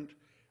coherent,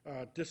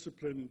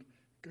 disciplined,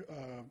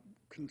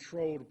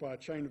 controlled by a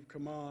chain of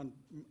command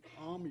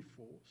army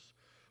force.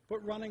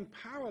 But running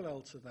parallel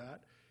to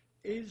that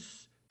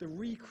is the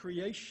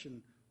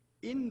recreation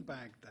in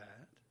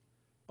Baghdad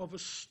of a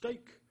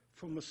stake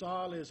for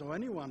Mosalis or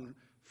anyone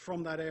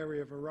from that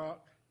area of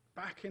Iraq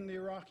back in the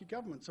Iraqi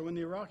government. So when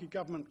the Iraqi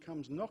government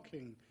comes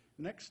knocking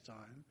next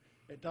time,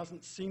 it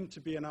doesn't seem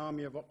to be an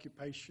army of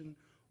occupation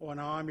or an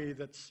army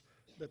that's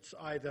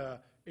either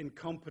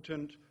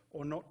incompetent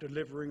or not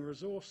delivering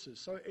resources.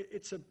 So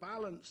it's a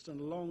balanced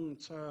and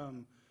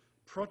long-term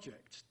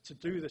project to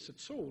do this at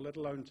all, let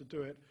alone to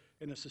do it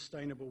in a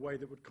sustainable way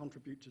that would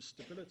contribute to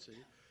stability.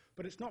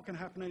 But it's not going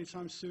to happen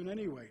anytime soon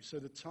anyway, so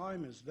the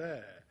time is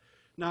there.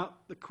 Now,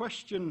 the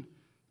question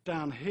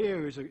down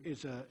here is an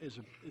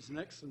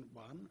excellent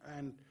one,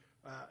 and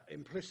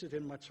implicit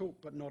in my talk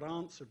but not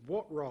answered.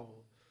 What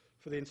role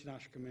for the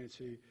international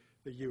community,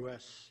 the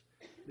US,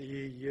 the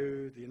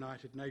EU, the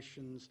United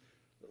Nations,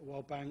 the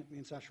World Bank, the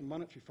International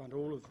Monetary Fund,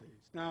 all of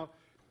these? Now,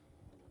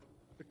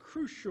 the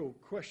crucial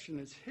question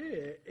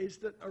is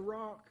that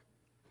Iraq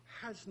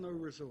has no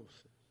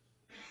resources.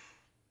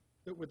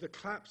 That with the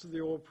collapse of the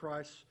oil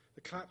price,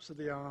 the collapse of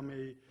the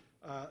army,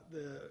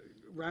 the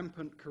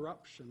rampant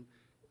corruption,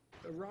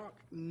 Iraq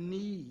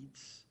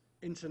needs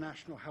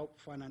international help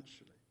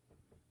financially.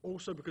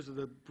 Also because of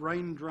the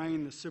brain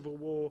drain, the civil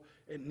war,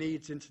 it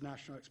needs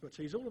international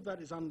expertise. All of that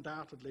is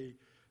undoubtedly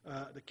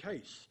the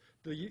case.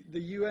 The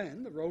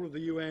UN, the role of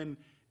the UN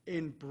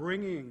in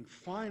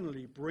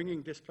finally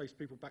bringing displaced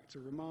people back to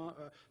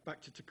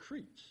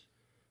Tikrit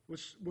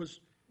was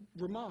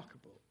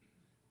remarkable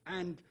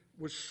and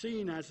was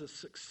seen as a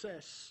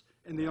success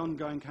in the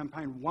ongoing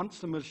campaign. Once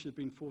the militia had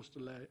been forced to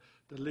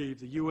leave,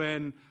 the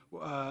UN,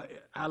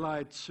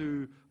 allied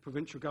to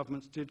provincial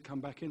governments, did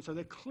come back in. So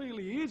there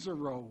clearly is a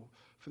role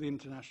for the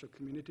international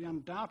community,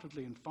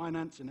 undoubtedly in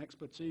finance, in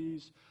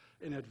expertise,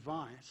 in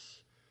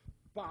advice.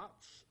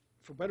 But,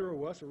 for better or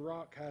worse,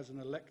 Iraq has an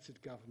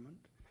elected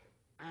government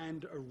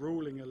and a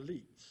ruling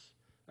elite.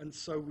 And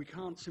so we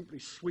can't simply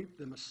sweep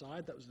them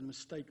aside. That was the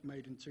mistake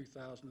made in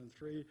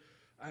 2003.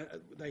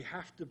 They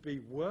have to be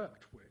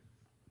worked with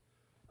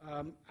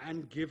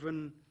and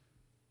given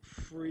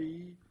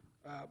free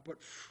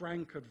but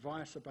frank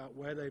advice about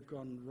where they've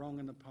gone wrong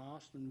in the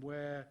past and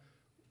where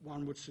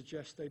one would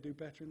suggest they do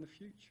better in the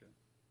future.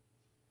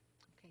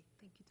 Okay,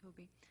 thank you,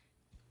 Toby.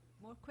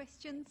 More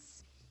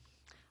questions?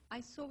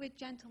 I saw a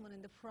gentleman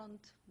in the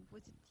front.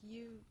 Was it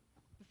you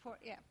before?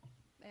 Yeah.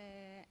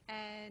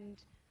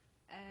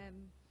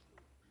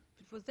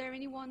 Was there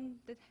anyone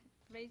that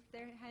raised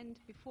their hand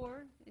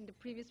before in the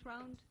previous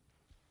round?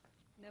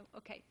 No?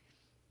 Okay.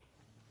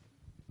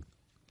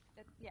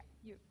 Yeah,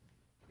 you.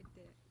 With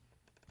the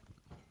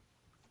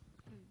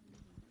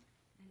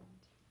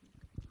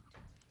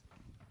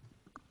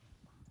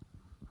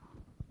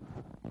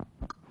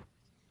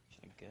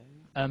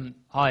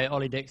Hi,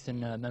 Ollie Dixon,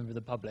 member of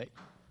the public.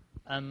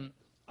 I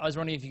was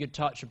wondering if you could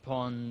touch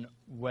upon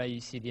where you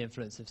see the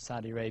influence of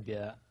Saudi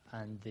Arabia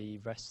and the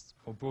rest,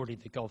 or broadly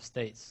the Gulf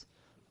states,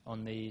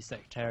 on the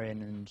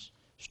sectarian and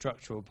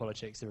structural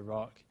politics of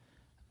Iraq.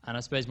 And I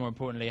suppose more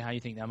importantly, how you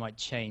think that might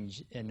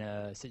change in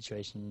a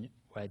situation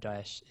where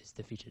Daesh is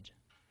defeated.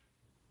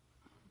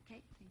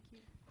 Okay, thank you.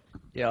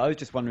 Yeah, I was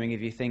just wondering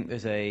if you think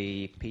there's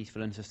a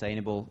peaceful and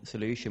sustainable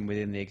solution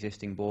within the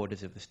existing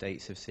borders of the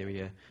states of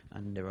Syria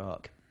and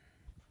Iraq.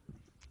 Okay,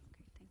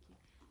 thank you.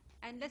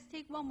 And let's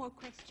take one more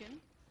question.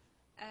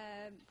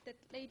 That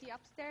lady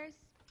upstairs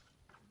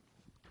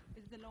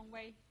is the long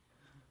way.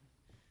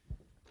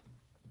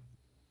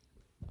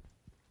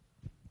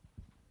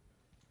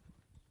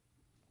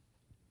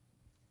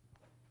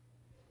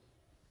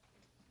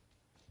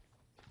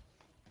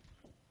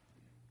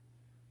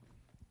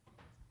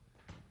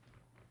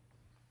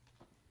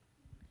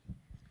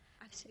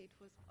 Actually, it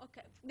was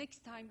okay.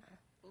 Next time.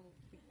 Oh,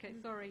 okay,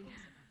 sorry.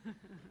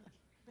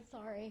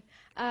 Sorry.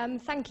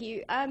 Thank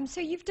you. So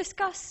you've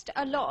discussed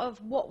a lot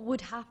of what would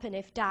happen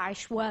if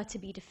Daesh were to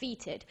be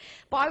defeated,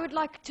 but I would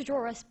like to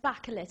draw us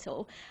back a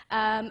little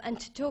and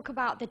to talk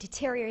about the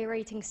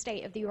deteriorating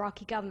state of the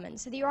Iraqi government.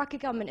 So the Iraqi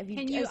government,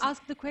 Can you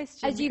ask the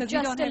question? as you've because we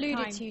just don't have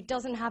alluded time. to,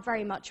 doesn't have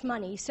very much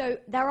money. So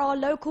there are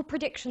local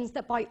predictions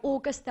that by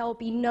August there will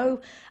be no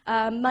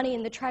money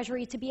in the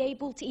treasury to be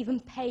able to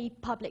even pay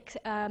public,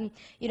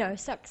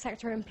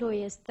 sector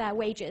employees their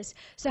wages.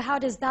 So how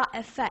does that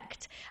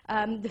affect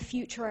the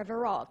future of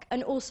Iraq?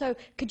 And also,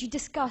 could you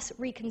discuss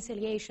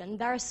reconciliation?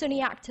 There are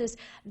Sunni actors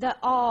that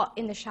are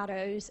in the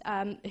shadows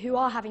who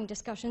are having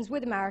discussions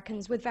with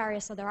Americans, with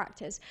various other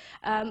actors.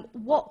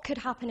 What could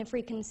happen if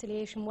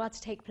reconciliation were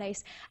to take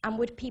place, and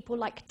would people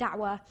like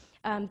Dawah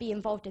be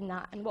involved in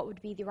that, and what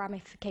would be the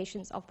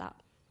ramifications of that?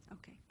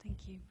 Okay,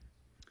 thank you.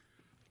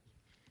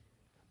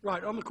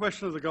 Right, on the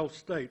question of the Gulf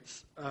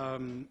states,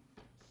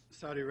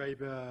 Saudi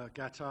Arabia,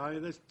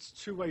 Qatar, there's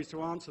two ways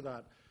to answer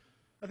that.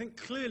 I think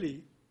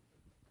clearly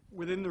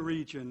within the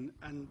region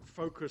and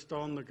focused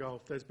on the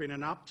Gulf, there's been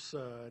an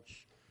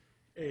upsurge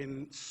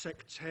in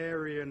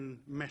sectarian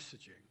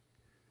messaging,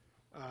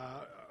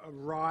 a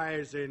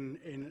rise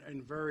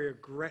in very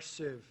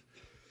aggressive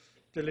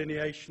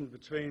delineation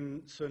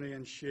between Sunni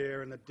and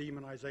Shia and the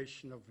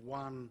demonization of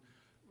one,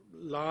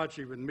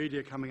 largely with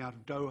media coming out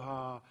of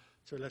Doha,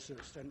 to a lesser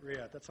extent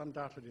Riyadh. That's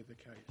undoubtedly the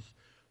case.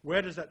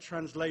 Where does that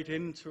translate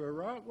into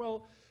Iraq?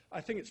 Well,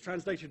 I think it's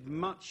translated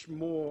much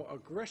more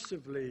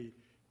aggressively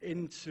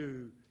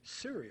into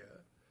Syria,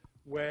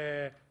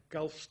 where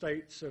Gulf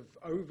states have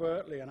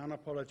overtly and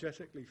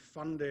unapologetically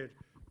funded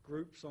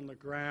groups on the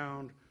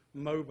ground,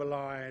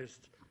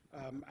 mobilized,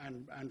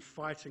 and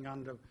fighting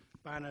under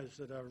banners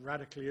that are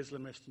radically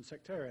Islamist and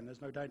sectarian.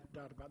 There's no doubt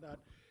about that.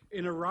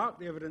 In Iraq,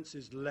 the evidence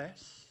is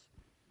less,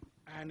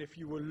 and if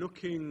you were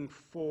looking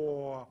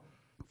for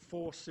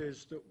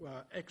forces that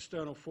were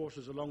external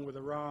forces along with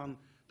Iran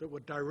that were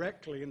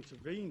directly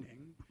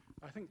intervening,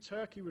 I think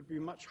Turkey would be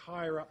much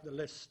higher up the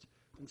list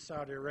than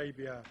Saudi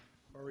Arabia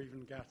or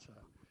even Qatar.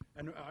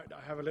 And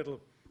I have a little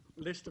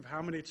list of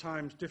how many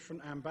times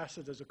different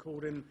ambassadors are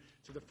called in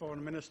to the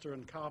foreign minister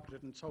and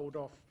carpeted and told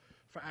off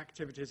for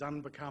activities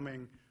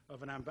unbecoming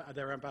of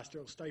their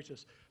ambassadorial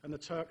status. And the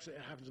Turks, it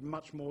happens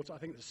much more. I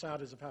think the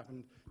Saudis have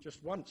happened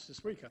just once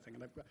this week, I think,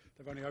 and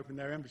they've only opened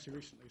their embassy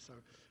recently, so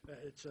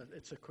it's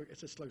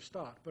a slow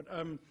start. But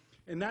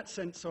in that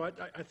sense, so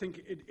I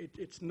think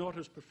it's not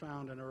as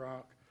profound in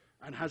Iraq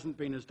and hasn't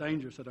been as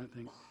dangerous, I don't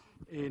think,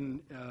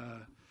 in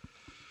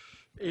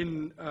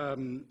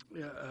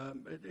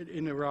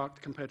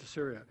Iraq compared to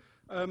Syria.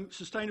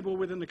 Sustainable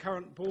within the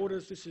current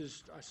borders, this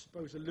is, I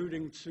suppose,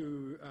 alluding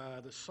to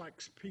the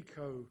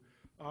Sykes-Picot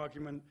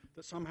argument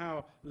that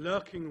somehow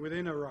lurking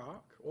within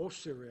Iraq or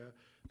Syria,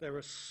 there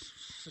are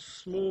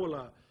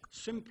smaller,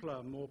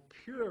 simpler, more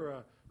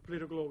purer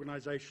political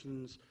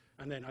organizations,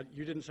 and then,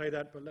 you didn't say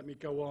that, but let me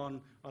go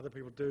on, other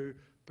people do,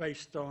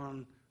 based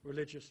on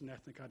religious and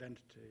ethnic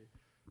identity.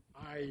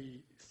 I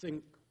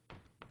think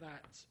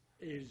that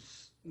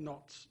is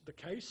not the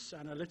case.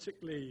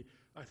 Analytically,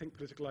 I think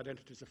political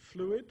identities are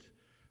fluid.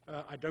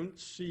 I don't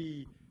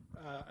see,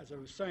 as I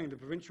was saying, the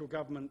provincial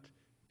government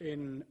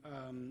in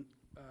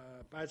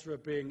Basra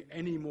being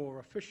any more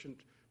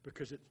efficient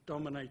because it's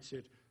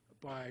dominated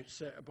by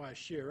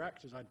Shia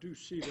actors. I do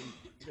see them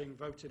being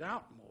voted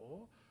out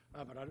more,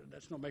 but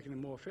that's not making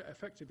them more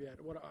effective yet.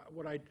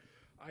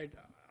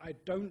 I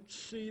don't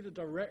see the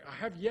direct, I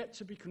have yet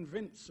to be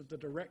convinced of the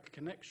direct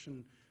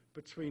connection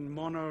between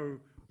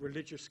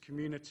mono-religious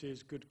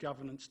communities, good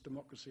governance,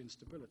 democracy, and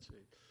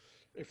stability.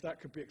 If that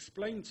could be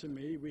explained to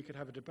me, we could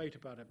have a debate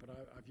about it, but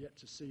I've yet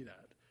to see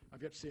that.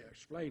 I've yet to see it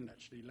explained,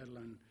 actually, let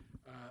alone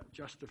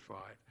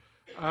justified.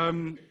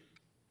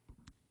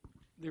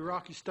 The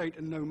Iraqi state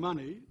and no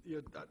money,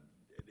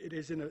 it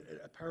is in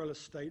a perilous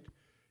state.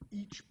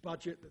 Each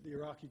budget that the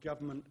Iraqi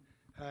government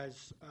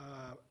has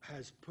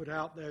put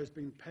out there has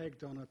been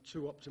pegged on a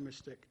too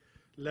optimistic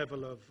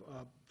level of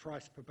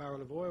price per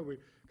barrel of oil. We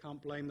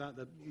can't blame that.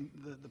 The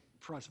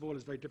price of oil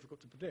is very difficult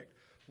to predict.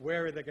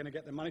 Where are they going to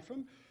get their money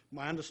from?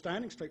 My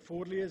understanding,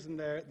 straightforwardly, is and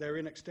they're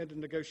in extended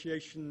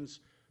negotiations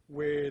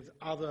with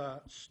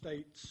other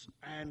states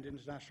and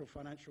international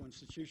financial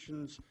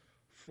institutions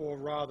for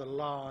rather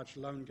large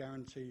loan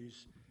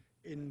guarantees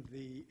in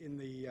the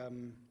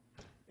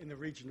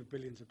region of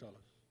billions of dollars.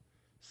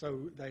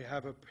 So they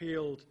have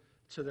appealed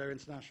to their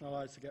international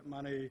allies to get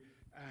money,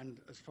 and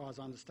as far as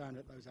I understand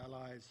it, those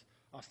allies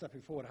are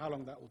stepping forward. How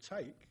long that will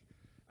take,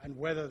 and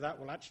whether that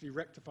will actually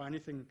rectify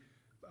anything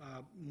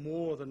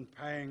more than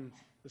paying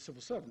the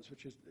civil servants,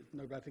 which is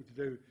no bad thing to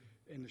do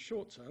in the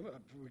short term.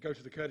 We go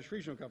to the Kurdish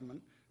regional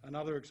government,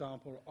 another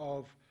example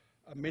of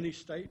a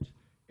mini-state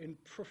in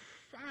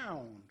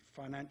profound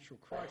financial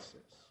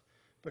crisis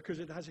because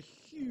it has a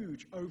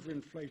huge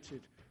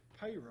overinflated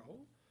payroll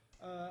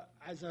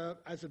as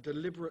a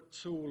deliberate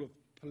tool of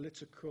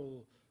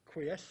political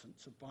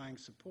quiescence, of buying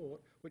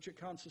support, which it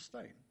can't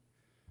sustain.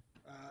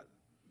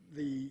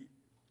 The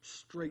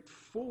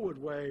straightforward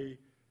way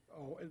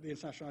or the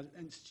international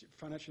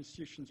financial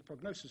institutions'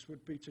 prognosis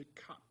would be to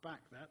cut back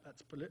that.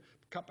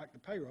 Cut back the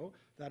payroll.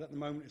 That at the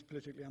moment is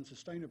politically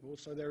unsustainable.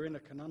 So they're in a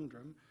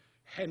conundrum.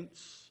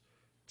 Hence,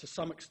 to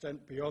some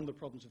extent, beyond the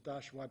problems of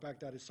Daesh, why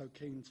Baghdad is so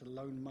keen to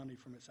loan money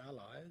from its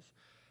allies,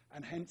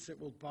 and hence it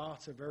will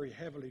barter very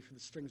heavily for the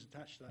strings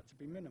attached to that to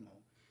be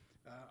minimal.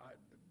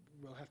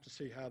 We'll have to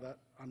see how that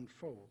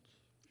unfolds.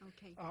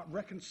 Okay.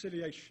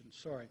 Reconciliation,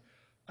 sorry.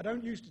 I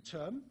don't use the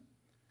term.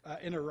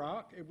 In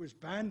Iraq, it was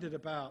bandied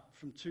about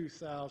from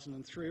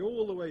 2003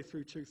 all the way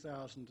through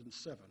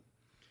 2007.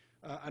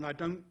 And I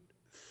don't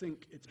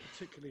think it's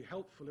particularly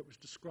helpful. It was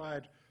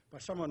described by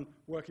someone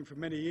working for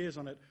many years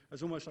on it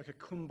as almost like a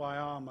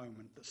kumbaya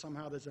moment, that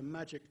somehow there's a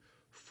magic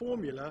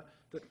formula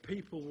that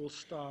people will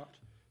start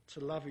to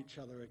love each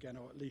other again,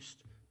 or at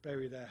least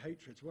bury their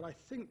hatreds. What I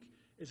think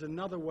is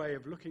another way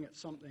of looking at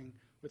something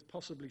with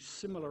possibly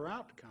similar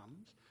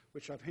outcomes,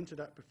 which I've hinted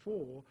at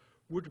before,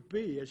 would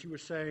be, as you were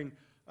saying,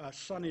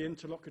 sunny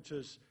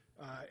interlocutors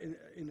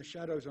in the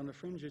shadows on the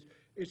fringes,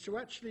 is to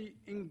actually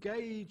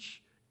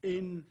engage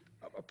in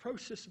a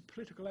process of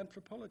political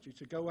anthropology,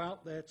 to go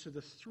out there to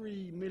the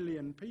 3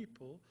 million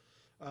people,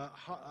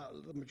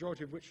 the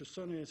majority of which are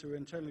Sunnis who are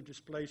internally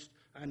displaced,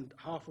 and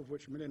half of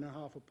which, 1.5 million,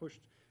 are pushed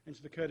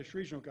into the Kurdish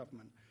regional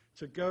government,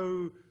 to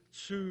go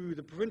to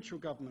the provincial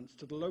governments,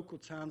 to the local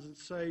towns, and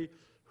say,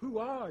 who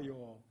are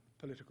your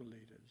political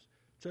leaders?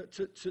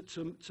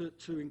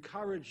 To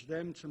encourage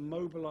them to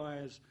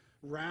mobilize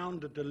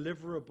round a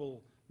deliverable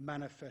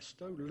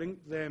manifesto,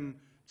 link them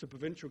to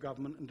provincial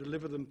government and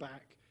deliver them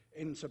back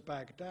into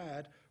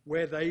Baghdad,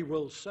 where they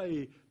will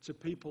say to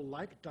people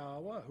like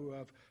Dawa, who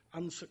have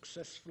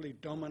unsuccessfully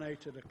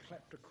dominated a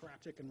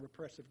kleptocratic and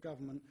repressive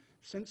government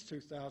since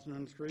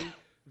 2003,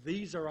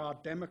 these are our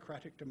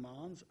democratic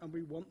demands and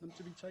we want them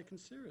to be taken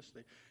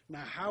seriously.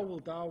 Now, how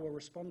will Dawa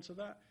respond to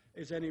that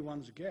is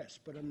anyone's guess,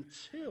 but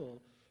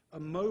until a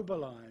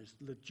mobilized,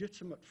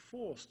 legitimate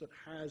force that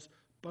has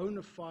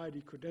bona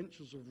fide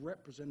credentials of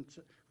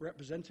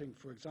representing,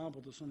 for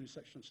example, the Sunni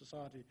section of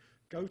society,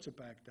 go to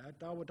Baghdad,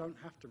 Dawa don't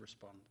have to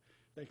respond.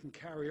 They can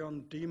carry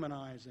on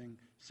demonizing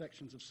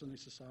sections of Sunni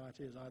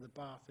society as either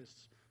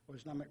Baathists or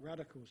Islamic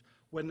radicals.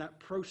 When that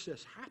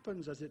process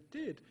happens, as it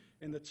did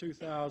in the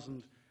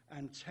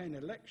 2010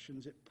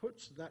 elections, it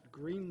puts that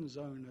green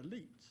zone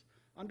elite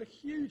under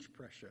huge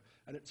pressure,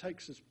 and it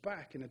takes us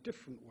back in a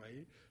different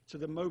way to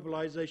the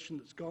mobilization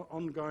that's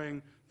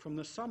ongoing from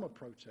the summer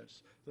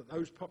protests, that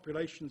those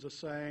populations are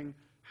saying,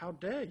 how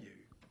dare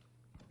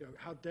you?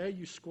 How dare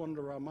you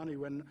squander our money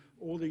when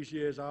all these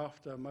years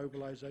after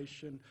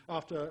mobilization,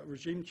 after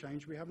regime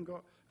change, we haven't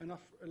got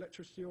enough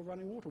electricity or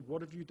running water?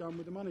 What have you done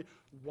with the money?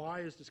 Why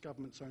is this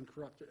government so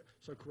corrupt?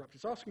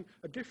 It's asking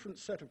a different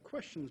set of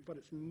questions, but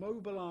it's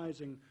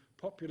mobilizing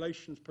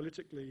populations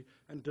politically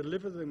and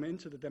deliver them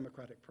into the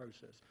democratic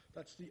process.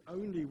 That's the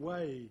only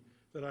way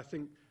that I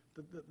think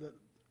that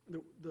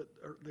the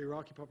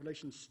Iraqi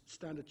population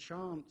stand a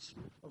chance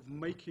of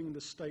making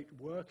the state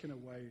work in a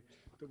way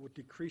that will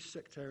decrease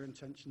sectarian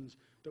tensions,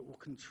 that will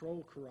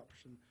control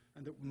corruption,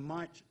 and that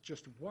might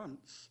just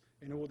once,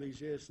 in all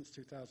these years since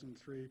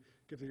 2003,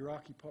 give the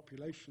Iraqi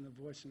population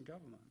a voice in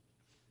government.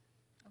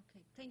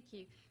 Okay, thank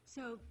you.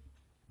 So,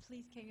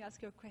 please, can you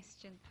ask your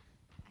question?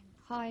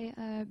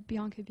 Hi,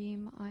 Bianca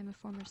Beam. I'm a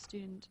former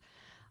student.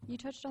 You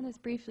touched on this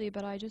briefly,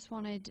 but I just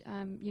wanted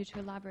you to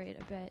elaborate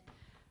a bit.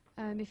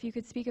 If you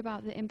could speak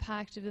about the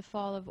impact of the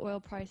fall of oil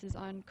prices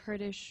on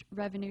Kurdish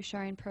revenue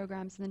sharing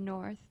programs in the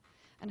north,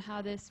 and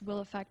how this will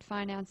affect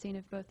financing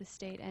of both the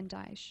state and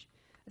Daesh.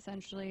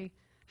 Essentially,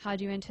 how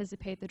do you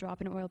anticipate the drop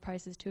in oil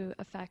prices to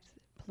affect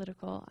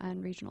political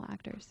and regional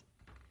actors?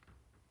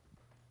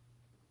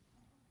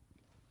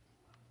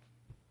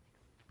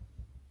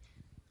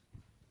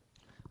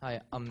 Hi,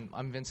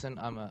 I'm Vincent.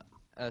 I'm a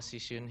LSE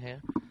student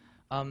here.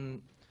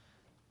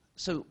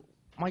 So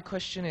my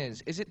question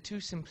is it too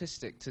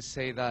simplistic to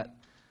say that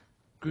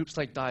groups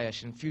like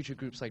Daesh and future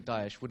groups like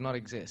Daesh would not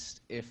exist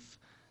if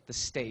the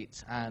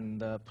state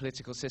and the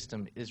political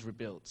system is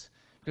rebuilt?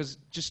 Because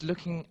just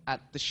looking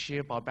at the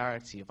sheer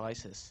barbarity of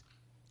ISIS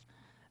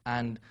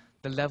and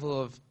the level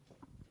of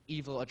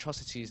evil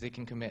atrocities they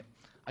can commit,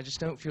 I just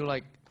don't feel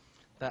like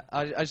that.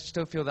 I just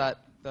don't feel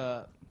that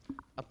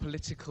a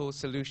political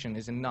solution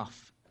is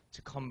enough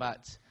to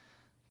combat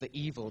the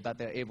evil that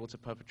they're able to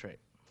perpetrate.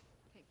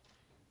 Okay.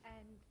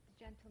 And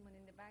the gentleman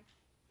in the back,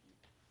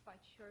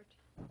 white shirt.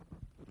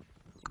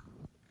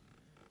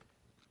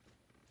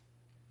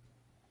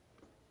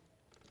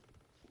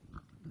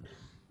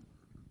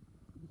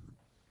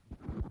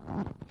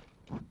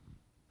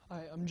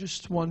 Hi, I'm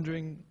just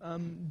wondering,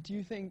 do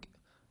you think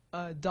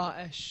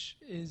Daesh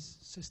is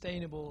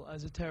sustainable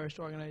as a terrorist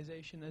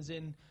organization? As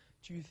in,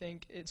 do you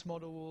think its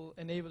model will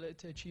enable it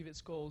to achieve its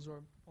goals,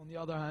 or on the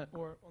other hand,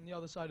 or on the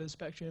other side of the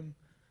spectrum,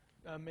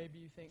 maybe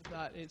you think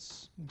that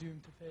it's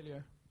doomed to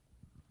failure?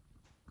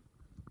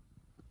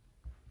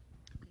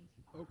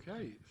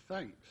 Okay,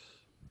 thanks.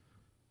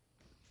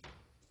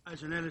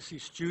 As an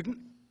LSE student,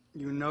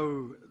 you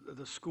know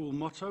the school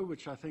motto,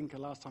 which I think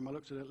last time I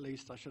looked at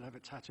least, I should have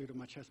it tattooed on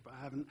my chest, but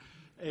I haven't,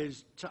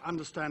 is to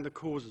understand the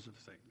causes of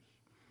things.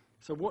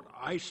 So what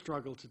I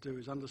struggle to do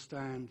is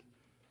understand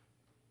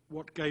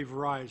what gave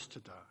rise to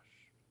Daesh.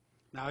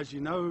 Now, as you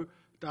know,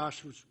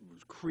 Daesh was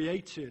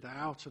created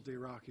out of the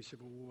Iraqi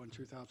civil war in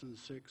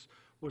 2006,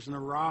 was an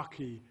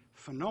Iraqi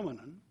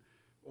phenomenon,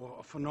 or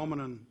a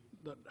phenomenon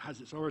that has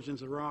its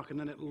origins in Iraq, and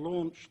then it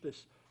launched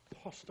this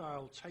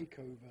hostile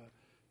takeover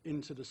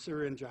into the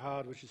Syrian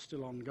jihad, which is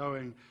still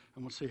ongoing,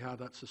 and we'll see how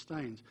that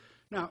sustains.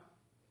 Now,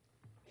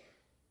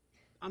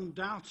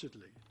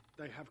 undoubtedly,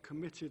 they have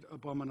committed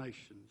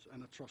abominations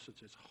and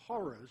atrocities,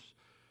 horrors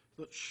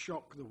that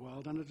shock the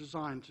world and are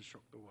designed to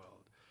shock the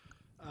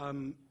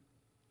world.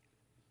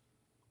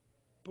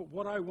 But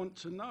what I want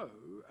to know,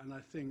 and I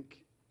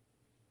think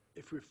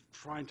if we're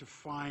trying to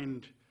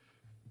find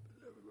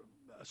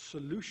a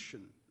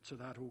solution to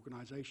that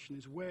organization,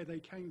 is where they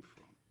came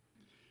from.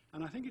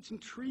 And I think it's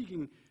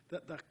intriguing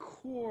that the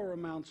core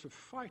amounts of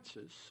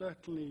fighters,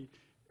 certainly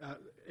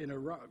in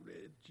Iraq,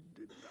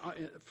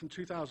 from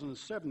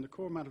 2007, the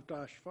core amount of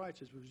Daesh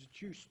fighters was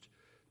reduced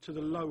to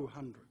the low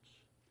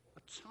hundreds,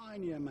 a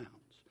tiny amount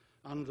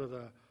under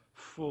the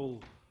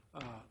full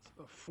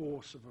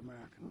force of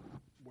American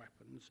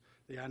weapons,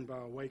 the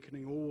Anbar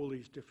Awakening, all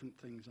these different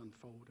things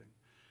unfolding.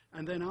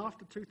 And then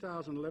after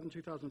 2011,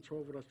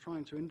 2012, what I was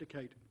trying to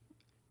indicate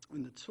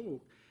in the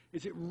talk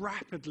is it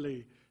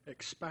rapidly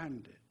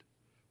expanded.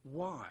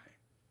 Why?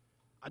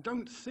 I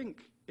don't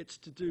think it's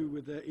to do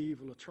with their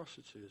evil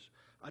atrocities.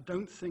 I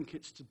don't think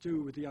it's to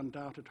do with the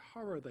undoubted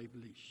horror they've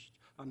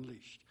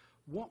unleashed.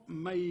 What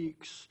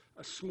makes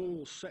a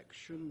small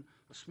section,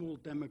 a small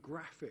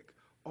demographic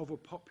of a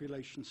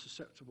population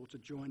susceptible to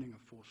joining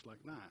a force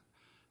like that?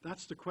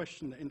 That's the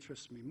question that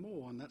interests me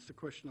more, and that's the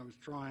question I was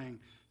trying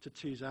to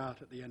tease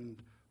out at the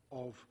end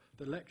of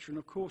the lecture. And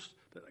of course,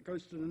 that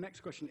goes to the next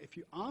question. If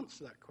you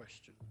answer that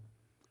question,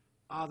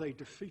 are they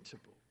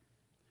defeatable?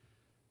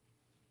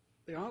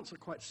 The answer,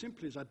 quite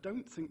simply, is I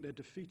don't think they're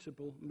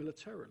defeatable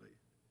militarily.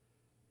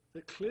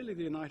 That clearly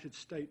the United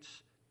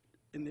States,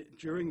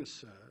 during the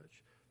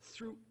surge,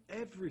 threw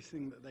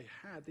everything that they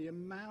had, the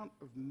amount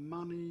of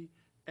money,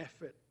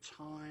 effort,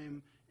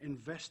 time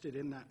invested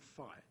in that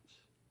fight,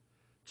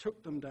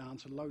 took them down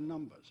to low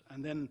numbers.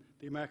 And then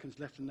the Americans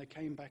left and they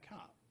came back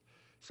up.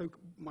 So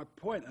my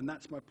point, and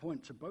that's my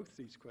point to both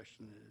these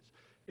questions, is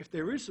if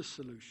there is a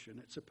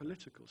solution, it's a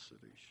political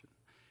solution.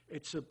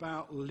 It's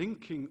about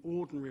linking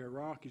ordinary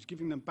Iraqis,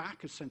 giving them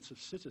back a sense of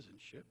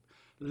citizenship,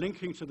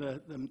 linking to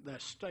their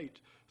state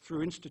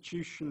through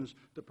institutions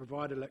that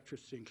provide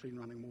electricity and clean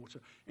running water,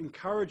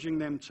 encouraging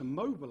them to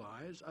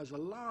mobilize, as a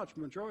large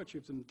majority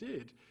of them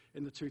did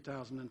in the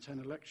 2010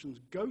 elections,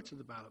 go to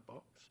the ballot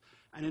box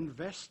and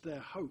invest their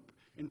hope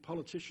in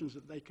politicians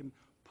that they can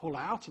pull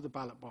out of the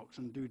ballot box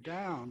and do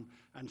down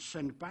and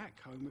send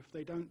back home if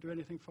they don't do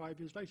anything 5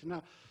 years later.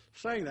 Now,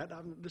 saying that,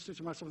 I'm listening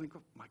to myself and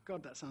think, oh my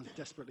God, that sounds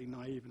desperately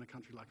naive in a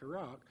country like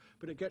Iraq,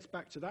 but it gets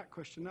back to that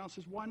question now,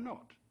 says, why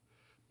not?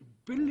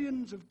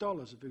 Billions of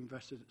dollars have been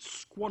invested,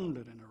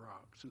 squandered in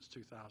Iraq since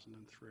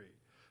 2003.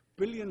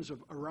 Billions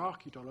of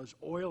Iraqi dollars,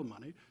 oil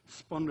money,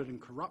 squandered in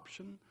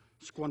corruption,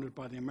 squandered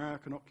by the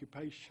American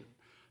occupation.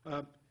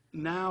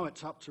 Now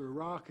it's up to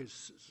Iraq,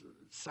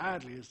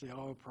 sadly, as the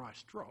oil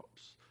price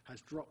drops, has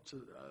dropped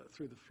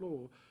through the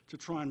floor, to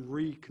try and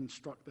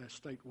reconstruct their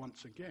state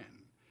once again.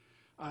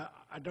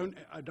 I don't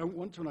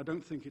want to, and I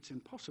don't think it's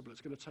impossible.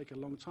 It's going to take a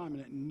long time,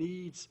 and it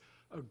needs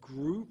a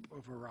group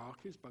of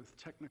Iraqis, both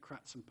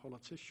technocrats and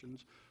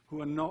politicians,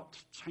 who are not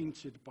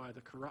tainted by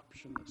the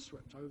corruption that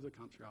swept over the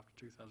country after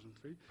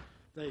 2003.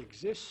 They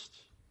exist.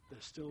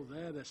 They're still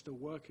there. They're still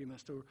working. They're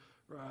still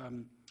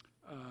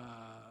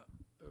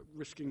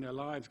risking their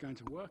lives going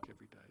to work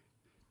every day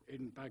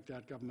in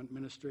Baghdad government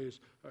ministries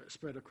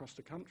spread across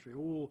the country.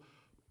 All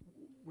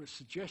we're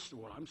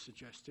suggesting, what I'm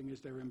suggesting, is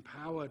they're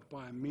empowered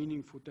by a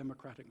meaningful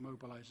democratic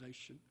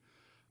mobilization,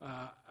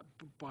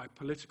 by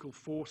political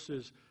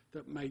forces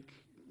that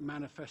make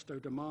manifesto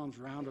demands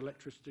around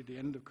electricity, the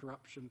end of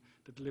corruption,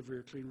 the delivery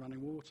of clean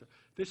running water.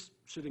 This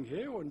sitting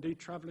here, or indeed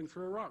traveling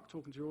through Iraq,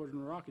 talking to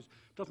ordinary Iraqis,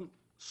 doesn't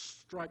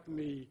strike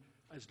me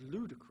as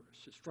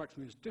ludicrous. It strikes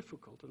me as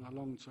difficult and a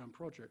long-term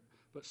project,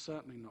 but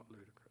certainly not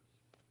ludicrous.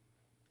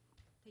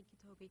 Thank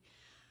you, Toby.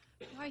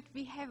 Right,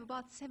 we have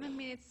about 7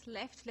 minutes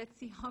left. Let's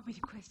see how many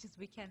questions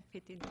we can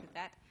fit into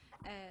that.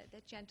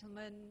 That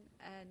gentleman,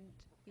 and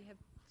we have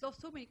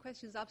so many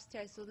questions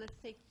upstairs, so let's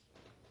take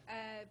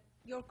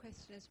your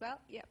question as well.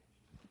 Yeah,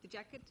 with the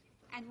jacket.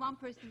 And one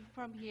person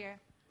from here.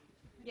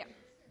 Yeah,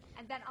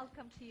 and then I'll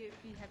come to you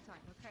if you have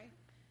time, okay?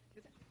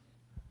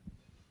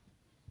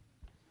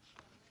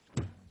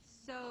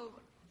 So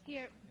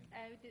here,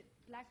 the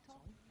black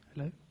top.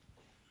 Hello.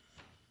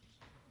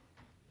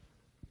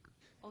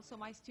 Also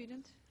my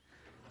student.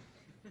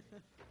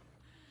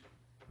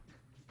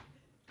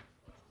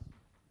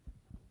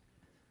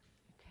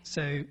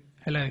 So,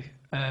 hello,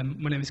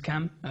 my name is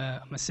Cam,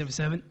 I'm a civil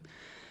servant.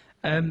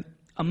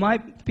 I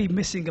might be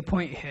missing a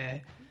point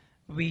here.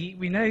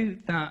 We know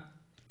that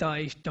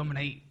Daesh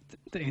dominate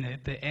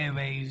the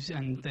airwaves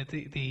and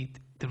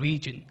the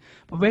region.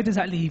 But where does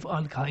that leave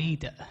Al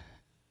Qaeda?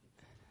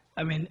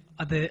 I mean,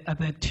 are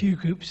the two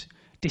groups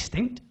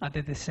distinct? Are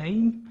they the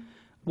same?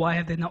 Why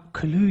have they not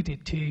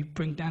colluded to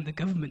bring down the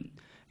government?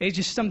 It's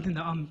just something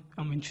that I'm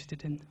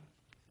interested in.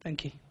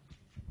 Thank you.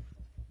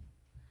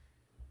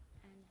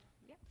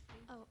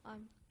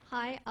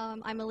 Hi,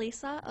 I'm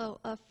Elisa,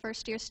 a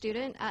first-year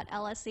student at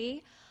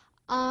LSE.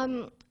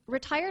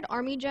 Retired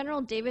Army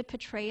General David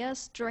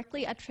Petraeus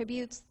directly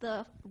attributes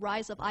the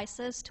rise of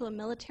ISIS to a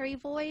military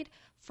void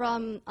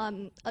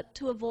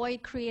to a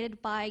void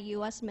created by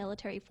U.S.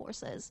 military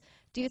forces.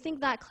 Do you think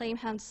that claim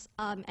has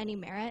any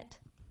merit?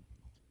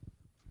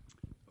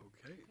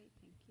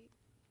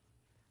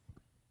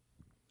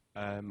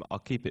 Okay. I'll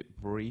keep it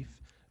brief.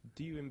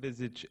 Do you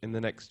envisage in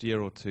the next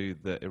year or two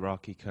that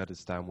Iraqi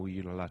Kurdistan will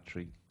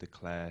unilaterally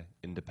declare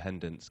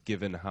independence,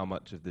 given how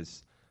much of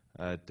this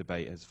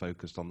debate has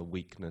focused on the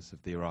weakness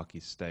of the Iraqi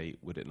state?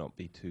 Would it not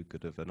be too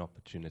good of an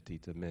opportunity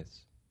to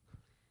miss?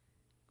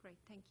 Great,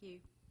 thank you.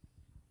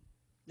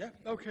 Yeah,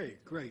 okay,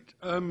 great.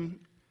 Al-Qaeda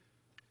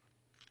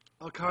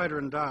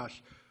and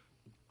Daesh,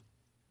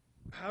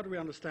 how do we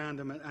understand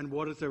them and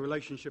what is their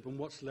relationship and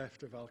what's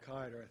left of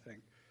Al-Qaeda, I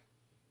think?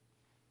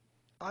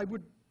 I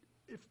would,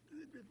 if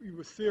you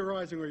were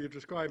theorizing or you're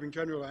describing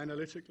general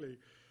analytically,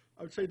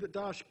 I would say that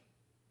Daesh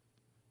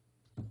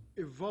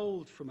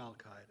evolved from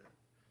Al-Qaeda.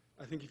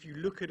 I think if you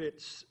look at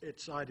its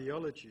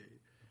ideology,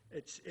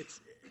 it's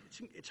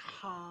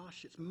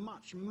harsh, it's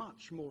much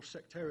more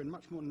sectarian,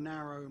 much more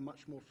narrow,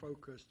 much more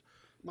focused,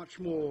 much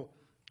more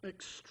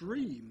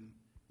extreme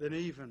than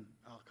even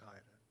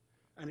Al-Qaeda.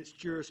 And its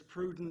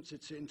jurisprudence,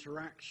 its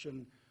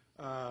interaction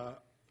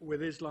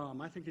with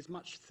Islam, I think is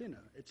much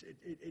thinner.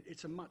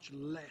 It's a much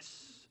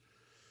less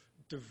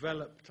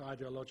developed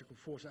ideological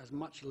force. It has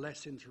much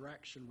less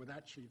interaction with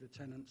actually the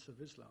tenets of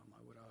Islam,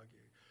 I would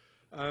argue.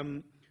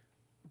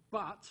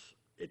 But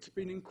it's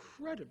been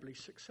incredibly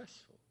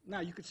successful. Now,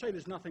 you could say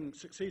there's nothing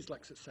succeeds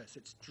like success.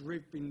 It's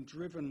been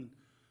driven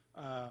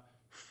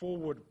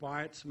forward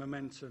by its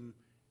momentum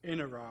in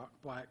Iraq,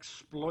 by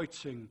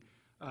exploiting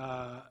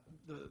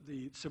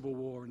the civil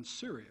war in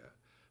Syria.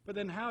 But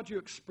then how do you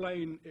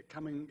explain it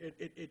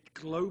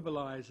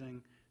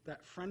globalizing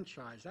that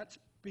franchise? That's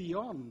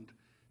beyond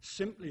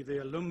simply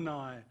the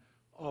alumni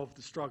of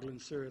the struggle in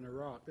Syria and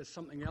Iraq. There's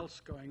something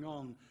else going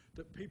on,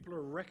 that people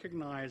are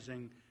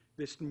recognizing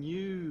this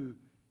new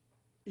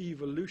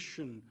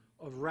evolution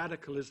of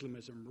radical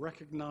Islamism,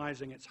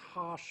 recognizing its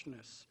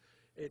harshness,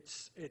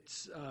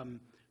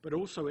 but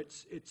also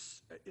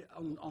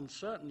on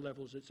certain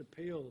levels, its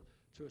appeal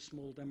to a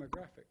small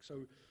demographic.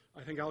 So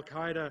I think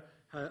Al-Qaeda,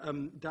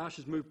 Daesh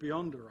has moved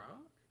beyond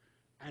Iraq,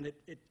 and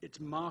it's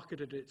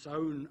marketed its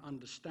own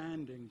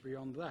understanding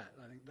beyond that.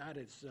 I think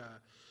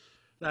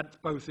that's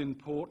both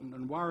important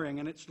and worrying,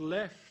 and it's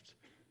left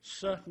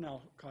certain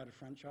Al-Qaeda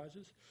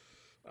franchises,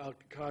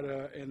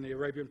 Al-Qaeda in the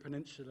Arabian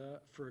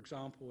Peninsula, for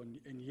example,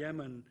 in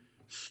Yemen,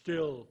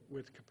 still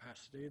with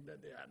capacity.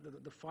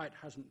 The fight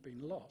hasn't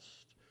been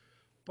lost.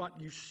 But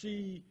you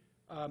see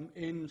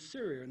in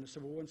Syria, in the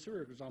civil war in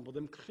Syria, for example,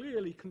 them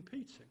clearly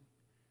competing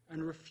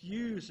and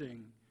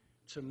refusing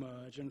to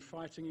merge and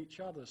fighting each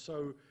other.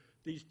 So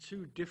these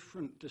two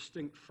different,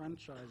 distinct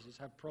franchises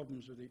have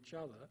problems with each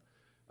other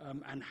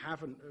and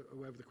haven't,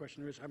 whoever the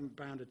questioner is, haven't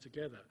banded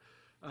together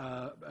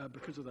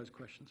because of those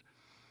questions.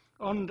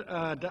 And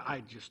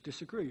I just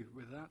disagree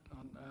with that.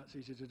 It's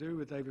easy to do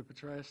with David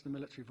Petraeus, the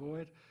military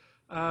void.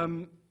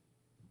 And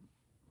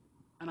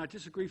I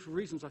disagree for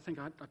reasons I think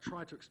I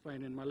tried to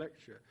explain in my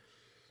lecture.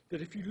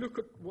 That if you look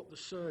at what the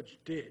surge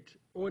did,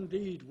 or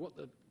indeed what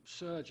the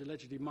surge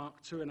allegedly Mark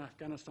II in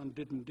Afghanistan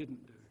did and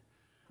didn't do,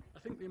 I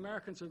think the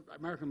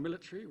American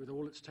military, with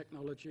all its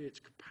technology, its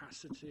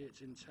capacity,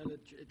 its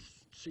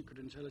secret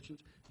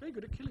intelligence, very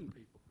good at killing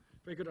people,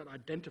 very good at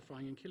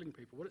identifying and killing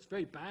people. What it's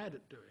very bad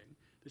at doing,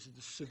 this is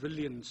the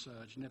civilian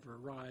surge, never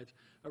arrived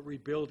at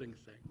rebuilding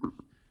things.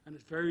 And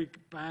it's very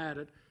bad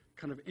at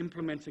kind of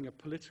implementing a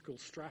political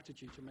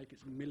strategy to make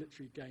its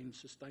military gains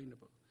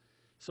sustainable.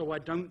 So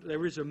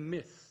there is a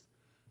myth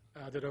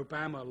that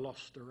Obama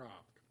lost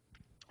Iraq.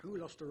 Who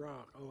lost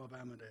Iraq? Oh,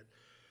 Obama did.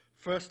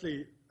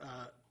 Firstly,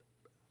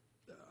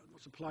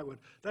 what's a polite word?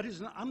 That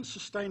is an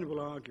unsustainable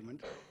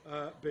argument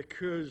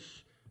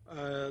because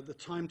the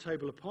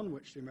timetable upon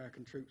which the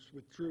American troops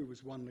withdrew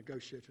was one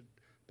negotiated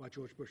by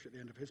George Bush at the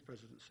end of his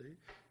presidency.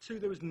 Two,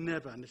 there was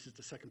never, and this is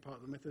the second part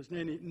of the myth, there was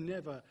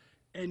never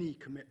any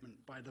commitment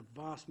by the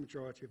vast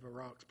majority of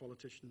Iraq's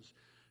politicians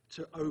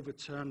to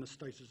overturn the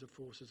Status of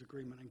Forces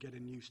agreement and get a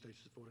new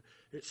Status of Forces.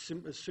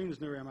 As soon as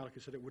Nouri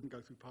al-Maliki said it wouldn't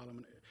go through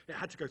Parliament, it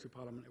had to go through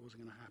Parliament, it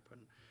wasn't going to happen.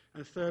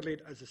 And thirdly,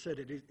 as I said,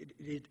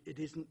 it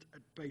isn't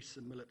at base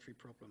a military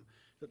problem,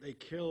 that they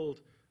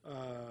killed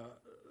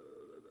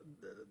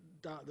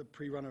the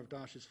pre-runner of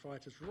Daesh's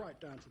fighters right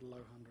down to the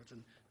low hundreds,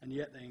 and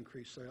yet they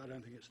increased, so I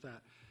don't think it's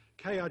that.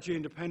 KRG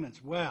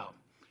independence, well,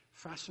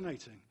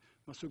 fascinating.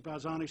 Masoud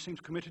Barzani seems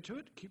committed to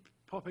it, keeps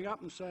popping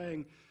up and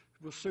saying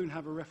we'll soon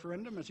have a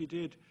referendum, as he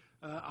did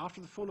after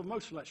the fall of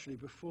Mosul, actually,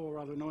 before,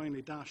 rather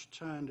annoyingly, Daesh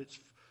turned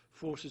its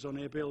forces on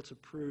Erbil to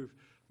prove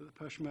that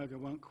the Peshmerga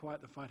weren't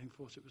quite the fighting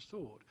force it was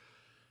thought.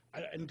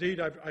 Indeed,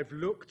 I've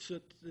looked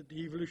at the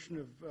evolution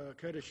of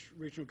Kurdish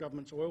regional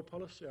government's oil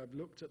policy. I've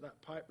looked at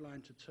that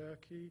pipeline to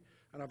Turkey,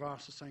 and I've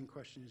asked the same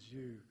question as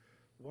you.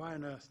 Why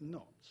on earth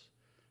not?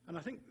 And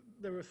I think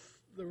there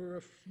are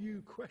a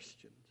few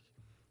questions.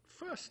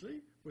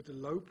 Firstly, with the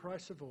low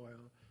price of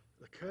oil,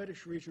 the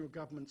Kurdish regional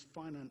government's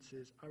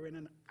finances are in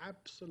an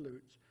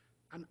absolute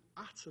and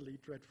utterly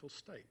dreadful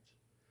state.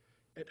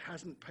 It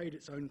hasn't paid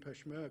its own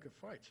Peshmerga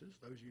fighters,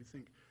 those you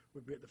think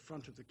would be at the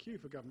front of the queue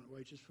for government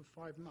wages, for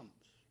 5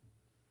 months.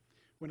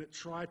 When it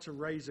tried to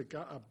raise a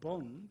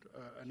bond,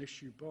 an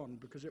issue bond,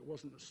 because it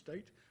wasn't a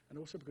state, and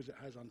also because it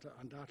has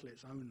undoubtedly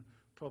its own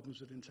problems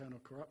with internal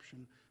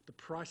corruption, the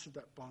price of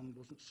that bond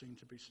wasn't seen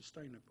to be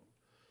sustainable.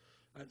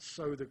 And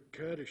so the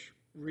Kurdish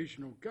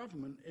regional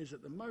government is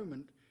at the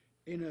moment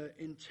in an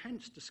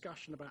intense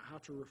discussion about how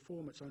to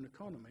reform its own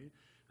economy,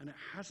 and it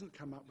hasn't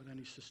come up with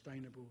any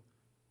sustainable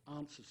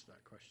answers to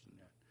that question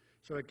yet.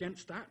 So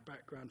against that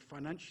background,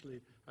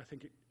 financially, I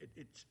think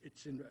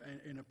it's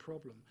in a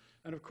problem.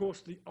 And of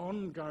course, the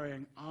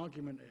ongoing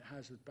argument it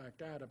has with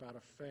Baghdad about a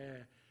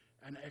fair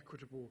and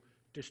equitable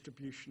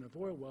distribution of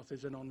oil wealth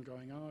is an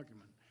ongoing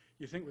argument.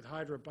 You think with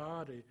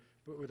Hyderabadi,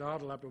 but with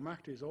Adil Abdul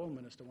Mahdi as oil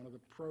minister, one of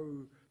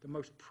the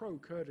most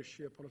pro-Kurdish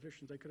Shia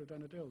politicians, they could have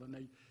done a deal, and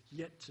they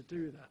yet to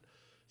do that.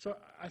 So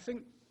I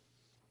think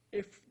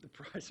if the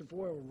price of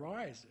oil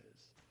rises,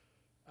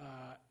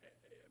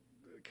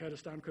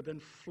 Kurdistan could then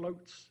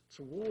float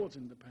towards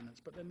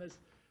independence. But then there's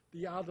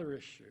the other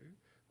issue,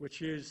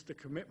 which is the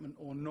commitment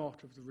or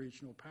not of the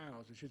regional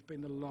powers, which has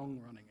been the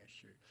long-running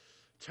issue.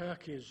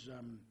 Turkey's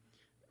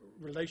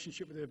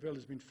relationship with Erbil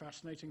has been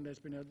fascinating. There's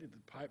been the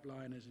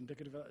pipeline is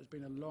indicative of that. There's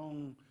been a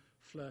long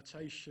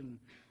flirtation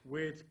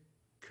with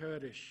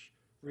Kurdish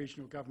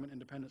regional government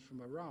independence from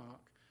Iraq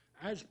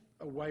as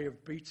a way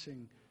of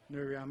beating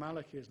Nouri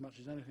al-Maliki as much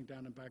as anything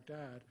down in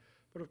Baghdad.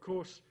 But of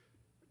course,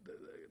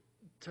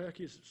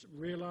 Turkey has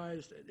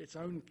realized its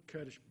own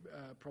Kurdish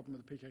problem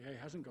with the PKK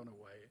hasn't gone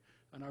away,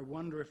 and I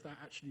wonder if that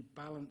actually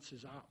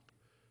balances up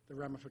the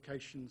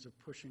ramifications of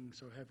pushing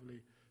so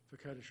heavily for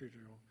Kurdish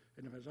regional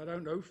independence. I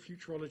don't know,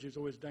 futurology is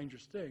always a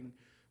dangerous thing,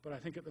 but I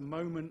think at the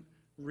moment,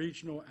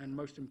 regional and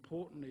most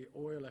importantly,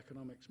 oil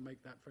economics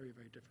make that very,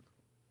 very difficult.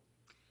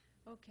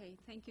 Okay,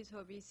 thank you,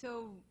 Toby.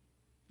 So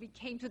we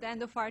came to the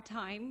end of our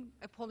time.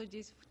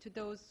 Apologies to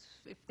those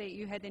if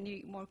you had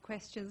any more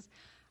questions.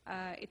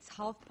 It's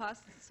 1/2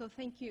 past, so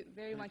thank you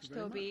very much,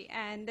 Toby.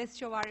 And let's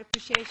show our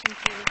appreciation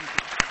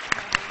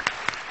to